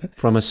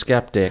from a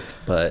skeptic,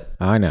 but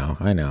I know.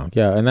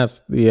 Yeah, and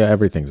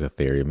everything's a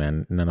theory,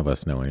 man. None of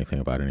us know anything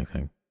about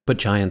anything. But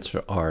giants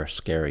are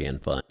scary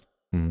and fun.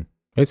 Mm.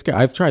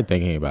 I've tried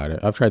thinking about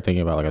it. I've tried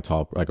thinking about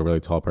like a really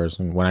tall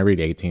person. When I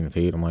read 18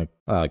 feet, I'm like,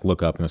 I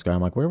look up in the sky.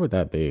 I'm like, where would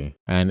that be?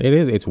 And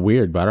it's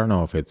weird, but I don't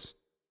know if it's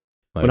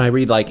when I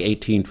read like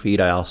 18 feet,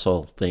 I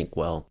also think,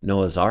 well,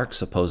 Noah's Ark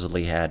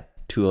supposedly had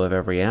 2 of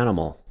every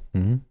animal.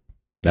 Mm-hmm.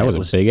 That was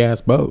a big ass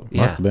boat.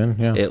 Yeah, must have been.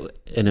 Yeah,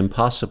 an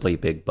impossibly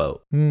big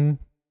boat. Mm.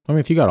 I mean,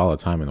 if you got all the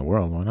time in the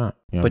world, why not?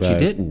 But you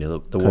didn't know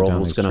the world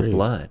was going to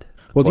flood.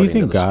 Well, do you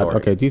think God?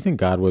 Okay, do you think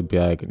God would be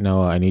like,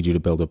 "No, I need you to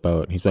build a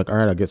boat"? And he's like, "All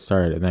right, I'll get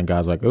started." And then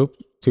God's like, "Oops,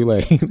 too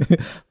late."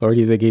 Or do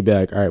you think he'd be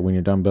like, "All right, when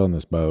you're done building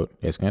this boat,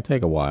 it's gonna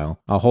take a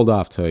while. I'll hold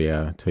off till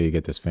you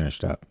get this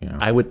finished up."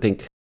 I would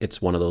think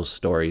it's one of those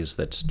stories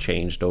that's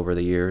changed over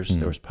the years. Mm-hmm.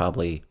 There was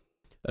probably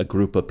a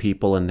group of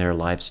people and their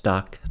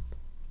livestock,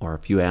 or a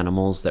few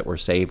animals that were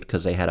saved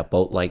because they had a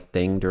boat-like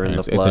thing during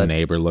the flood. It's a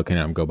neighbor looking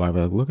at them go by,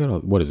 like, look at all,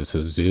 what is this,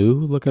 a zoo?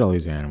 Look at all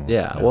these animals.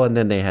 Yeah, well, and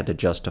then they had to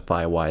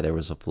justify why there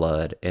was a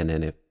flood, and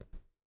then if,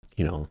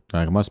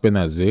 like it must have been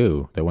that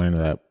zoo that went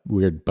into that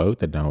weird boat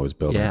that Noah was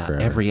building. Yeah,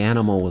 forever. Every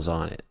animal was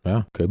on it.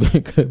 Yeah,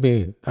 could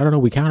be. I don't know.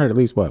 We counted at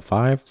least,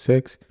 5,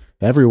 6?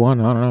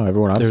 Everyone, I don't know.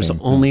 Everyone I've seen. There's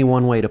only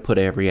one way to put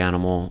every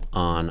animal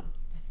on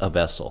a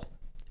vessel,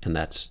 and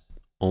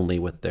only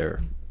with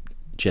their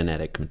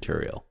genetic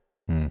material.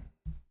 Mm.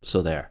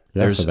 So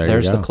there's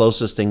the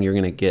closest thing you're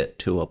going to get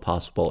to a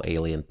possible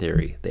alien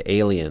theory. The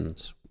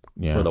aliens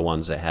were the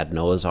ones that had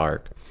Noah's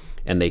Ark,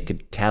 and they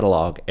could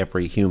catalog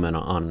every human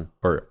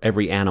or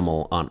every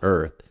animal on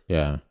Earth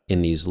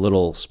in these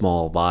little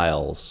small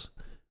vials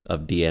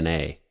of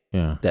DNA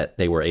that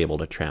they were able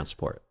to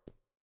transport.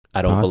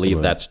 I don't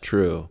believe that's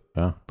true,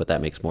 but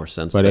that makes more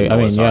sense. But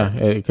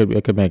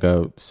it could make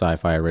a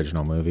sci-fi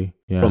original movie.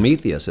 Yeah.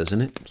 Prometheus,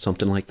 isn't it?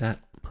 Something like that.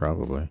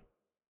 Probably.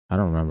 I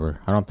don't remember.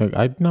 I don't think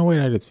I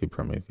did see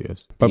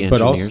Prometheus.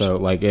 But also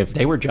like if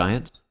they were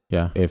giants.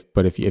 Yeah.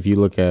 If you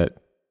look at,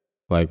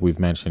 like we've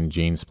mentioned,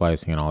 gene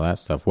splicing and all that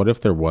stuff, what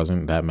if there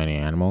wasn't that many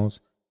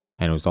animals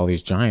and it was all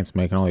these giants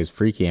making all these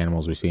freaky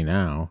animals we see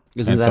now?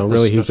 He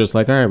was just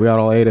like, all right, we got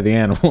all 8 of the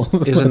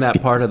animals. Isn't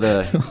that part of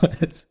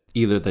the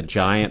either the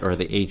giant or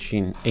the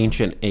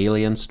ancient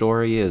alien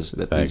story is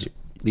that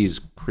these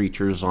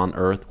creatures on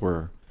Earth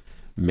were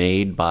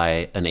made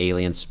by an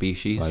alien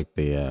species, like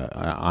the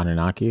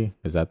Anunnaki?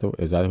 Is that who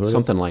it is?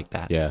 Something like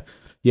that.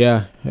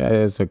 Yeah.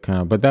 It's a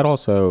kind of, but that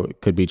also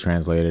could be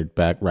translated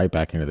right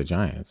back into the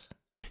giants.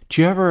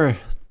 Do you ever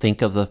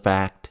think of the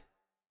fact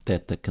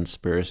that the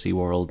conspiracy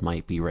world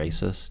might be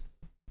racist?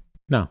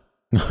 No,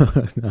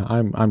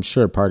 I'm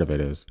sure part of it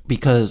is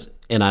because,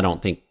 and I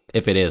don't think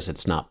if it is,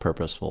 it's not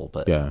purposeful.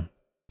 But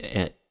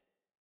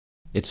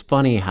it's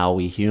funny how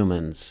we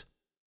humans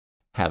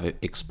have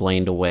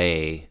explained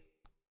away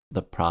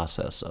the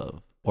process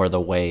of, or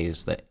the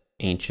ways that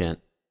ancient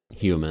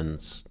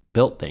humans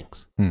built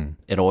things.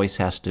 It always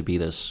has to be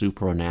this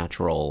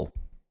supernatural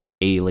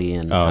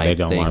alien type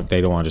thing. They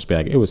don't want to just be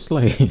like, it was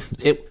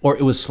slaves. It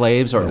was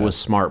slaves, or it was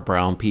smart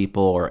brown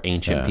people or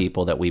ancient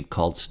people that we've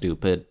called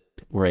stupid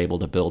were able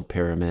to build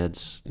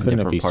pyramids. Couldn't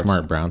it be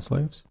smart brown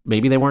slaves?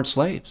 Maybe they weren't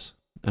slaves.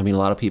 I mean,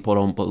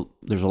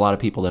 there's a lot of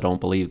people that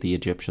don't believe the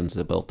Egyptians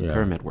that built the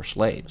pyramid were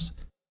slaves.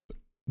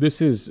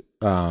 This is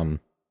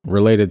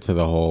related to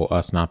the whole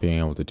us not being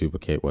able to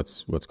duplicate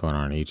what's going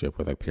on in Egypt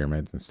with like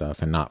pyramids and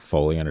stuff, and not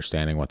fully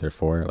understanding what they're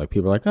for. Like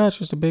people are like, oh, it's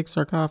just a big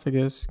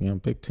sarcophagus,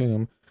 big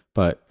tomb.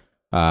 But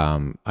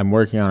I'm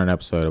working on an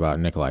episode about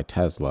Nikola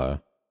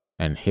Tesla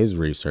and his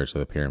research of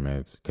the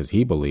pyramids, because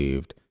he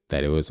believed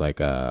that it was like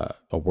a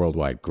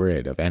worldwide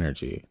grid of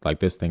energy. Like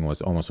this thing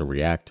was almost a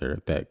reactor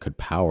that could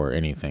power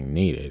anything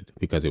needed,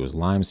 because it was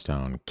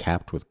limestone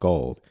capped with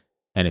gold.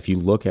 And if you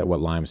look at what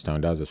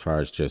limestone does as far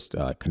as just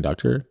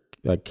conductor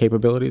like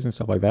capabilities and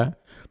stuff like that,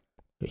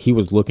 he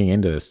was looking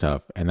into this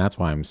stuff, and that's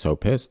why I'm so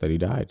pissed that he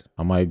died.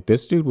 I'm like,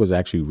 this dude was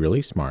actually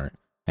really smart,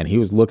 and he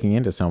was looking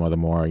into some of the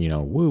more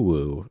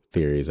woo-woo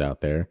theories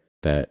out there.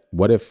 That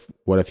what if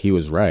he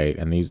was right,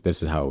 and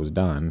this is how it was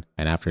done,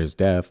 and after his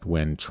death,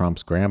 when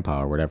Trump's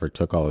grandpa or whatever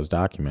took all his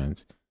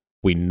documents,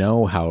 we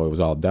know how it was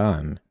all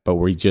done, but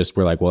we're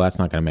like, well, that's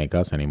not going to make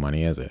us any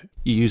money, is it?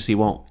 You usually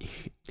won't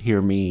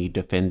hear me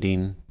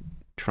defending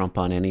Trump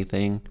on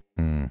anything,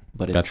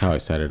 but that's how I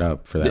set it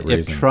up for that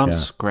reason. If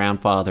Trump's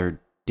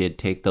grandfather did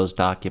take those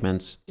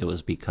documents, it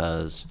was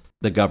because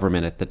the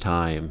government at the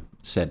time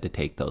said to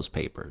take those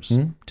papers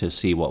to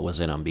see what was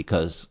in them,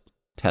 because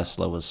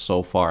Tesla was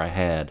so far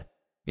ahead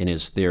in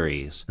his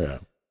theories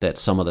that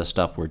some of the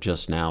stuff we're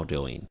just now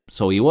doing.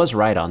 So he was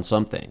right on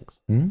some things.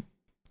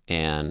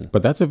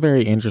 But that's a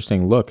very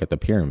interesting look at the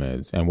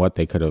pyramids and what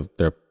they could have,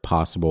 their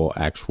possible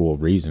actual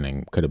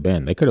reasoning could have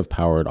been. They could have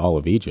powered all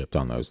of Egypt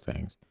on those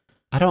things.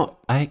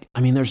 I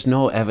mean, there's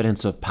no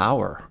evidence of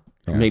power.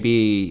 Yeah.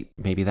 Maybe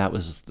that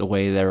was the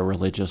way their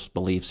religious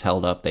beliefs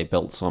held up. They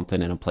built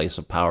something in a place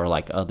of power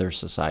like other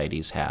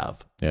societies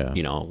have. Yeah.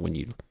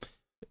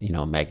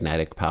 When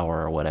magnetic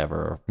power or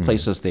whatever,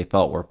 places they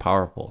felt were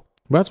powerful.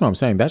 Well, that's what I'm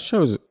saying. That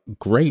shows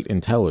great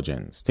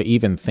intelligence to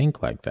even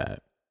think like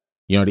that.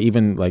 To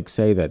even like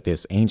say that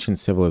this ancient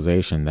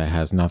civilization that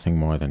has nothing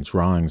more than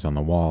drawings on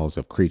the walls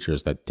of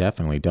creatures that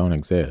definitely don't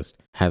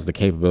exist has the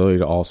capability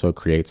to also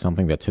create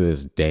something that to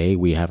this day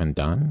we haven't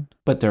done.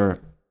 But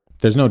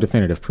there's no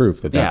definitive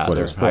proof that that's what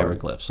it's for.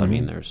 Hieroglyphs. I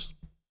mean, there's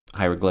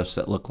hieroglyphs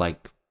that look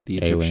like the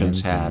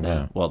Egyptians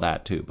had, well,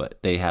 that too, but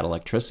they had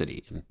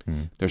electricity,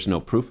 and there's no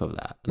proof of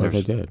that. Well,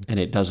 they did. And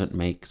it doesn't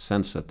make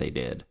sense that they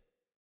did.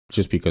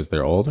 Just because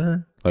they're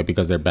older? Like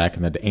because they're back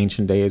in the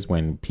ancient days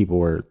when people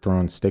were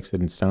throwing sticks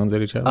and stones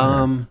at each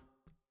other?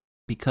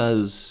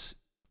 Because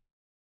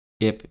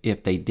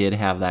if they did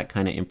have that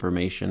kind of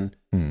information,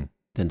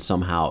 then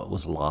somehow it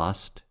was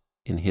lost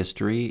in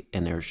history,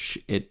 and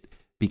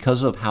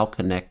because of how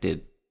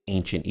connected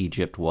ancient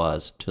Egypt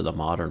was to the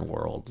modern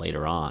world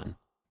later on.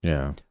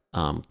 Yeah.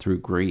 Through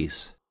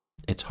Greece,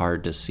 it's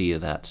hard to see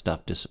that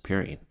stuff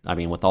disappearing. I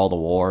mean, with all the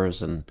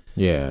wars and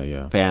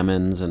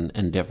famines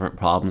and different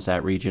problems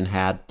that region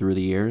had through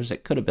the years,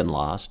 it could have been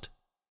lost.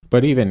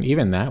 But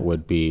even that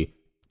would be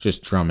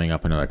just drumming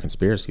up another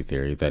conspiracy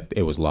theory that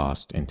it was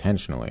lost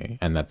intentionally,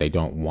 and that they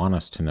don't want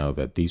us to know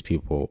that these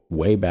people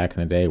way back in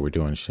the day were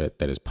doing shit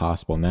that is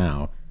possible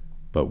now,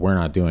 but we're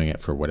not doing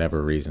it for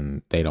whatever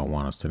reason they don't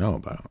want us to know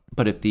about.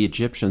 But if the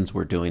Egyptians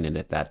were doing it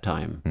at that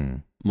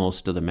time,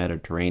 most of the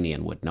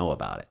Mediterranean would know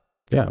about it.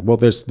 Yeah, well,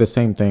 there's the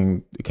same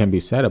thing can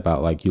be said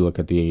about, like, you look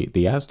at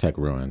the Aztec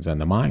ruins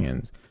and the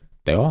Mayans.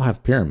 They all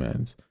have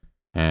pyramids.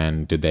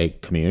 And did they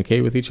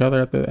communicate with each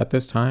other at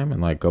this time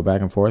and, like, go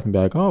back and forth and be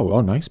like,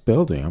 oh, nice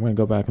building. I'm going to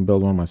go back and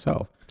build one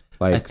myself.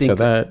 Like, I think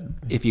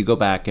if you go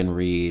back and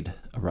read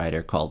a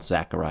writer called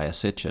Zecharia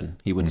Sitchin,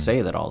 he would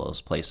say that all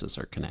those places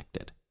are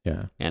connected.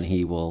 Yeah. And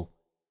he will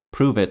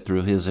prove it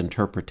through his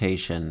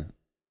interpretation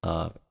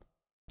of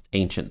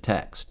ancient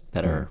texts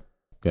that are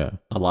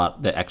a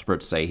lot. The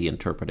experts say he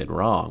interpreted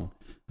wrong.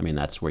 I mean,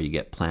 that's where you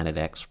get Planet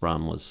X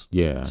from, was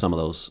some of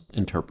those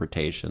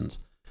interpretations.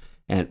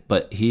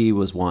 But he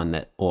was one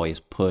that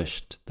always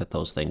pushed that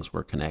those things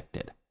were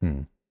connected.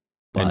 But,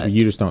 and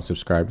you just don't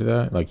subscribe to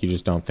that? Like, you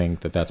just don't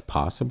think that that's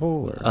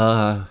possible?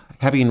 Or?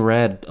 Having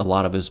read a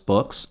lot of his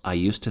books, I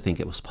used to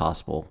think it was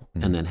possible.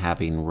 And then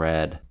having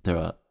read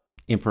the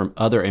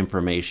other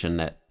information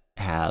that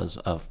has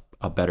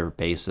a better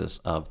basis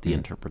of the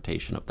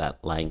interpretation of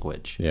that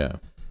language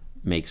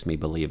makes me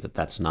believe that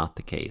that's not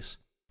the case.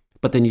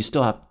 But then you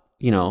still have,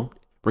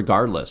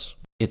 regardless,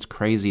 it's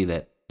crazy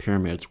that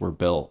pyramids were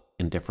built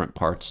in different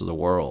parts of the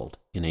world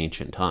in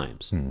ancient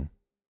times.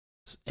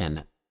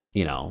 And,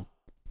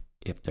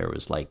 if there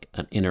was like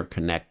an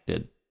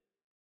interconnected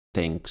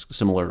thing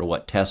similar to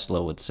what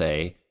Tesla would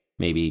say,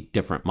 maybe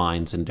different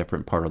minds in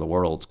different part of the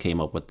world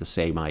came up with the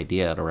same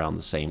idea at around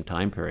the same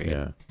time period.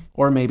 Yeah.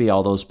 Or maybe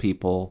all those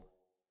people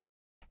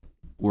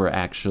were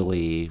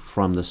actually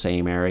from the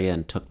same area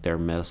and took their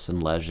myths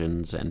and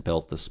legends and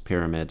built the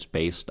pyramids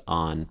based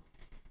on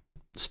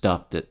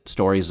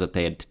stories that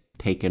they had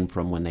taken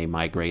from when they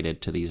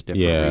migrated to these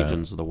different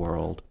regions of the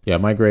world. Yeah,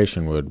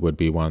 migration would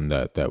be one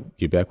that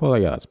you'd be like, well,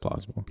 yeah, it's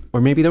plausible.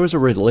 Or maybe there was a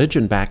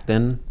religion back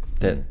then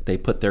that they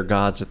put their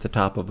gods at the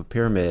top of a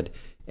pyramid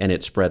and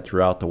it spread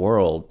throughout the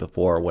world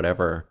before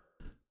whatever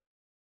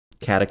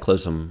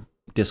cataclysm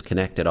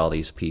disconnected all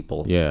these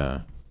people.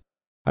 Yeah.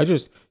 I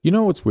just,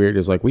 what's weird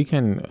is, like, we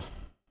can,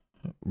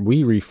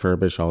 we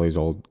refurbish all these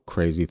old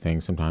crazy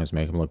things sometimes,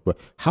 make them look. But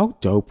how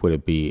dope would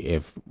it be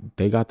if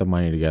they got the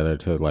money together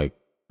to like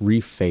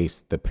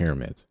reface the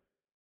pyramids?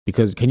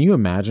 Because can you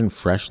imagine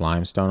fresh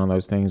limestone on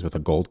those things with a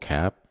gold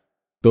cap?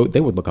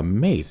 They would look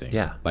amazing.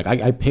 Yeah. Like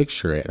I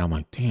picture it and I'm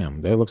like,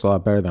 damn, that looks a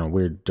lot better than a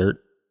weird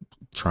dirt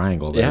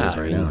triangle that is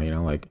right now, you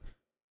know, like,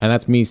 and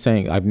that's me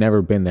saying I've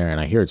never been there and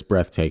I hear it's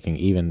breathtaking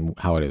even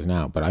how it is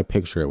now, but I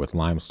picture it with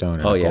limestone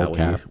and a gold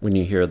cap. When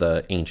you hear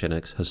the ancient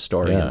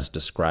historians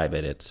describe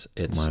it,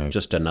 it's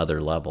just another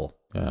level.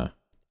 Yeah.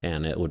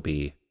 And it would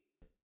be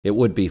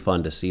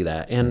fun to see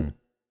that. And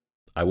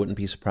I wouldn't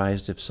be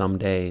surprised if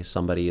someday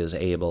somebody is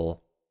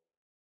able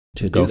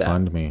to do that.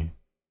 GoFundMe.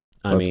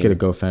 Let's get a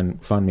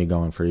GoFundMe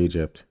going for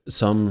Egypt.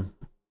 Some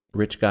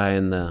rich guy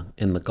in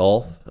the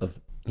Gulf of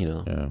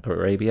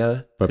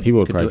Arabia. But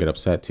people would probably get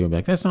upset too and be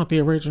like, that's not the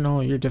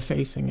original. You're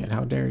defacing it.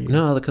 How dare you?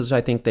 No, because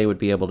I think they would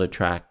be able to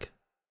track.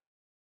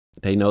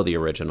 They know the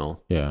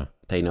original. Yeah.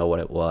 They know what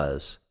it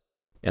was.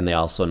 And they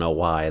also know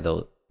why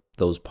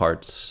those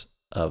parts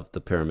of the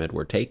pyramid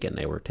were taken.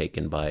 They were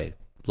taken by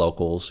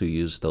locals who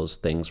used those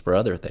things for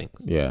other things.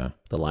 Yeah.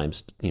 The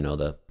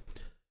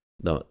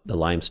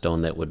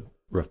limestone that would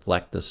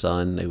reflect the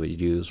sun, they would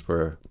use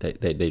for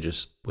they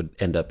just would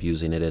end up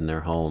using it in their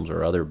homes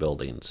or other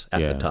buildings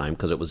at the time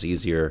because it was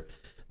easier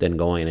than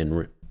going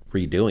and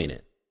redoing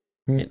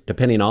it.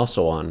 Depending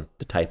also on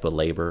the type of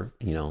labor,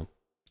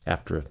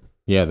 after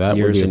that years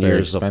would be and a very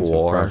years of expensive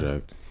war,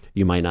 project.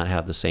 You might not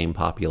have the same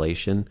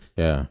population.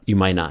 Yeah. You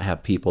might not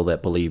have people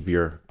that believe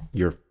your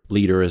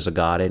leader is a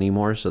god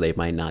anymore, so they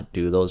might not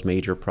do those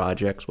major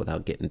projects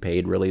without getting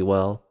paid really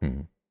well.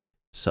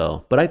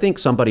 So, but I think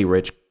somebody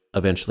rich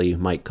eventually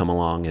might come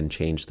along and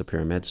change the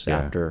pyramids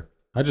after.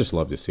 I just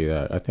love to see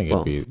that. I think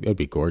it'd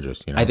be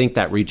gorgeous. I think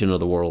that region of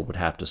the world would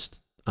have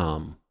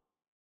to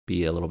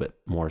be a little bit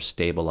more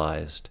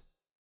stabilized,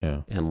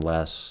 and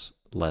less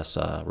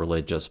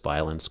religious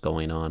violence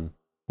going on.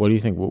 What do you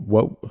think?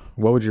 What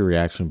would your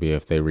reaction be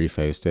if they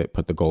refaced it,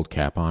 put the gold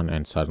cap on,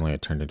 and suddenly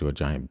it turned into a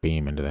giant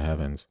beam into the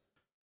heavens,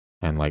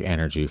 and like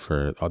energy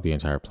for the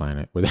entire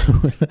planet? We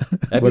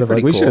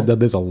should have done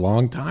this a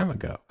long time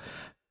ago.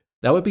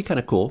 That would be kind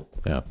of cool.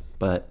 Yeah.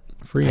 But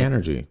free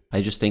energy.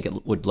 I just think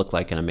it would look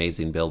like an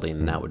amazing building,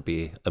 and that would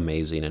be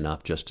amazing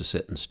enough just to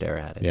sit and stare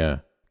at it. Yeah.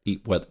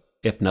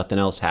 If nothing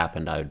else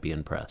happened, I would be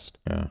impressed.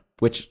 Yeah.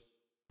 Which,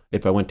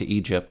 if I went to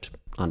Egypt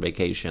on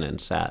vacation and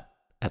sat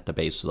at the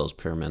base of those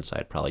pyramids,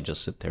 I'd probably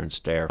just sit there and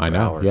stare for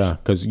hours. Yeah,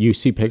 because you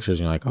see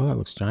pictures and you're like, oh, that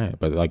looks giant.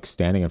 But like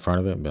standing in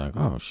front of it and be like,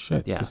 oh,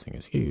 shit, this thing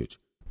is huge.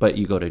 But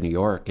you go to New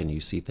York and you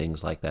see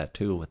things like that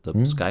too with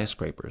the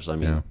skyscrapers. I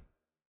mean,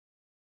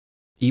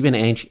 even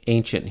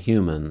ancient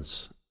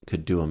humans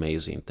could do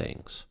amazing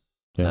things.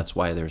 Yeah. That's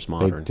why there's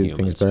modern humans. They do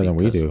things better than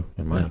we do,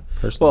 in my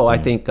personal opinion.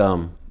 I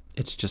think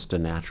it's just a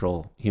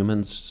natural.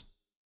 Humans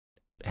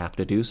have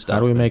to do stuff. How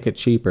do we make it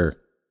cheaper?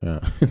 Yeah.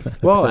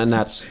 Well, and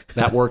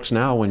that works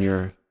now when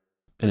you're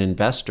an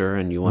investor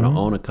and you want to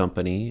own a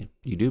company.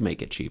 You do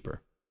make it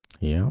cheaper.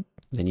 Yeah.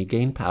 Then you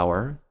gain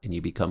power and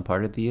you become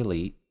part of the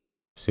elite.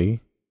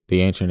 See?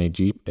 The ancient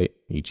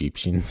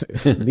Egyptians,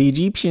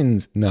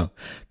 the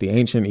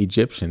ancient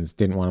Egyptians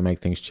didn't want to make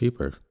things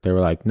cheaper. They were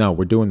like, no,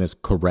 we're doing this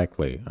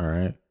correctly, all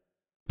right?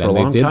 Then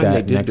they did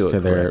that next to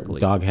their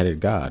dog-headed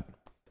god.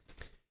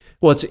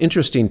 Well, it's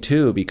interesting,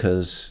 too,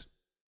 because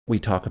we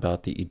talk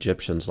about the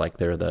Egyptians like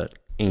they're the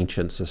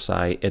ancient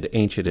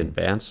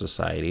advanced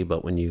society,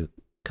 but when you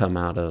come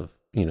out of,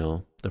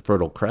 the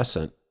Fertile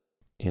Crescent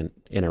in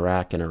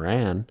Iraq and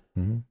Iran,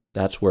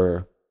 that's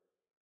where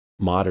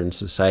modern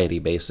society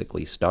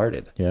basically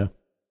started. Yeah.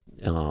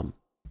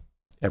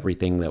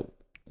 Everything that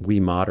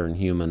we modern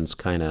humans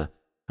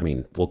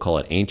we'll call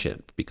it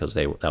ancient because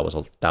that was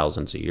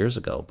thousands of years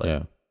ago,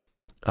 but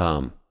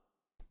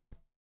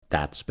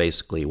that's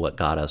basically what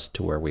got us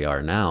to where we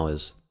are now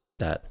is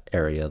that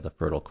area of the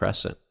Fertile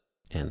Crescent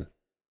and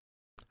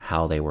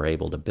how they were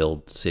able to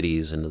build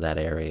cities into that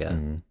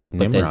area.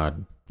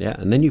 Nimrod.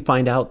 And then you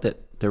find out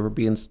that there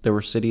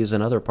were cities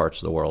in other parts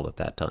of the world at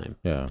that time.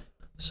 Yeah.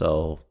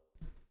 So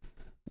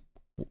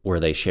were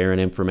they sharing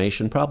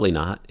information? Probably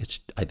not.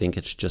 I think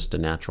it's just a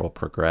natural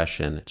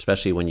progression,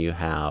 especially when you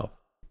have,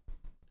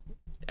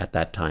 at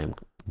that time,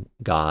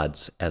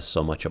 gods as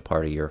so much a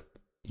part of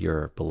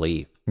your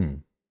belief.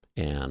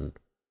 And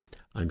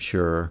I'm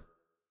sure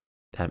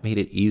that made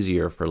it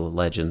easier for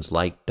legends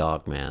like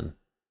Dogman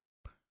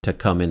to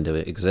come into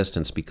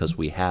existence because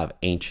we have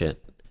ancient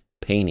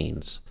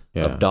paintings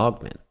of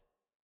Dogman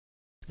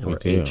or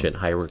ancient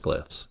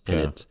hieroglyphs.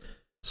 And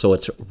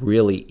it's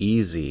really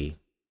easy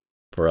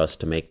for us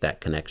to make that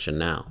connection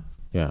now.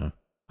 Yeah.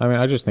 I mean,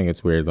 I just think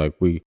it's weird. Like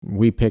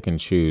we pick and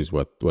choose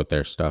what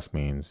their stuff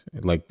means.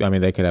 Like, I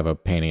mean, they could have a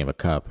painting of a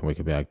cup and we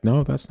could be like,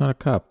 no, that's not a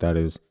cup. That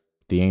is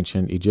the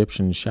ancient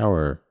Egyptian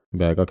shower. And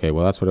be like, okay,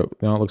 well, that's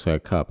it looks like a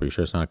cup. Are you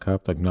sure it's not a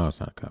cup? Like, no,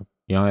 it's not a cup.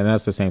 And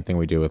that's the same thing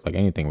we do with like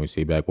anything we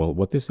see. Be like, well,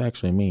 what this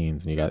actually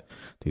means. And you got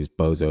these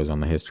bozos on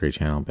the History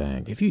Channel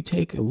being, if you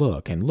take a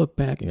look and look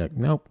back and you're like,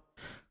 nope,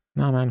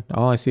 no, man,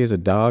 all I see is a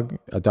dog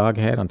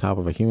head on top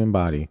of a human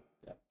body.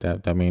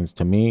 that means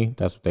to me,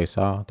 that's what they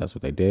saw. That's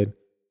what they did.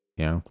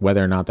 You know,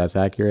 whether or not that's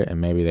accurate,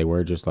 and maybe they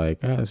were just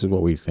like, this is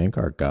what we think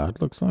our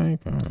God looks like.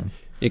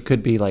 It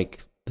could be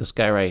like this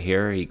guy right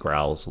here. He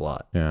growls a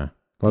lot. Yeah.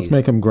 Let's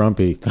make him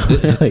grumpy.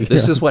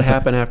 This is what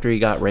happened after he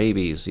got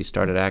rabies. He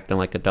started acting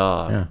like a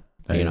dog. Yeah.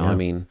 You know, I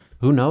mean,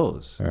 who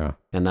knows? Yeah.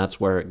 And that's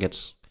where it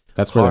gets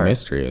That's hard. where the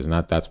mystery is.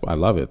 That's I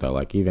love it though.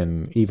 Like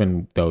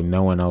even though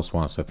no one else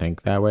wants to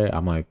think that way,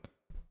 I'm like,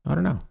 I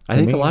don't know. I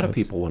think a lot of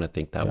people want to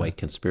think that way.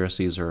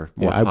 Conspiracies are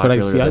more popular but I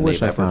than wish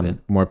they've I ever found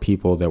been. more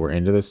people that were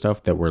into this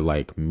stuff that were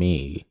like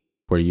me,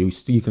 where you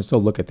can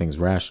still look at things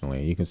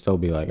rationally. You can still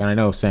be like, and I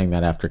know saying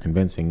that after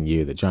convincing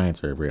you that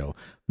giants are real,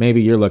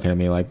 maybe you're looking at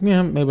me like,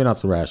 yeah, maybe not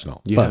so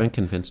rational. You haven't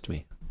convinced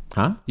me.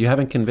 Huh? You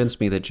haven't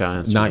convinced me that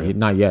giants are real.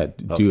 Not yet.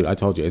 Okay. Dude, I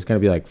told you, it's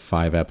going to be like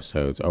 5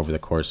 episodes over the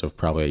course of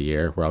probably a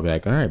year where I'll be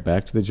like, all right,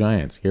 back to the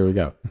giants. Here we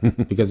go.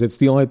 Because it's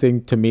the only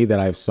thing to me that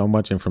I have so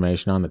much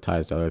information on that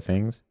ties to other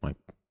things. I'm like,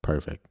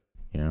 perfect.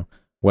 You know,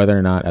 whether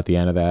or not at the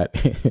end of that,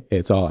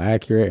 it's all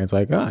accurate. It's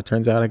like, it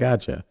turns out I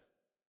gotcha.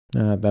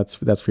 That's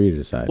for you to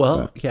decide.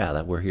 Well,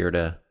 that we're here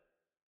to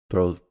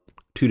throw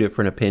 2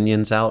 different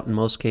opinions out in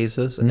most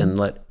cases and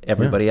let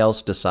everybody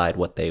else decide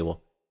what they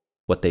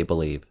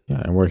believe.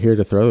 Yeah, and we're here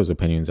to throw those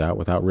opinions out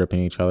without ripping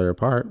each other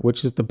apart,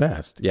 which is the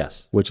best.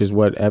 Yes. Which is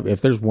what,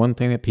 if there's one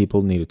thing that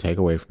people need to take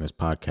away from this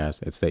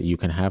podcast, it's that you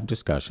can have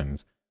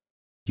discussions.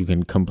 You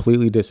can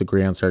completely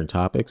disagree on certain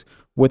topics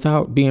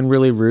without being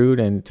really rude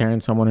and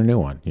tearing someone a new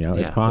one. You know,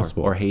 it's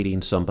possible. Or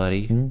hating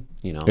somebody,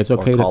 you know. It's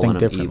okay or to calling think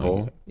them differently.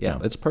 evil. Yeah,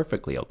 it's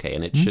perfectly okay.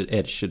 And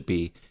it should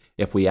be,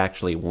 if we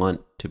actually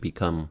want to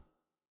become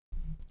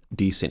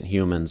decent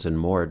humans and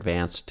more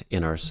advanced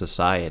in our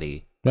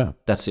society,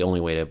 that's the only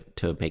way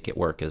to make it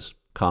work, is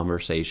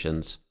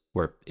conversations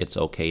where it's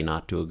okay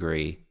not to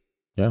agree.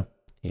 Yeah.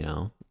 You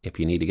know, if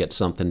you need to get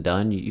something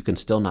done, you can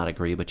still not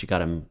agree, but you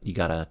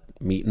gotta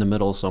meet in the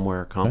middle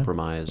somewhere,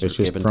 compromise. It's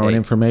just throwing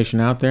information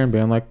out there and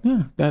being like,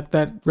 yeah,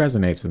 that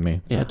resonates with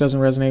me. Yeah. That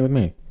doesn't resonate with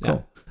me.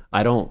 Cool. Yeah.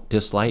 I don't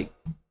dislike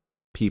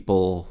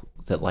people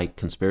that like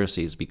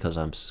conspiracies because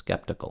I'm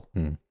skeptical.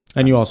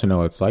 And you also know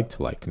what it's like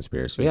to like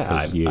conspiracies,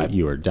 because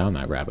you were down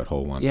that rabbit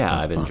hole once. Yeah,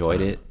 I've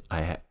enjoyed it.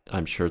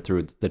 I'm sure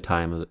through the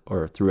time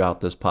or throughout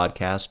this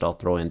podcast, I'll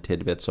throw in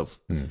tidbits of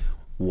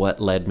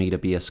what led me to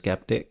be a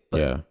skeptic.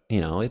 But,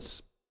 you know,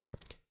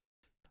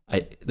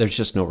 there's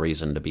just no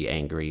reason to be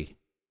angry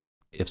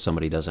if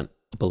somebody doesn't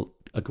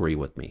agree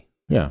with me.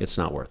 Yeah. It's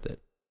not worth it.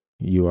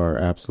 You are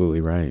absolutely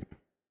right.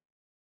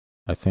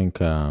 I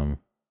think I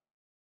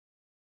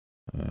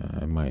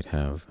might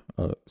have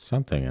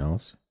something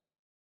else.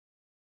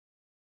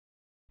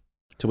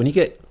 So when you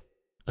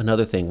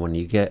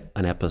get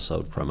an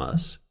episode from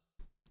us,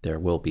 there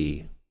will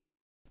be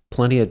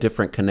plenty of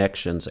different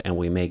connections, and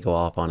we may go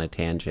off on a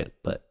tangent.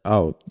 But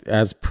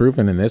as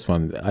proven in this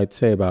one, I'd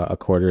say about a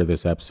quarter of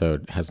this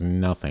episode has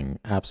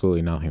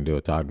absolutely nothing to do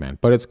with Dogman.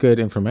 But it's good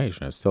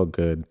information. It's still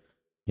good.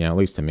 You know, at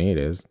least to me it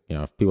is. You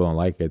know, if people don't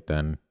like it,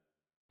 then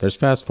there's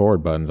fast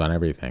forward buttons on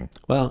everything.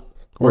 Well,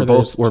 we're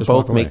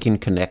both making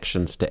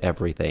connections to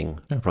everything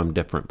from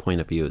different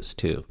point of views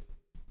too.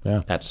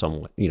 Yeah, that's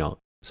somewhat, you know.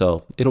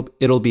 So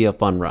it'll be a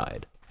fun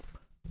ride.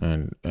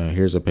 And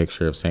here's a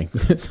picture of Saint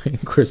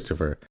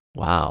Christopher.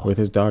 Wow, with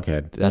his dog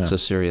head. That's a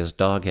serious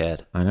dog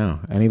head. I know,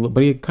 and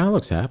but he kind of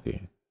looks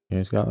happy.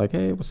 He's got like,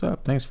 hey, what's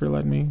up? Thanks for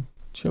letting me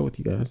chill with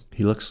you guys.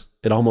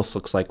 It almost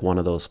looks like one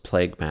of those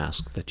plague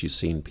masks that you've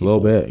seen people. A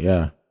little bit,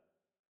 yeah.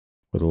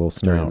 With a little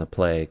snout. During the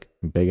plague.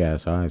 Big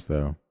ass eyes,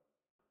 though.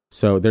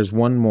 So there's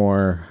one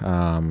more,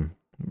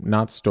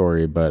 not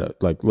story, but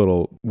like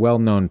little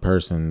well-known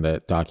person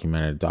that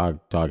documented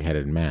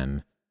dog-headed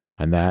men,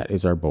 and that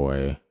is our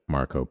boy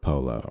Marco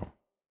Polo.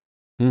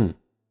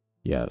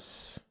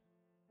 Yes.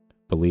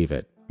 Believe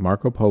it.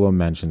 Marco Polo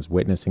mentions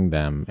witnessing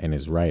them in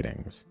his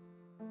writings.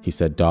 He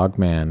said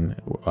dogmen,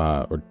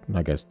 or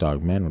I guess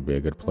dogmen would be a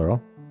good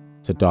plural.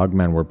 He said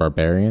dogmen were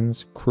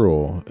barbarians,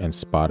 cruel, and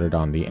spotted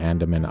on the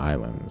Andaman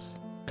Islands,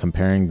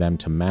 comparing them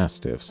to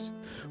mastiffs,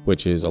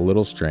 which is a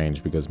little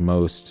strange because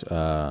most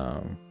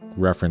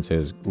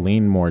references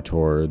lean more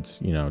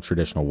towards, you know,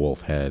 traditional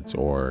wolf heads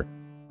or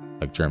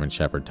like German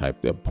Shepherd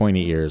type,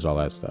 pointy ears, all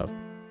that stuff.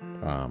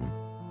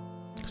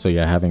 So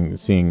yeah,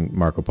 seeing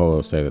Marco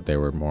Polo say that they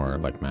were more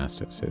like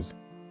mastiffs is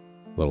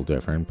a little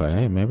different, but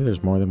hey, maybe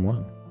there's more than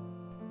one.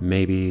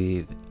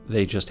 Maybe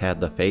they just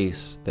had the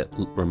face that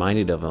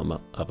reminded of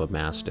a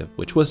mastiff,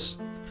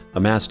 a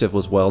mastiff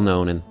was well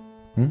known,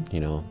 and you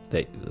know,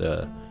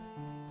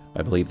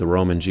 I believe the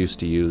Romans used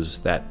to use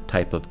that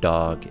type of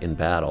dog in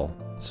battle.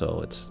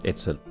 So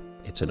it's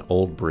an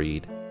old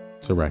breed.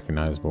 It's a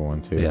recognizable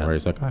one too. Yeah. Where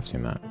he's like, I've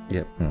seen that.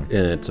 Yep. Yeah. And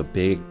it's a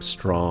big,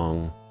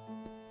 strong,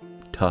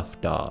 tough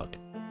dog.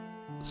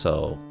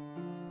 So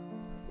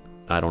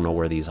I don't know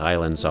where these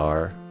islands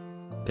are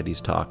that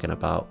he's talking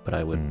about, but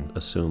I would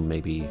assume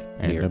maybe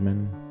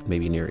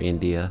near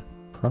India.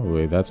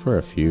 Probably. That's where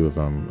a few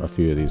of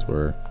these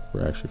were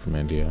actually from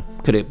India.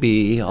 Could it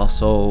be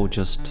also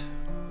just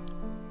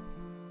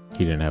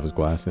he didn't have his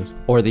glasses?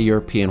 Or the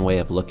European way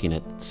of looking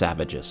at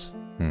savages.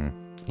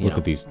 Look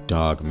at these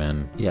dog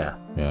men. Yeah.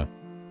 Yeah.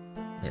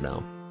 You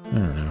know. I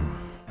don't know.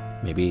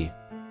 Maybe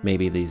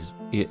these,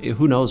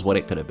 who knows what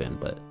it could have been,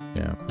 but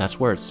yeah, that's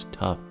where it's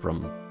tough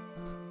from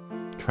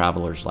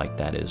travelers like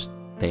that, is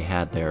they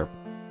had their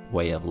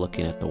way of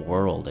looking at the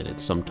world, and it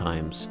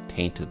sometimes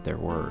tainted their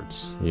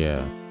words.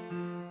 Yeah.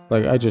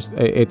 Like,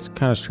 it's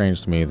kind of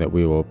strange to me that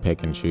we will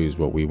pick and choose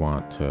what we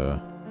want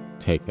to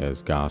take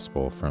as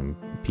gospel from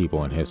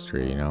people in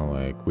history, you know?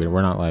 Like,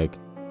 we're not like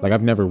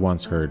I've never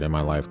once heard in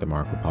my life that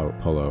Marco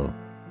Polo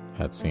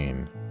had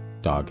seen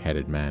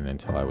dog-headed men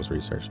until I was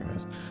researching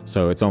this.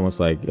 So it's almost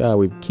like,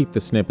 we keep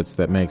the snippets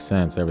that make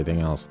sense,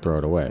 everything else, throw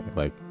it away.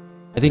 Like,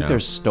 I think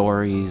there's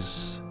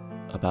stories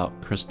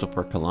about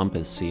Christopher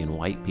Columbus seeing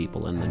white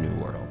people in the New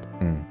World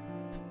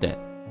that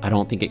I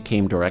don't think it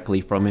came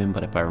directly from him,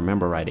 but if I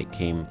remember right, it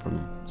came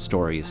from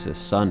stories his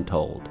son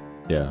told.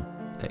 Yeah.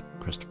 That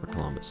Christopher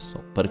Columbus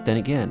sold. But then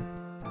again,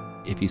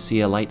 if you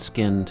see a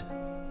light-skinned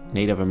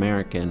Native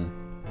American,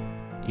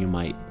 you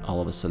might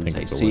all of a sudden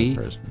say, see,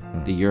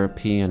 the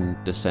European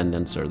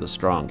descendants are the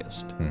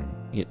strongest.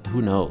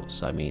 Who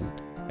knows? I mean,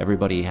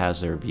 everybody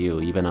has their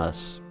view. Even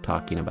us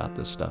talking about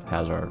this stuff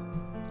has our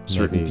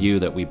certain view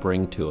that we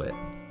bring to it.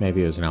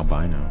 Maybe it was an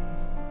albino.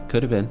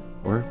 Could have been.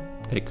 Or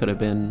it could have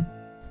been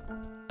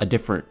a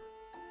different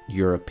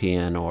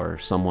European or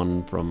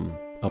someone from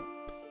up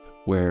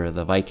where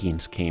the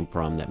Vikings came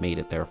from that made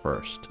it there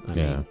first. I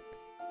mean,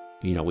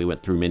 we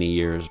went through many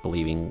years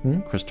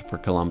believing Christopher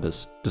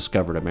Columbus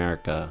discovered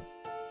America,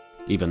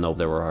 even though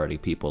there were already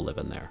people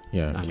living there.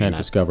 Yeah, can't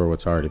discover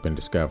what's already been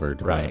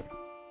discovered. Right.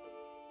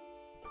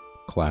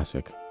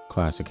 Classic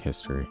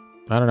history.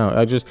 I don't know.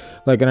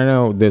 And I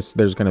know there's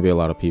going to be a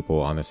lot of people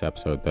on this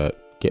episode that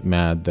get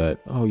mad that,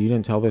 oh, you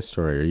didn't tell this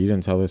story, or you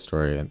didn't tell this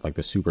story, and like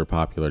the super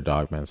popular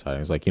Dogman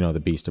sightings, like, the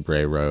Beast of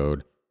Bray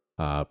Road.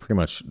 Pretty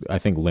much, I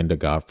think Linda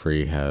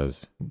Godfrey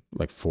has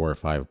like 4 or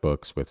 5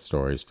 books with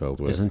stories filled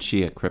with. Isn't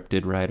she a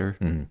cryptid writer?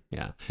 Mm-hmm.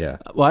 Yeah. Yeah.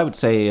 Well, I would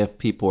say if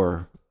people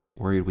are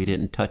worried we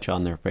didn't touch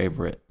on their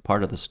favorite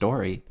part of the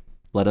story,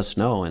 let us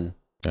know, and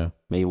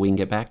maybe we can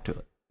get back to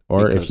it.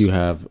 Or if you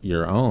have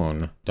your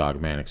own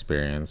Dogman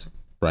experience,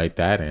 write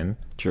that in.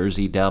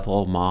 Jersey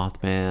Devil,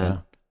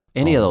 Mothman,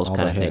 any of those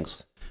kind of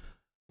things.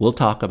 We'll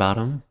talk about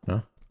them.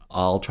 Yeah.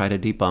 I'll try to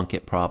debunk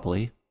it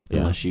properly.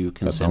 Unless you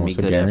can send me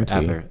good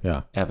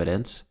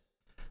evidence.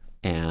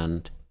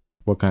 And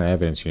what kind of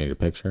evidence? You need a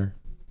picture?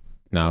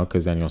 No,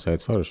 because then you'll say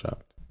it's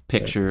photoshopped.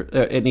 Picture.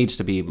 It needs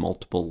to be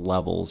multiple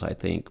levels, I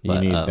think.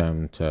 But, you need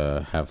them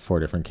to have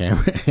 4 different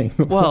camera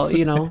angles. Well,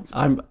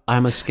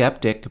 I'm a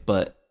skeptic,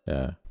 but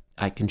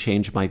I can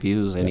change my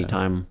views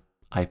anytime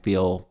I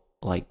feel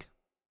like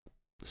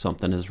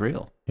something is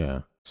real.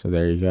 Yeah. So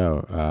there you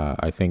go.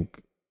 I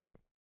think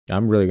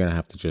I'm really gonna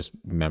have to just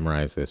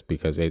memorize this,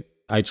 because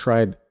I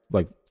tried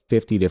like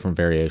 50 different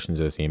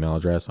variations of this email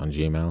address on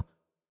Gmail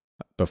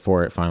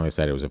before it finally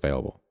said it was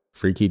available.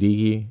 Freaky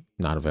Deaky,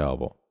 not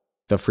available.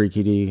 The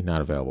Freaky D, not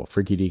available.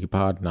 Freaky Deaky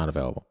Pod, not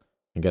available.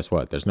 And guess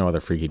what? There's no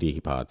other Freaky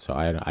Deaky Pod, so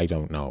I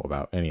don't know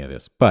about any of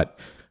this. But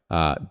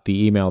the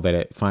email that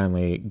it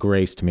finally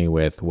graced me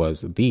with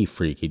was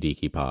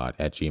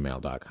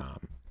thefreakydeakypod@gmail.com.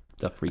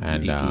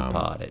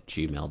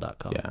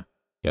 Thefreakydeakypod@gmail.com. Yeah.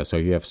 Yeah, so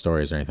if you have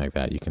stories or anything like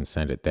that, you can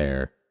send it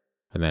there,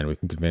 and then we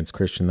can convince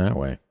Christian that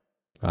way.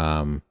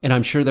 And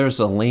I'm sure there's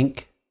a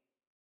link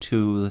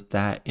to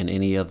that in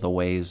any of the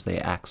ways they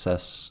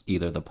access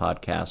either the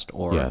podcast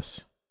or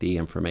the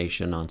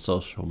information on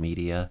social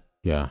media.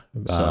 Yeah.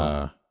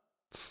 So,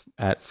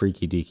 at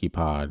Freaky Deaky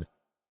Pod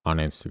on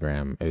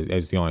Instagram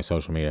is the only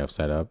social media I've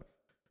set up.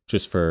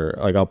 Just for,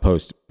 like, I'll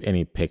post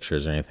any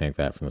pictures or anything like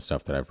that from the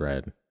stuff that I've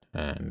read.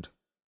 And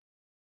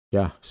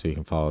so you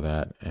can follow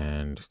that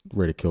and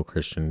ridicule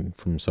Christian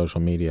from social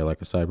media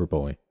like a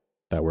cyberbully.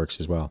 That works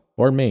as well.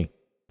 Or me.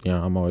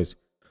 I'm always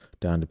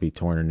down to be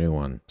torn a new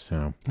one.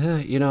 So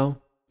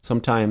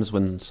sometimes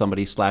when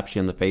somebody slaps you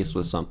in the face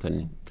with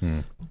something,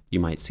 you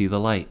might see the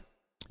light.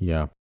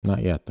 Yeah,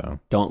 not yet though.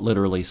 Don't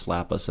literally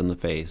slap us in the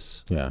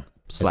face. Yeah,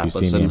 slap if you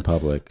us see me in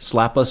public.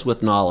 Slap us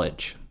with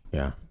knowledge.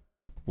 Yeah,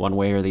 one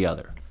way or the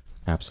other.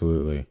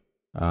 Absolutely.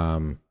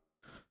 I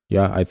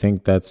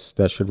think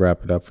that should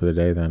wrap it up for the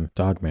day. Then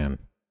Dogman.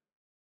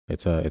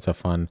 It's a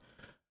fun.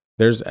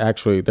 There's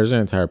an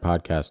entire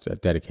podcast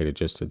dedicated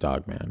just to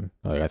Dogman.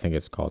 Like, I think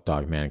it's called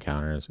Dogman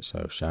Encounters.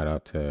 So shout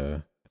out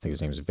to, I think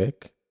his name's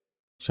Vic.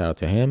 Shout out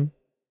to him.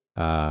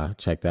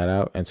 Check that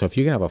out. And so if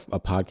you can have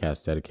a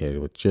podcast dedicated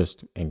with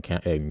just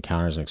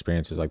encounters and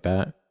experiences like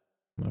that,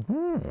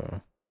 I'm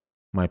like,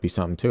 might be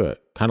something to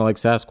it. Kind of like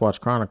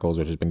Sasquatch Chronicles,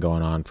 which has been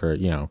going on for,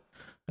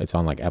 it's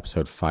on like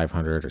episode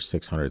 500 or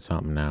 600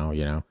 something now,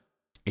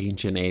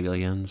 Ancient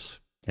Aliens.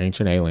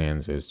 Ancient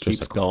Aliens is just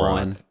keeps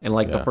going, and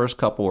the first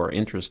couple were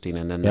interesting,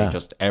 and then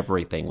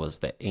everything was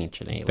the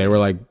Ancient Aliens. They were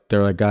like,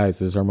 guys,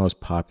 this is our most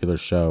popular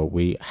show.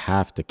 We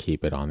have to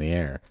keep it on the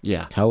air.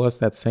 Yeah, tell us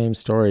that same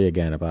story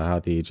again about how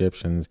the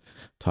Egyptians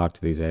talked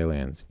to these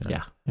aliens.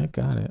 Yeah,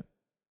 got it.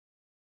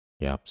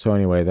 Yeah. So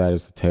anyway, that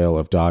is the tale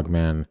of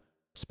Dogman.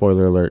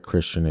 Spoiler alert: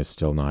 Christian is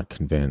still not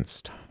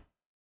convinced.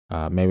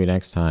 Maybe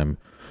next time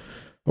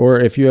Or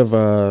if you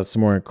have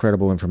some more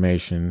incredible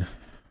information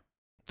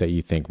that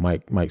you think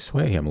might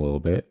sway him a little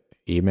bit,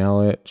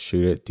 email it,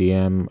 shoot it,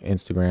 DM,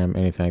 Instagram,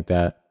 anything like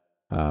that.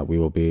 We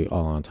will be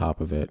all on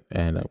top of it,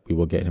 and we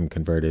will get him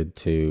converted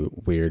to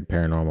weird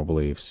paranormal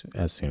beliefs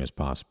as soon as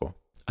possible.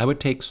 I would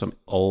take some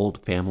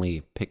old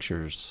family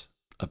pictures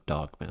of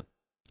Dogman.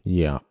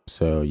 Yeah,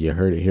 so you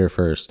heard it here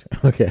first.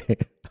 Okay.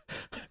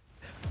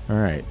 All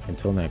right,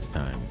 until next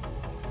time.